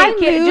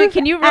 Listen,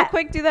 can you real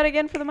quick do that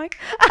again for the mic?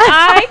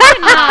 I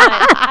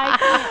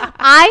cannot.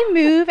 I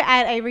move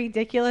at a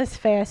ridiculous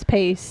fast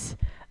pace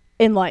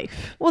in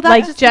life. Well,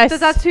 that's like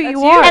that's who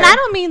you are. And I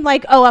don't mean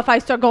like, oh, if I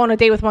start going on a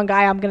date with one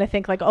guy, I'm gonna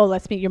think like, oh,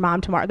 let's meet your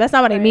mom tomorrow. That's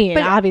not what I mean,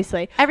 but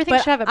obviously. Everything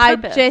should have a I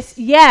purpose. just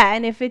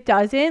and if it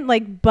doesn't,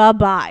 like,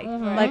 bye-bye.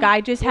 Like,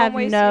 I just have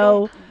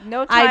no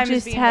time I is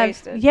just being have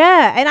wasted.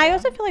 and I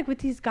also feel like with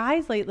these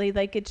guys lately,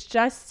 like, it's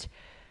just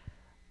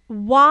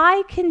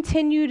why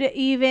continue to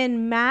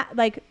even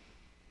like.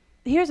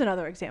 Here's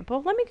another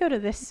example. Let me go to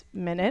this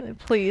minute,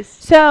 please.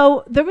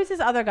 So there was this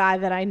other guy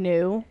that I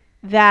knew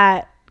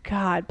that,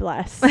 God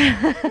bless.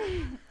 Gorgeous.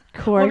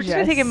 We're just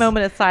gonna take a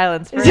moment of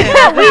silence for him.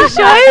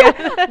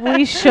 Yeah,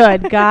 we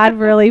should. God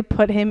really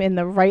put him in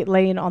the right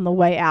lane on the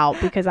way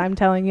out, because I'm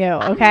telling you,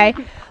 okay?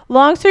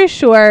 Long story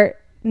short,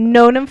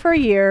 known him for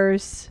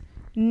years,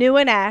 knew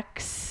an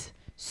ex.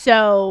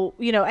 So,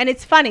 and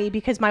it's funny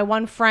because my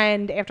one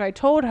friend, after I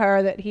told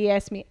her that he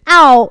asked me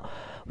out,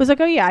 was like,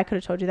 oh yeah, I could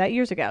have told you that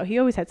years ago. He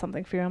always had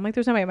something for you. I'm like,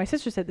 there's no way. My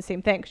sister said the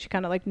same thing. She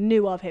kind of like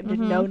knew of him,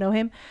 didn't know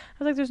him.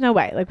 I was like, there's no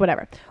way, like,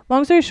 whatever.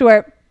 Long story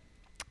short,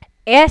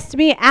 asked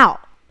me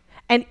out.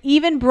 And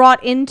even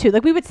brought into,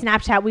 like, we would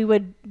Snapchat, we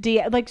would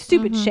like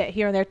stupid shit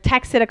here and there,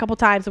 texted a couple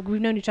times. Like, we've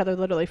known each other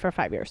literally for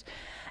 5 years.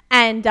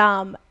 And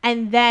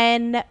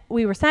then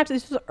we were Snapchatting.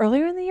 This was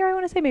earlier in the year, I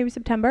want to say, maybe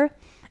September.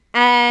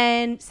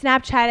 And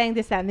Snapchatting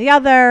this, that, and the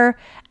other,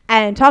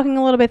 and talking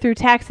a little bit through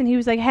text. And he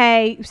was like,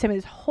 hey, he sent me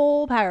this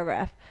whole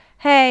paragraph.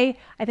 Hey,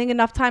 I think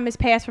enough time has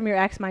passed from your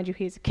ex. Mind you,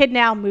 he's a kid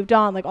now, moved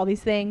on, like all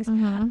these things.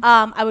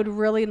 I would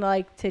really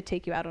like to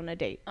take you out on a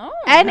date.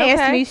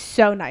 Asked me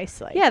so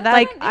nicely. Yeah, that,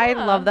 like, I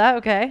love that.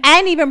 Okay.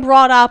 And even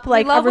brought up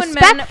like a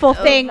respectful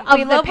thing of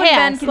the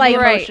past. Like,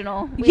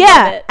 emotional.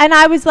 And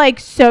I was like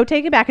so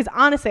taken back, because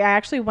honestly, I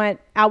actually went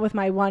out with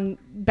my one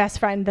best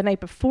friend the night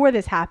before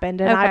this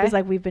happened, and I was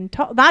like, we've been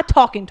not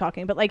talking,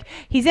 but like,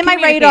 he's in my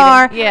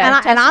radar.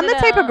 Yeah. And I'm the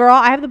type of girl,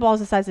 I have the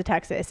balls the size of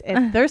Texas.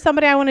 If there's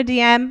somebody I want to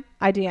DM,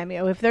 I DM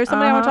you. If there's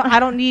somebody I want to talk, I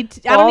don't need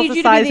you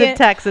to be the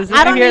Texas.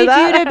 I don't need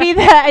you to be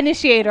the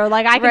initiator.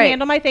 Like, I can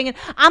handle my thing, and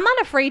I'm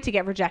not afraid to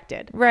get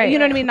rejected. Right. You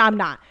know what I mean? I'm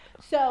not.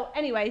 So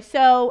anyway, ask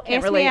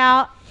relate. me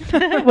out.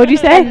 What'd you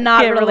say?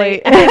 Not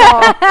relate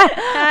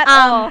at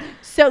all.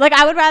 So like,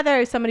 I would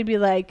rather somebody be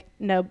like,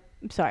 no,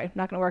 sorry,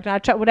 not gonna work.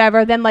 Not try,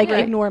 whatever. Then like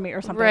ignore me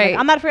or something. Right. Like,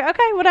 I'm not afraid.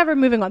 Okay, whatever.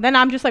 Moving on. Then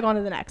I'm just like on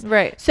to the next.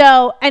 Right.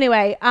 So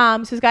anyway,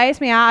 so this guy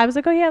asked me out. I was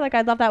like, oh yeah, like,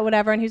 I'd love that,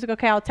 whatever. And he's like,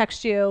 okay, I'll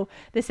text you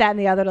this, that, and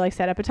the other to like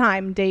set up a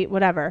time, date,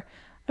 whatever.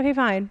 Okay,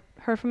 fine.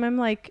 Heard from him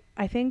like,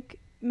 I think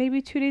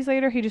maybe 2 days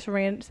later. He just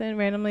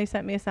randomly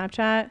sent me a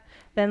Snapchat.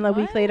 Then a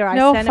week later, I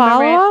sent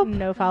him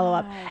no follow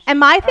up. And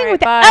my thing with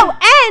that.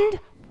 And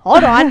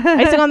hold on,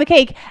 icing on the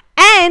cake.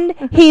 And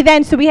he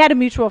then, so we had a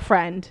mutual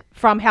friend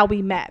from how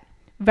we met.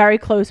 Very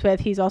close with.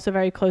 He's also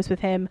very close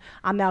with him.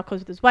 I'm now close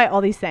with his wife.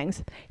 All these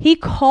things. He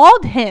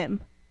called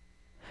him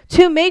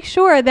to make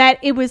sure that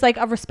it was like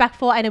a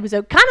respectful, and it was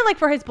a kind of like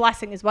for his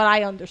blessing, is what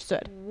I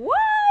understood. What?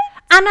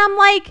 And I'm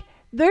like,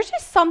 there's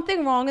just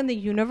something wrong in the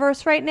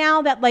universe right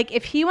now, that like,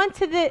 if he went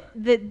to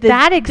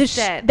that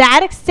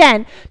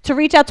extent to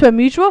reach out to a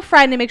mutual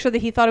friend and make sure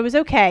that he thought it was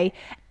okay,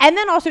 and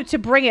then also to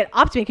bring it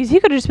up to me, because he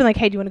could have just been like,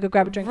 hey, do you want to go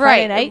grab a drink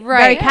Friday night?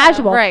 Very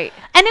casual. Right.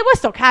 And it was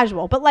still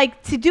casual, but like,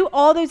 to do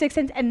all those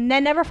extents and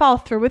then never follow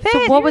through with it.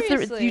 So what was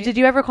did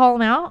you ever call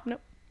him out?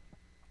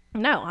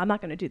 No, I'm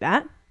not going to do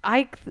that.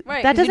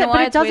 That doesn't,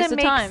 but it doesn't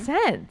make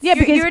sense. Yeah,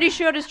 because you already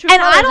showed his true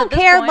and colors I don't at this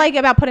care point. like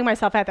about putting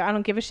myself out there. I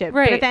don't give a shit.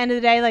 Right. But at the end of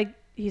the day, like,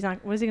 he's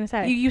not. What is he gonna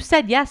say? You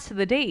said yes to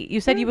the date. You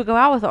said you would go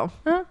out with him.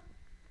 Huh?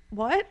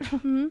 What?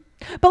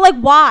 But like,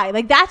 why?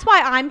 Like, that's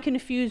why I'm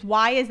confused.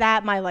 Why is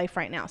that my life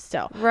right now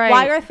still? Right.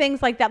 Why are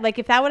things like that? Like,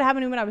 if that would have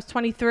happened to me when I was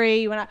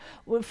 23,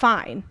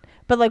 fine.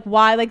 But like,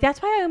 why? Like,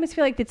 that's why I almost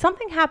feel like, did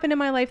something happen in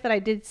my life that I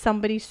did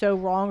somebody so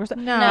wrong or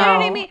something? No. You know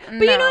what I mean? But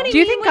you know what I mean? Do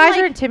you think guys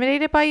are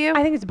intimidated by you?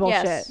 I think it's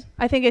bullshit. Yes.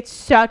 I think it's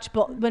such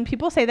when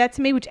people say that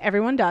to me, which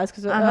everyone does,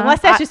 because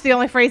unless that's just the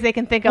only phrase they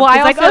can think of. Well,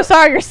 it's like, oh,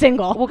 sorry, you're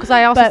single. Well, because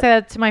I also say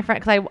that to my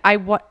friend,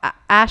 because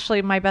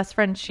Ashley, my best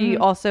friend, she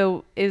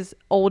also is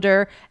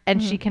older,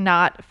 and she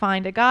cannot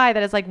find a guy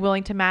that is like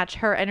willing to match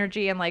her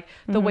energy and like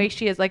the way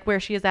she is, like where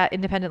she is at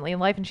independently in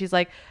life. And she's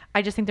like,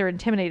 I just think they're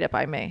intimidated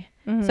by me.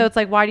 So it's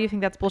like, why do you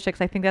think that's bullshit?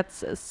 Because I think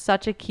that's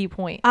such a key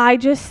point. I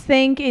just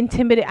think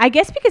intimidated. I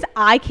guess because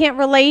I can't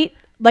relate.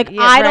 Like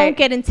Yeah, I right. don't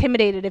get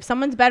intimidated if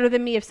someone's better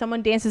than me, if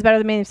someone dances better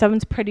than me, if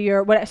someone's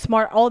prettier, what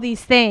smart, all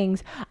these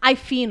things. I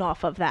feed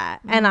off of that,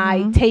 and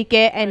I take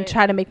it and Right.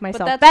 try to make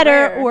myself that's better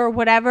rare. or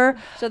whatever.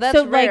 So that's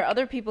rare. like,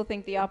 Other people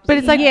think the opposite. But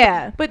it's like,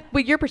 Yeah. but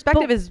your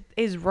perspective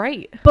is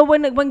right. But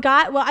when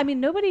God, well, I mean,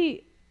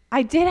 nobody.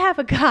 I did have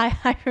a guy.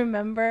 I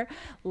remember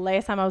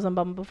last time I was on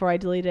Bumble before I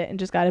deleted it and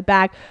just got it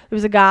back. There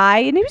was a guy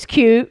and he was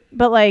cute,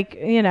 but like,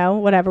 you know,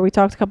 whatever. We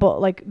talked a couple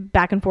like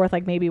back and forth,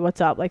 like maybe what's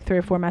up, like 3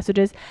 or 4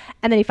 messages.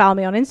 And then he followed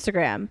me on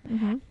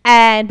Instagram.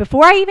 And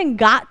before I even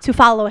got to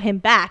follow him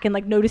back and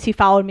like notice he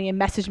followed me and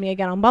messaged me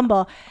again on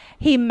Bumble,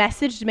 he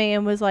messaged me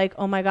and was like,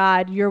 oh my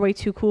God, you're way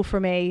too cool for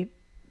me.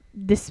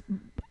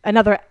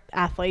 Another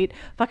athlete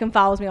fucking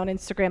follows me on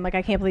Instagram. Like,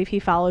 I can't believe he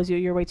follows you.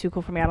 You're way too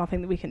cool for me. I don't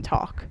think that we can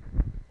talk.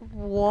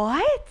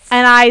 What?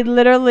 And I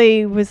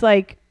literally was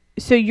like,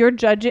 so you're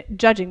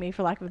judging me,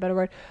 for lack of a better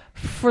word,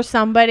 for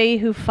somebody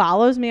who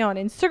follows me on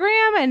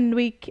Instagram? And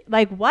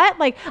like, what?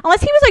 Like,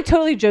 unless he was like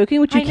totally joking,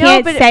 which you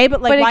can't say,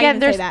 but like, but why again,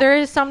 even say that? there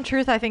is some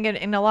truth, I think,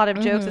 in a lot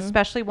of jokes,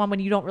 especially one when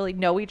you don't really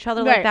know each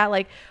other like Right. that.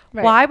 Like,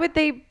 Right. why would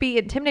they be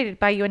intimidated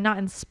by you and not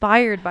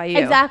inspired by you?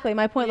 Exactly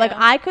my point. Like, Yeah.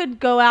 I could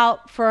go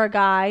out for a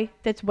guy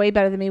that's way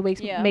better than me,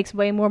 Yeah. makes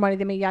way more money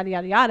than me, yada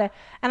yada yada,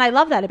 and I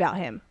love that about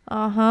him.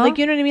 Like,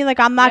 You know what I mean? Like,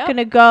 I'm not Yep.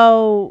 gonna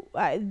go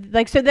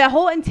like, so the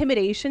whole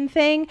intimidation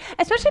thing,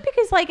 especially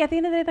because like at the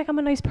end of the day, like, I'm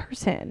a nice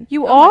person.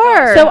 you Oh my God.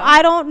 are. So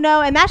I don't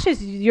know, and that's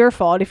just your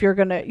fault if you're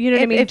gonna, you know what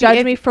I If- mean, if- judge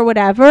if- me for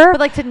whatever. but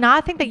like to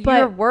not think that But-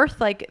 you're worth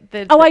like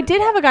the. Oh, I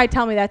did have a guy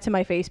tell me that to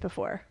my face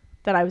before,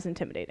 that I was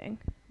intimidating.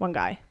 One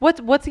guy. What's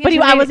the But I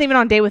intimidating- wasn't even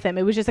on a date with him.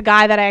 It was just a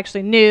guy that I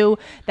actually knew,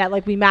 that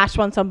like we matched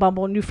once on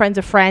Bumble, knew friends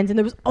of friends, and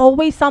there was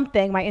always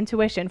something, my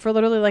intuition for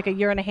literally like a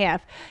year and a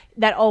half,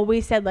 that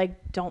always said like,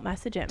 don't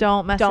message him.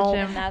 Don't message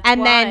him. That's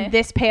And why. then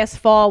this past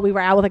fall, we were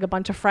out with like a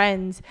bunch of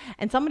friends,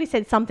 and somebody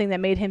said something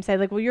that made him say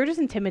like, well, you're just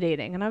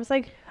intimidating. And I was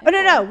like,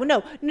 oh,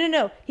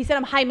 no. He said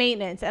I'm high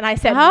maintenance. And I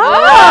said,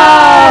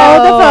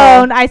 Oh. the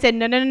phone. I said,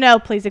 no,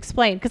 please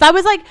explain. Because I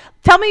was like,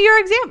 tell me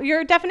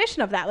your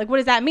definition of that. Like, what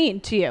does that mean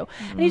to you?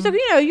 And he's like,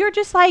 you're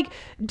just like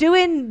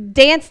doing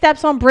dance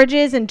steps on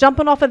bridges and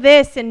jumping off of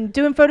this and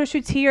doing photo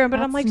shoots here. But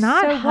I'm That's like,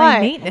 not so high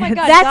what? maintenance. Oh my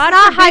God, That's God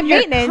not high forbid you're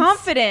maintenance.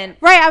 confident.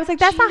 Right. I was like,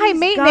 that's not high Jeez,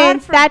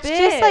 maintenance. God That's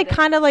just like forbid.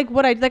 kind of like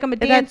what I like. I'm a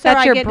dancer.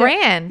 That's I your get to-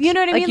 brand. You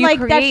know what I Like, mean? you Like,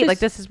 create, that's just, like,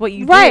 this is what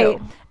you right.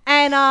 do.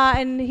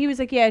 And he was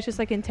like, yeah, it's just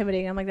like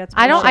intimidating. I'm like, that's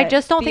I bullshit.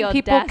 just don't The think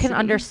people can audacity.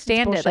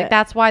 understand it. bullshit. Like,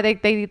 that's why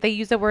they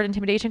use the word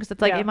intimidation, because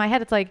it's like, Yeah. in my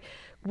head, it's like,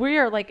 we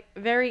are like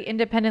very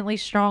independently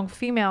strong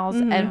females,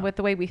 and with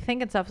the way we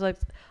think and stuff, like,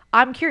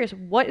 I'm curious,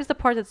 what is the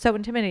part that's so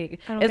intimidating?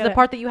 I don't Is get the it.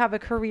 part that you have a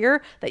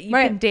career, that you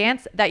Right. can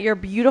dance, that you're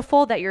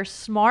beautiful, that you're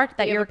smart,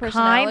 that you you're have a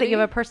kind, that you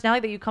have a personality?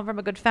 personality, that you come from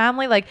a good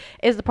family? Like,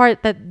 is the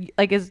part that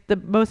like is the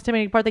most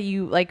intimidating part that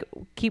you like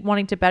keep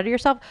wanting to better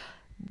yourself?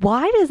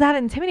 Why is that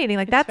intimidating?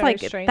 Like, that's very like,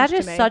 strange that to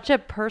is me. such a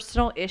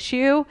personal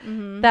issue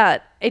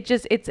that it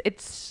just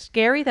it's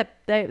scary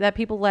that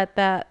people let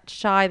that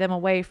shy them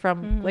away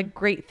from like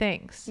great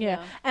things.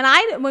 Yeah.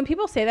 And when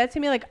people say that to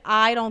me, like,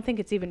 I don't think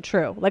it's even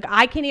true. Like,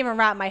 I can't even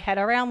wrap my head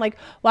around, like,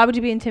 why would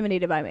you be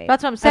intimidated by me?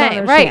 That's what I'm I don't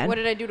saying, right? understand. What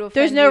did I do to offend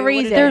There's no you?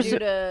 reason. What did I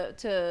There's-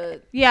 do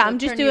to Yeah, to I'm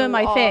just turn doing you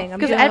my off? thing. I'm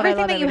Because doing what I everything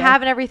love that you every day.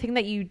 have and everything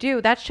that you do,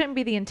 that shouldn't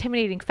be the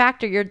intimidating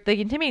factor. The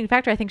intimidating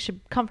factor, I think,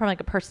 should come from like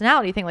a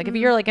personality thing. Like, if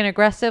you're like an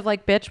aggressive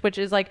like bitch, which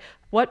is like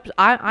what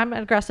I'm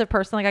an aggressive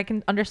person. Like, I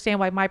can understand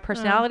why my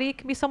personality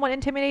can be somewhat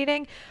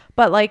intimidating,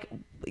 but like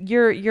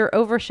you're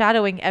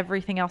overshadowing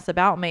everything else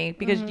about me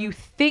because you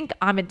think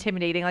I'm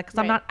intimidating. Like, because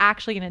I'm Right. not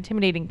actually an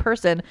intimidating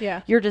person.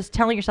 Yeah. You're just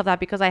telling yourself that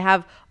because I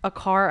have a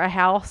car, a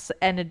house,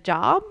 and a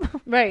job.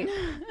 Right.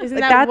 Isn't Like, that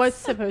that's- what's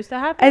supposed to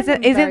happen? Isn't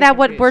I'm very that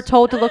what we're confused.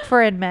 told to look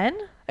for in men?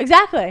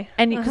 Exactly.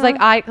 And because like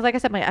I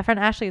said, my friend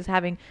Ashley is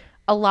having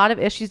a lot of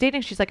issues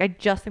dating. She's like, I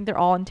just think they're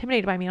all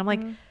intimidated by me. And I'm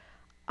like,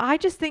 I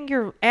just think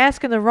you're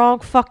asking the wrong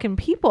fucking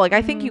people. Like,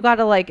 I think you got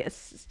to like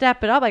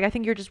step it up. Like, I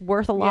think you're just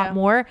worth a lot Yeah.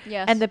 more.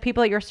 Yes. And the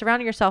people that you're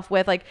surrounding yourself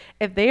with, like,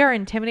 if they are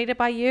intimidated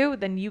by you,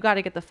 then you got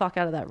to get the fuck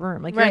out of that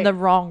room. Like, you're in Right. the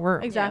wrong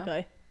room.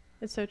 Exactly.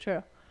 It's so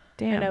true.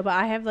 Damn. I know, but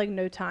I have like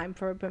no time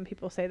for when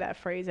people say that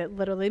phrase. It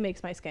literally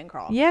makes my skin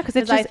crawl. Yeah, because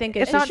it's I just, think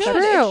it's it not should.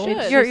 true.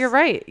 It should. You're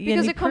right.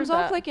 Because You it comes prove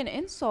off that. like an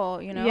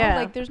insult, you know? Yeah.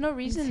 Like, there's no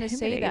reason to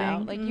say that.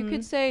 Intimidating. Like, you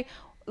could say,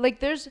 like,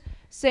 there's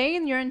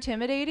saying you're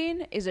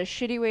intimidating is a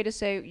shitty way to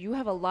say you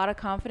have a lot of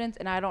confidence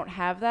and I don't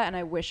have that and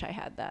I wish I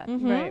had that.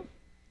 Right.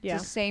 Yeah.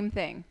 It's the same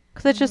thing.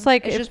 Because it's just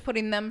like, It's if- just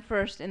putting them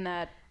first in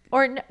that.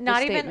 or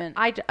not even,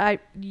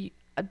 statement.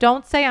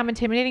 don't say I'm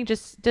intimidating.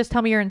 Just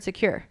tell me you're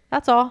insecure.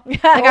 That's all. Like,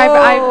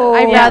 Oh.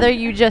 I'd Yeah. rather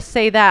you just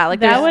say that. Like,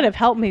 That there's- would have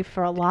helped me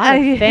for a lot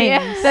of Yeah.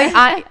 things.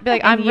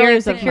 Like, I'm really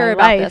years of insecure my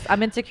about life. this.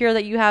 I'm insecure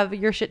that you have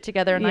your shit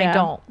together and I Yeah.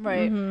 don't.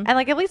 Right. And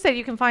like, at least that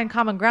you can find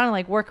common ground and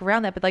like work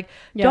around that. But like,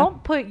 Yeah.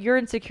 don't put your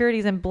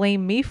insecurities and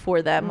blame me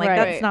for them. Like, Right.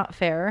 that's Right. not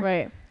fair.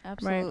 Right.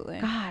 Absolutely.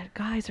 God,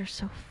 guys are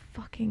so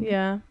fucking.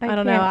 Yeah. I I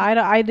don't know.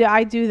 can't.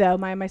 I do though.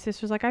 My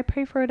sister's like, I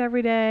pray for it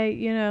every day,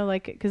 you know,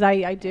 like, because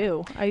I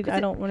do. I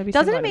don't want to be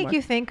Doesn't single it make anymore.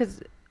 you think?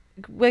 Because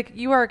like,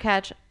 you are a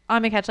catch.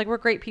 I'm a catch. Like, we're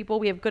great people.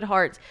 We have good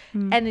hearts.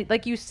 And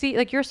like, you see,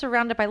 like, you're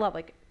surrounded by love.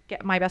 Like,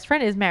 my best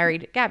friend is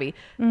married, Gabby.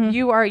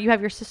 You have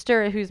your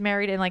sister who's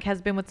married and like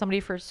has been with somebody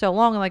for so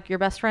long, and like your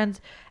best friends.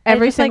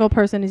 Every single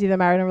person is either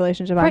married in a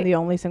relationship. Right. I'm the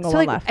only single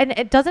one left. And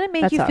it doesn't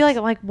make you feel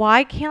like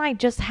why can't I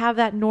just have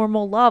that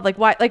normal love?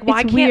 Why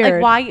can't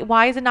weird.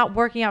 why is it not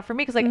working out for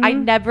me? Because like I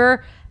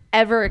never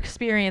ever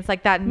experienced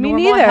like that Me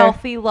normal neither.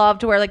 healthy love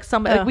to where like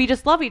like we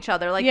just love each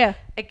other. Like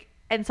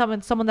and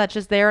someone that's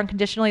just there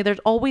unconditionally. There's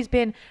always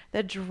been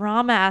the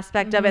drama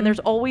aspect of it, and there's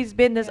always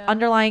been this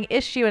underlying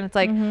issue, and it's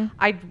like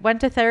I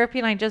went to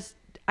therapy and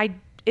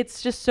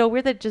it's just so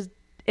weird that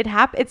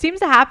it seems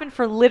to happen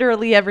for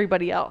literally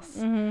everybody else.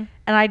 And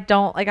I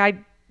don't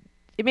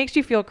it makes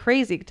you feel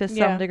crazy to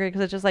some degree,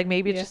 because it's just like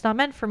maybe it's just not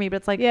meant for me, but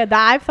it's like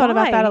I've thought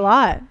about that a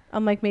lot.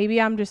 I'm like, maybe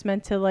I'm just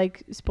meant to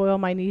like spoil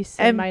my niece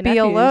and my nephews. Be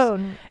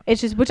alone. It's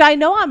just, which I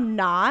know I'm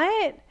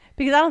not,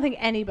 because I don't think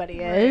anybody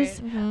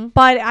is,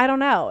 but I don't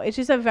know. It's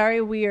just a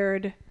very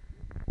weird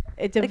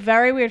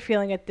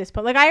feeling at this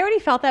point. Like, I already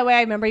felt that way.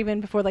 I remember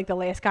even before like the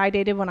last guy I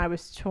dated when I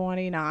was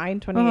 29,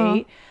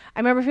 28. I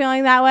remember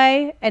feeling that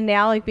way. And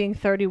now like being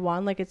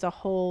 31, like it's a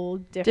whole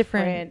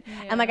different.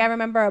 And like, I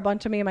remember a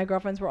bunch of me and my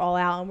girlfriends were all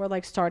out and we're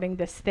like starting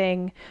this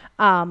thing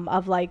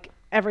of like,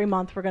 every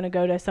month we're going to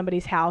go to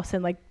somebody's house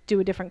and like do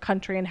a different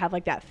country and have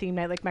like that theme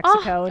night, like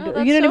Mexico. You know what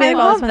I mean? Like, I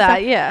love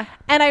that. Yeah.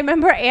 And I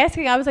remember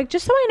asking, I was like,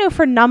 just so I know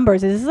for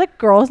numbers, is this like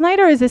girls'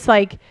 night or is this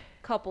like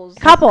couples?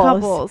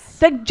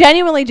 Like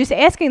genuinely just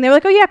asking. They were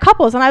like, oh yeah,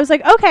 couples. And I was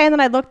like, okay. And then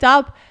I looked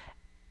up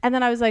and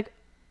then I was like,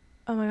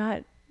 oh my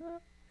God,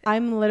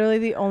 I'm literally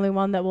the only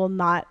one that will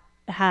not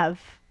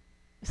have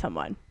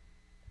someone.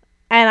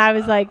 And I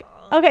was like,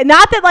 okay,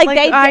 not that like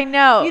they, I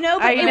know, you know,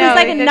 but it was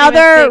like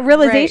another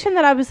realization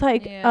that I was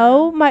like,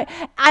 oh my,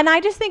 and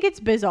I just think it's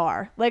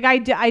bizarre. Like I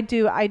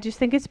just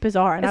think it's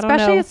bizarre, and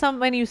especially as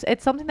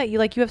it's something that you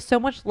like, you have so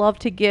much love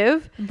to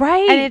give,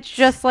 right? And it's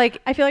just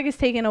like I feel like it's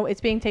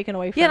being taken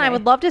away from me. And I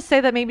would love to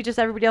say that maybe just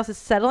everybody else is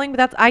settling,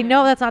 but I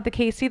know that's not the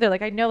case either.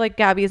 Like I know like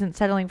Gabby isn't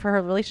settling for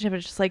her relationship.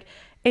 It's just like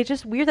it's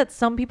just weird that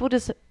some people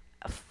just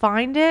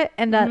find it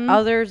and that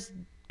others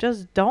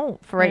just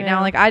don't for right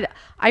now. Like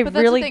I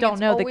really don't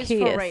know the case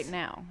for right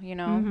now, you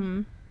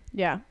know.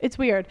 Yeah, it's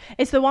weird.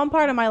 It's the one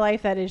part of my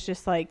life that is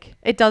just like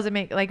it doesn't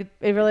make like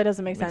it really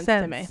doesn't make sense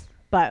to me.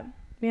 But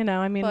you know,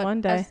 I mean, one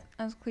day,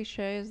 as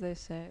cliche as they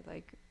say,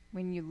 like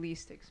when you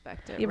least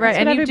expect it, right?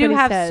 And you do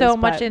have so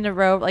much in a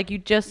row. Like you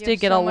just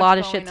did get a lot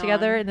of shit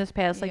together in this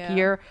past like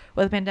year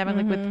with the pandemic,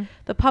 like with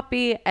the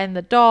puppy and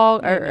the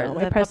dog, or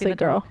the Presley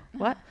girl.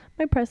 What?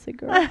 My Presley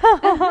girl.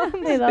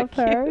 They love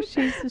her.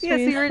 She's the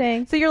sweetest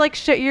thing. So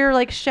you're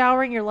like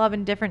showering your love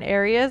in different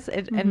areas,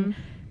 and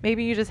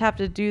maybe you just have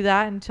to do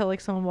that until like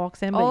someone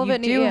walks in. But you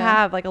do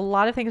have like a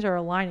lot of things are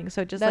aligning.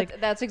 So just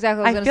that's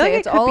exactly what I was gonna say.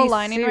 It's all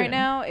aligning right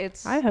now.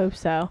 I hope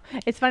so.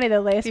 It's funny. The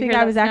last week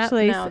I was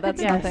actually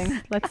that's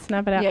nothing. Let's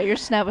snap it out. Yeah, your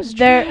snap was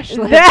trash.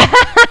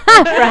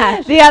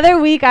 Trash. The other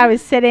week I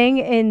was sitting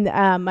in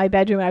my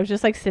bedroom. I was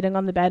just like sitting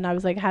on the bed and I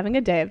was like having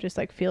a day of just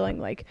like feeling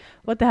like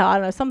what the hell, I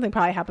don't know, something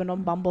probably happened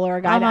on Bumble or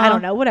a guy, I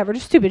don't know, whatever,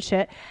 just stupid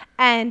shit.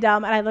 And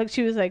I looked,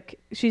 she was like,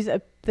 she's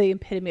the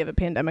epitome of a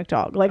pandemic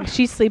dog. Like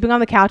she's sleeping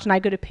on the couch and I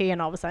go to pee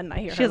and all of a sudden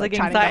I hear her like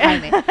trying to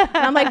get behind me. And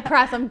I'm like,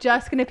 Press, I'm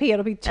just gonna pee,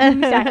 it'll be 2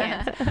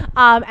 seconds.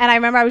 And I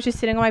remember I was just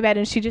sitting on my bed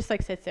and she just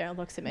like sits there and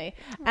looks at me.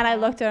 And I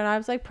looked at her and I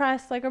was like,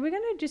 Press, like, are we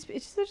gonna it's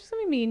just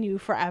gonna be me and you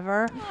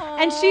forever?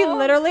 And she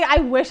literally, I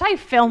wish I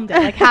filmed it,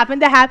 like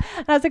happened to have,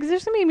 and I was like, is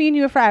this gonna be me and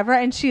you forever?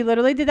 And she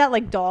literally did that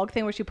like dog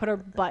thing where she put her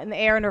butt in the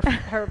air and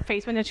her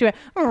face went and she went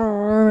and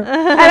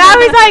I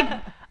was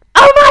like,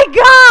 oh my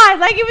God,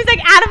 like it was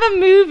like out of a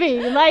movie.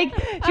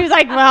 Like she was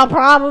like, well,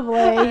 probably.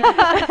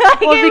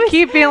 Like, well, if you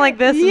keep being like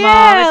this,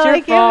 Mom, it's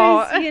your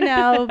fault. It was, you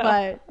know,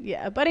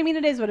 but I mean,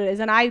 it is what it is,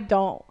 and I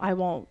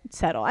won't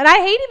settle. And I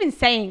hate even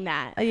saying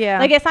that. Yeah,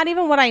 like it's not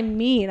even what I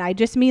mean. I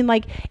just mean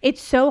like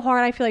it's so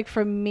hard, I feel like,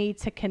 for me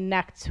to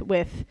connect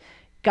with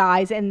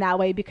guys in that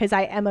way because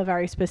I am a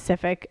very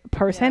specific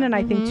person, and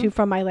I think too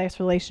from my last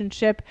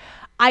relationship,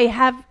 I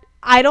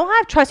don't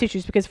have trust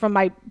issues because from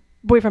my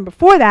boyfriend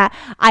before that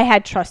I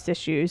had trust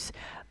issues,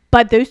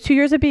 but those 2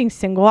 years of being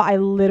single, I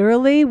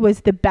literally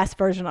was the best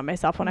version of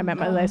myself when I met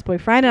my last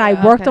boyfriend, and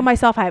I worked on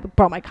myself. I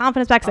brought my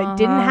confidence back because I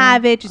didn't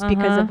have it just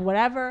because of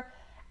whatever,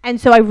 and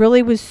so I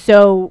really was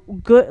so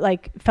good,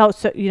 like felt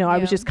so, you know, I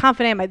was just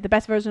confident, the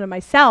best version of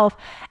myself.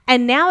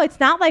 And now it's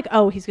not like,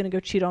 oh, he's gonna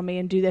go cheat on me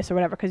and do this or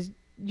whatever, because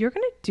you're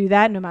going to do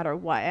that no matter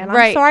what. And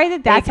I'm sorry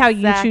that's how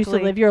you choose to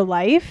live your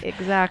life.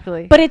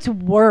 Exactly. But it's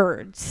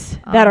words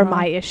that are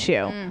my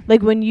issue.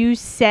 Like when you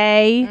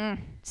say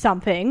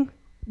something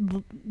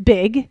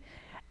big,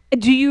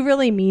 do you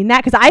really mean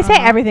that? Because I say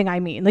everything I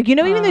mean. Like, you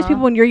know, even those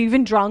people when you're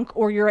even drunk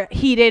or you're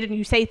heated and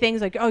you say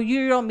things like, oh,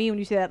 you don't mean when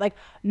you say that. Like,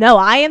 no,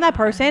 I am that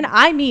person.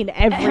 I mean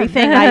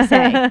everything I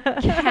say.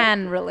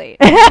 Can relate.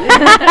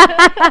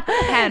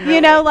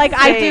 You know, like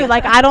I do.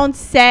 Like, I don't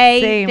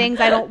say things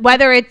I don't,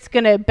 whether it's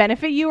going to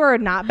benefit you or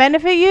not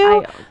benefit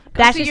you.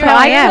 That's just how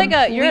I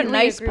am. You're a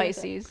nice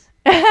Pisces.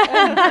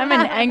 I'm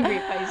an angry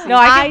Pisces. No,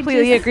 I I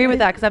completely just- agree with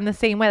that because I'm the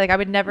same way. Like I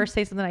would never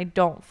say something I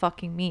don't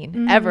fucking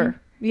mean ever.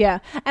 Yeah.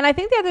 And I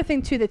think the other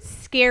thing too that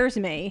scares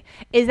me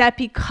is that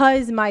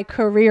because my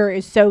career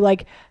is so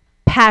like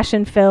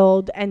passion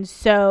filled and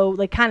so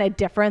like kind of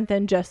different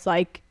than just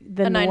like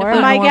the A 9 to norm,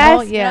 5. I Normal,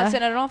 guess. yeah. You're not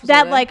sitting at an office all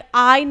That day. like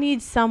I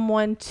need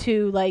someone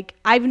to like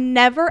I've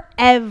never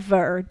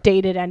ever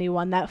dated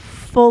anyone that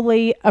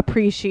fully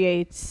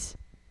appreciates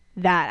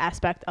that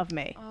aspect of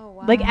me.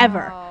 Oh, Like ever.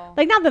 wow.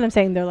 Like not that I'm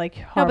saying they're like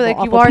No, horrible, but like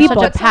you awful are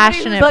people, such a Somebody who's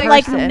passionate but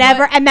like person.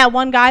 never. And that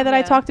one guy that I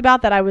Yeah. talked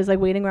about that I was like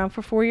waiting around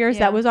for 4 years,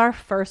 Yeah. that was our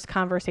first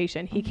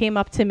conversation. He came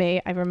up to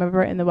me, I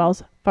remember in the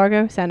Wells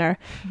Fargo Center,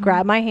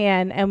 grabbed my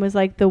hand and was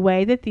like, the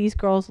way that these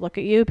girls look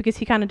at you, because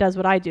he kind of does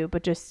what I do,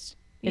 but just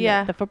in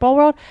the football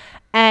world.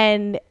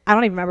 And I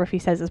don't even remember if he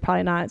says this,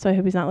 probably not. So I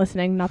hope he's not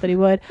listening. Not that he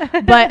would,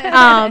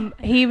 but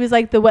he was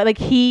like the way, like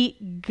he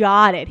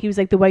got it. He was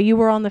like the way you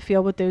were on the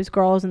field with those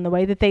girls and the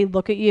way that they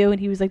look at you. And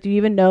he was like, do you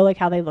even know like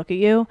how they look at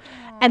you?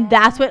 And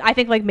that's what I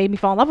think like made me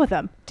fall in love with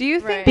him, Do you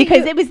think Right.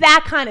 because it was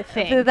that kind of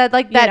thing. that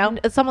like you that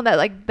know? someone that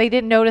like they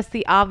didn't notice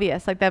the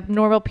obvious, like that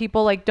normal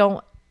people like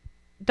don't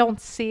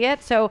see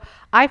it? So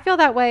I feel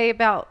that way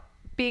about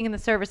being in the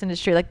service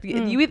industry. Like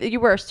you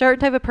were a certain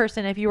type of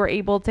person if you were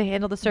able to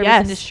handle the service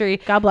Yes. industry.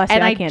 God bless you.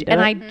 And I can't do and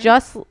it. I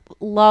just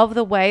love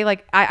the way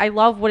like I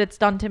love what it's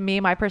done to me,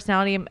 my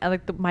personality, and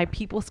like my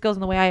people skills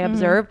and the way I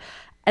observe.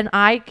 And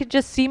I could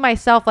just see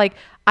myself like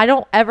I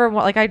don't ever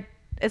want like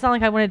it's not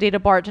like I want to date a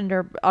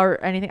bartender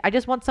or anything. I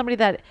just want somebody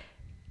that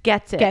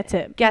gets it Gets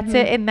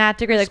it. in that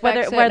degree. Like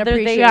Respects it and whether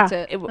they appreciates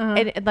it.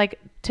 and, like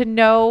to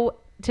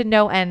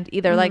no end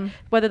either. Like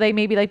whether they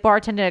maybe like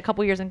bartended a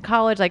couple years in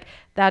college, like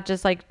that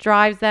just like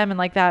drives them, and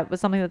like that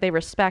was something that they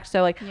respect.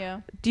 So like,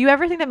 Yeah. do you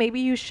ever think that maybe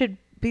you should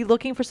be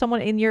looking for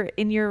someone in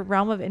your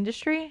realm of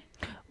industry?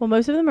 Well,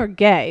 most of them are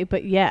gay,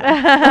 but yeah.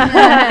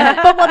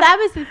 but well, that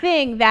was the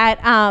thing that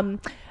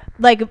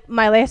like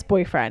my last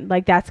boyfriend,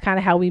 like that's kind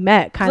of how we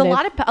met. Kind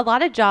Because of a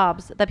lot of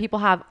jobs that people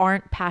have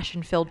aren't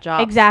passion filled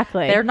jobs.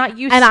 exactly. They're not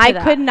used and to I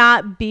that. could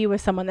not be with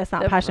someone that's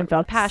not The passion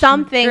filled. passion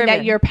Something that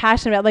driven. you're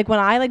passionate about. Like when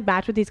I like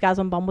match with these guys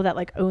on Bumble that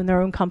like own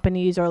their own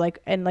companies or like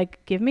and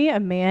like give me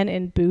a man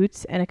in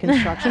boots and a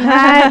construction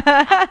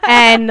hat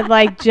and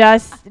like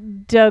just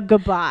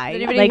goodbye. Did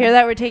anybody like, hear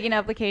that? We're taking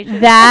applications.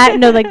 that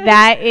no, like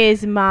that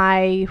is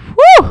my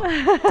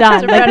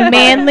done. bread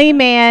and Like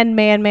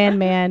manly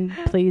man,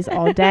 please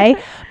all day.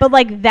 But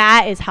like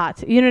that is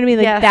hot. You know what I mean?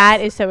 Like Yes.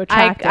 that is so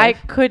attractive. I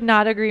could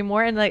not agree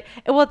more. And like,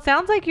 well, it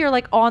sounds like you're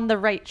like on the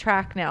right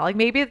track now. Like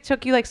maybe it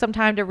took you like some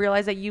time to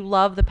realize that you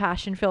love the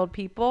passion filled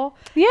people.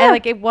 Yeah. And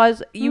like it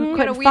was, you Gotta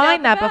couldn't weed out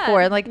find the that bad.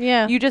 before. And like,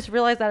 Yeah. you just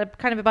realized that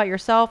kind of about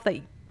yourself that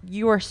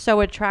you are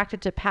so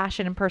attracted to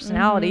passion and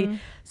personality.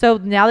 So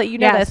now that you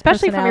know Yes, that,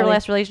 especially from your personality.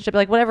 last relationship,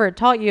 like whatever it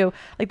taught you,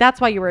 like that's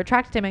why you were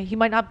attracted to him. And he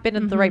might not have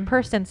been the right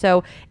person.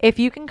 So if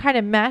you can kind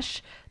of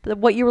mesh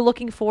what you were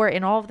looking for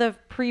in all of the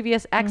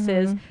previous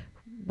exes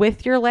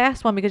with your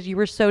last one, because you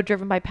were so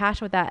driven by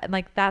passion with that, and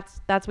like that's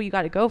what you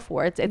got to go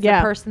for. It's Yeah.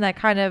 a person that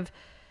kind of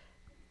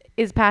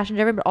is passion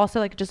driven, but also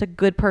like just a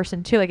good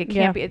person too. Like it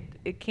can't be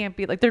it can't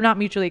be like they're not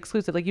mutually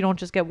exclusive. Like you don't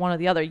just get one or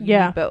the other. You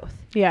need both.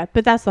 Yeah,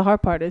 but that's the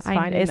hard part is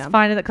finding It's them.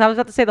 finding that, because I was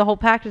about to say the whole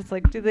package. It's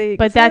like, do they?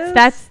 But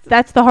exist?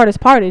 that's the hardest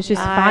part is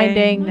just I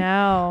finding.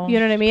 know. You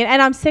know what I mean?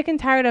 And I'm sick and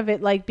tired of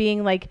it like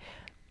being like,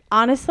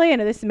 honestly, I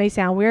know this may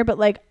sound weird, but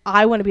like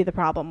I want to be the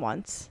problem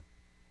once.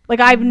 Like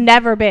I've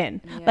never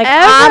been. Like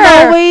I'm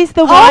Ever. always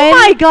the one. Oh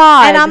my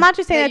God. And I'm not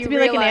just saying That that to you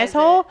be like an realize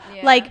asshole. it.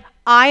 Yeah. Like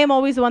I am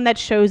always the one that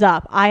shows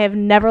up. I have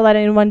never let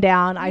anyone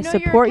down. I know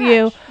you're a support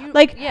you. catch. You-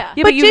 Like yeah.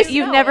 Yeah, but but just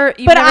you've know never, it.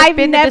 you've but never I've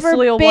been the never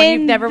disloyal been one.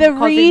 You've never the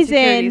caused reason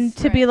insecurities.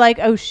 to be like,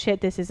 oh shit,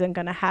 this isn't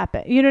gonna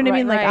happen. You know what I Right,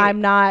 mean? Like right. I'm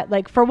not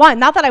like, for one,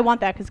 not that I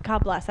want that, because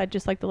God bless, I'd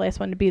just like the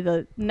last one to be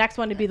the next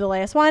one to be the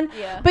last one.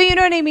 Yeah. But you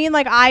know what I mean?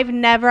 Like I've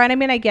never, and I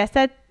mean, I guess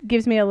that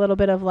gives me a little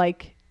bit of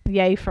like,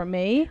 yay for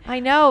me. I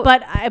know,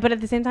 But but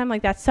at the same time,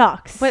 like that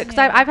sucks. But because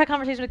I've had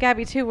conversations with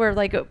Gabby too, where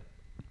like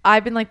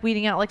I've been like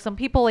weeding out like some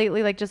people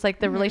lately, like just like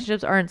the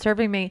relationships aren't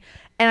serving me,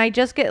 and I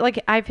just get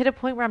like I've hit a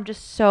point where I'm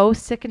just so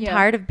sick and Yeah.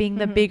 tired of being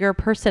the bigger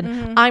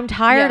person. I'm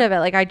tired Yeah. of it.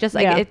 Like I just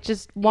like Yeah. it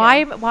just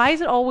why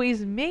is it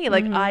always me?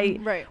 Like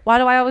Right. why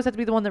do I always have to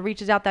be the one that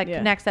reaches out, that Yeah.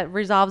 connects, that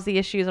resolves the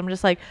issues? I'm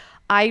just like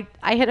I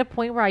hit a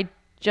point where I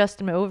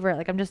just am over it.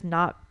 Like I'm just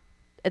not.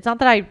 It's not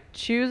that I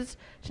choose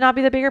to not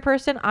be the bigger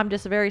person. I'm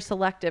just very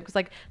selective, because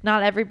like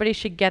not everybody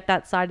should get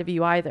that side of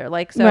you either.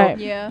 Like so Right.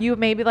 Yeah. you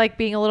maybe like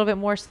being a little bit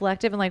more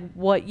selective in like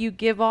what you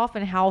give off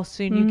and how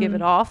soon you give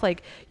it off.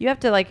 Like you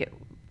have to like,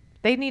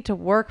 they need to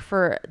work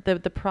for the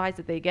prize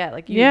that they get.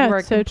 Like you Yeah, are a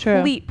it's so true.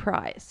 complete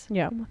prize.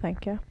 yeah, well,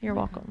 thank you. You're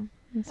welcome.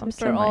 That's For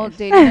so all nice.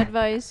 dating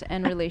advice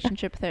and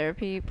relationship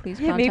therapy, please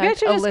Yeah, contact maybe I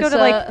should just go to Alyssa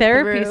like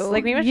therapy. through-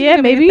 Like maybe I should Yeah,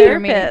 go maybe be a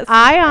therapist.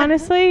 I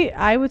honestly,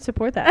 I would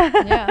support that.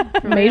 yeah,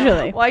 for real.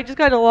 Majorly. Well, I just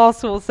got to law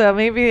school, so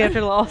maybe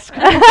after law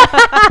school.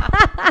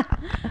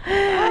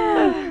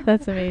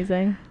 That's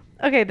amazing.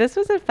 Okay, this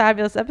was a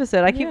fabulous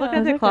episode. I keep looking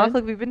at the clock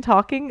like we've been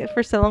talking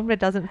for so long, but it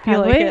doesn't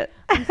feel like it.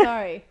 I'm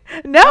sorry.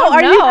 No, Oh,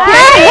 are no. you kidding?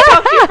 I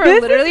talked to you for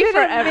This literally has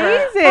been forever.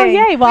 amazing. Oh,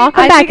 yay. Well, I'll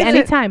come I back think it's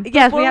anytime.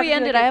 Yes, Before have we to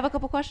end do it, I have a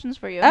couple questions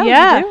for you. Oh,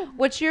 Yeah. you do?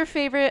 What's your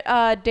favorite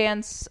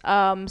dance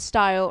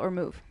style or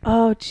move?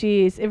 Oh,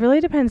 geez. It really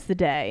depends the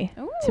day,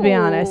 to be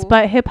honest. Ooh.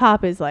 But hip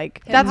hop is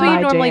like That's what you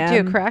my normally do,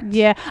 jam. correct?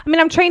 Yeah. I mean,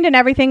 I'm trained in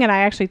everything and I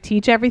actually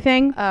teach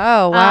everything.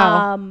 Oh,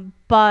 wow.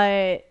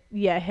 But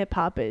yeah, hip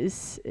hop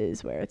is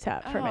where it's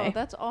at for Oh, me.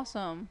 that's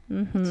awesome.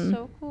 Mhm. That's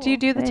so cool. Do you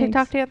do the Thanks.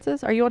 TikTok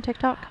dances? Are you on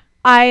TikTok?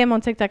 I am on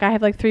TikTok. I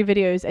have like 3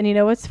 videos. And you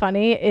know what's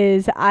funny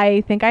is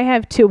I think I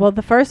have 2. Well,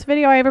 the first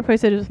video I ever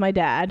posted was my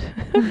dad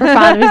for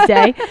Father's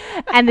Day.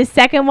 And the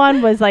second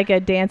one was like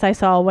a dance I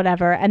saw,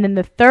 whatever. And then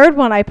the third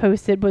one I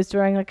posted was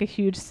during like a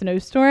huge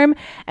snowstorm.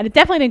 And it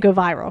definitely didn't go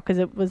viral because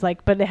it was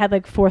like, but it had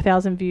like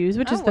 4,000 views,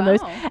 which is the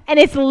most. And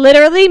it's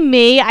literally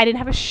me. I didn't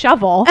have a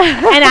shovel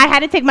and I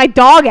had to take my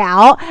dog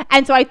out.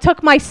 And so I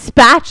took my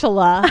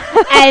spatula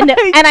and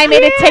I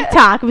made a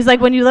TikTok. It was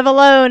like when you live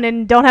alone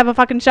and don't have a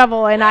fucking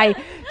shovel. And I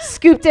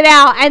scooped it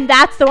out, and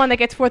that's the one that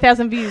gets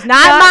 4,000 views. Not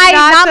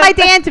my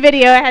dance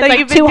video. It has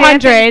like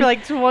 200. For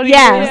like 20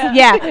 Yes,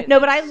 yeah. No,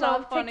 but I So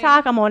love funny.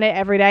 TikTok. I'm on it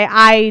every day.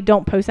 I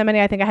don't post that many.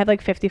 I think I have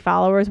like 50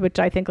 followers, which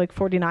I think like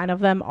 49 of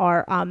them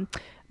are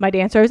my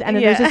dancers. And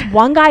then there's this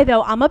one guy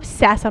though. I'm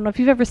obsessed. I don't know if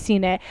you've ever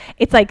seen it.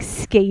 It's like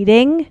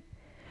skating.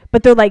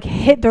 But they're like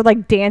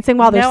dancing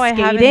while they're No, I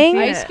haven't skating. seen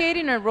Ice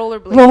skating or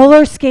rollerblading?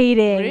 Roller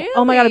skating.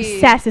 Oh my god, Really?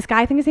 obsessed. This guy,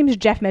 I think his name is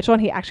Jeff Mitchell,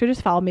 and he actually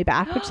just followed me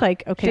back, which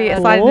like okay, Yeah,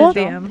 cool. slide in his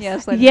DMs. Yeah,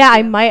 slide in Yeah, his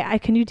I DMs.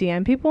 might. Can you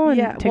DM people on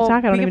Yeah, TikTok? well,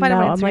 I don't we can even find him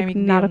know. on I'm Instagram. like You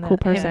can not a DM cool him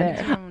person.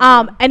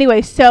 there.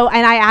 Anyway, so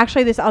and I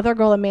actually this other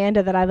girl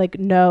Amanda that I like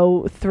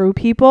know through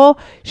people.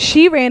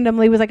 She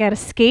randomly was like at a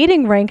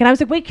skating rink, and I was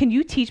like, wait, can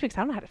you teach me? Because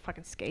I don't know how to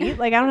fucking skate.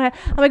 Like I don't know.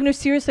 I'm like, no,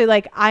 seriously.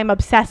 Like I'm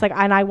obsessed. Like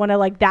and I want to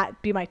like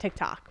that be my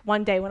TikTok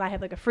one day when I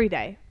have like a free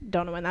day.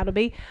 Don't know when that'll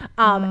be.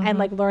 And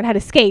like learn how to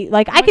skate.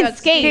 Like I can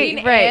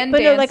skate, right? but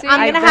no, like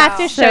I'm gonna have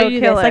to show so you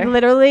killer. this. Like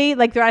literally,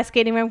 like they're at a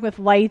skating rink with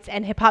lights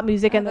and hip hop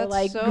music, and they're that's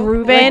like so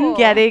grooving, cool.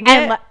 Getting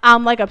and it.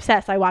 I'm like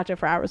obsessed. I watch it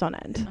for hours on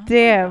end.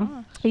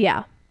 Damn.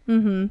 Yeah.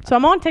 So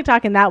I'm on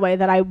TikTok in that way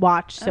that I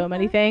watch so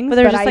many things, But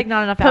there's just I like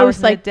not enough hours post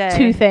in the like day.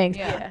 2 things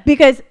Yeah.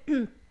 because.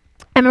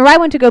 I remember I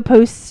went to go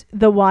post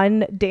the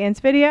one dance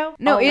video.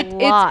 No, A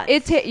lot.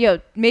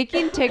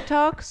 making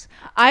TikToks.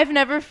 I've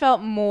never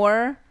felt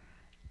more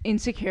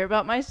insecure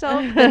about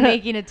myself than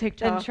making a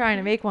TikTok. Than trying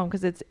to make one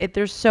because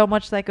there's so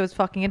much that goes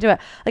fucking into it.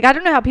 Like I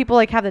don't know how people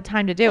like have the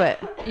time to do it.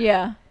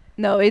 Yeah.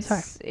 No,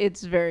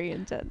 it's very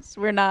intense.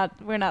 We're not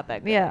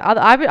that good. Yeah,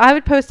 I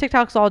would post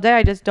TikToks all day.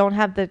 I just don't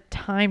have the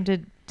time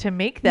to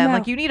make them. No.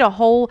 Like you need a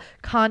whole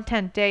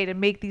content day to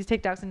make these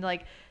TikToks and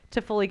like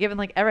to fully give. And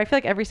like I feel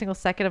like every single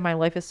second of my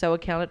life is so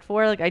accounted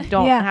for. Like I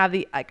don't have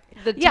the like.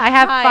 I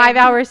have 5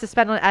 hours to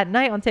spend at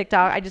night on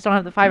TikTok. I just don't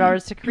have the 5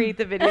 hours to create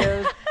the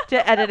videos,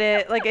 to edit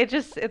it. Like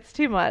it's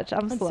too much.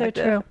 I'm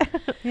selective. So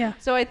true. Yeah.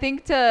 So I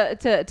think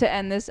to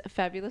end this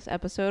fabulous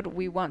episode,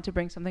 we want to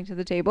bring something to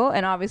the table,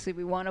 and obviously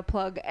we want to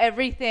plug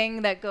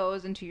everything that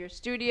goes into your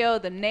studio,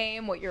 the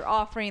name, what you're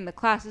offering, the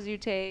classes you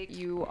take.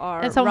 You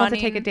are And someone wants to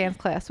running- take a dance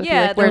class with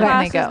yeah, you. Like, the where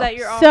can they classes go? that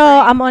you're So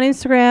offering. I'm on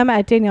Instagram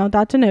at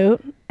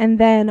Danielle.Dinote, and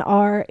then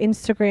our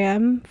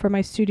Instagram for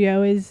my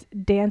studio is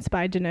Dance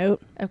by Dinote.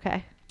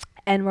 Okay.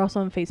 And we're also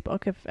on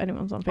Facebook if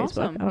anyone's on Facebook.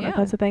 Awesome, I don't know if yeah.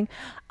 that's a thing.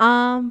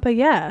 But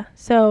yeah,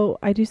 so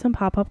I do some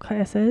pop-up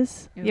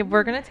classes. Yeah,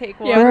 we're gonna take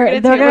one. Yeah, we're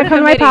They're gonna come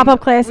to my committing. pop-up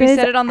classes. We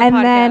said it on the and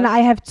then podcast. I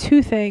have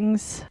 2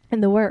 things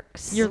in the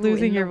works. You're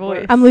losing your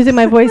voice. I'm losing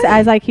my voice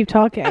as I keep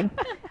talking.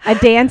 A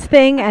dance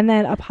thing and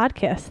then a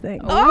podcast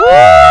thing.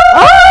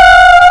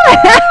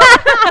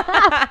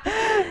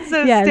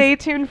 So Yes. stay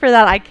tuned for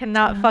that. I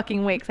cannot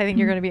fucking wait because I think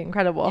you're gonna be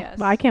incredible. Yes.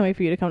 Well, I can't wait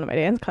for you to come to my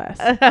dance class.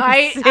 Same.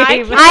 I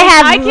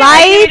have Wait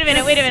lights. a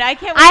minute. I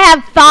can't I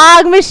have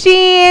fog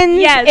machines.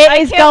 Yes, It I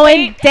is can't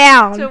going wait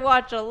down. to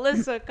watch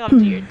Alyssa come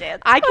to your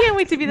dance. I can't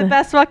wait to be the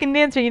best fucking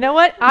dancer. You know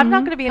what? I'm not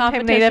going to be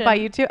intimidated Competition. by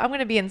you two. I'm going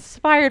to be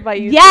inspired by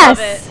you. Yes.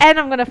 Love it. And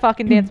I'm going to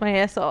fucking dance my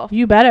ass off.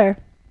 You better.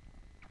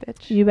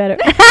 Bitch. You better.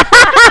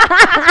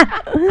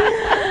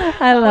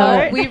 I love Well,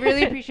 it. we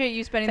really appreciate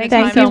you spending the Thank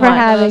time Thank you so for with us.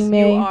 having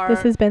me. You are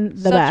This has been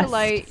the such best. a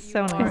light.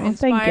 So You nice. are Oh, thank you.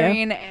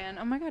 inspiring, and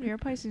oh my god, you're a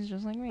Pisces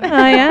just like me.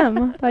 I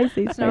am.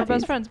 Pisces. So we're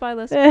best friends. Bye,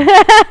 Liz. All friends.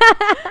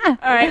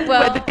 right.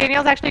 Well, But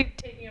Danielle's actually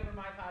taking over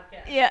my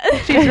podcast. yeah,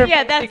 She's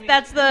yeah.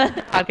 That's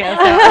the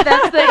Podcast.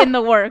 that's the in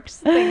the works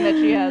thing that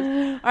she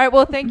has. All right.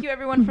 Well, thank you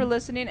everyone for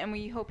listening, and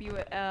we hope you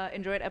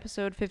enjoyed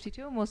episode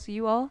 52, and we'll see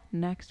you all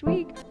next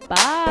week.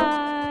 Bye.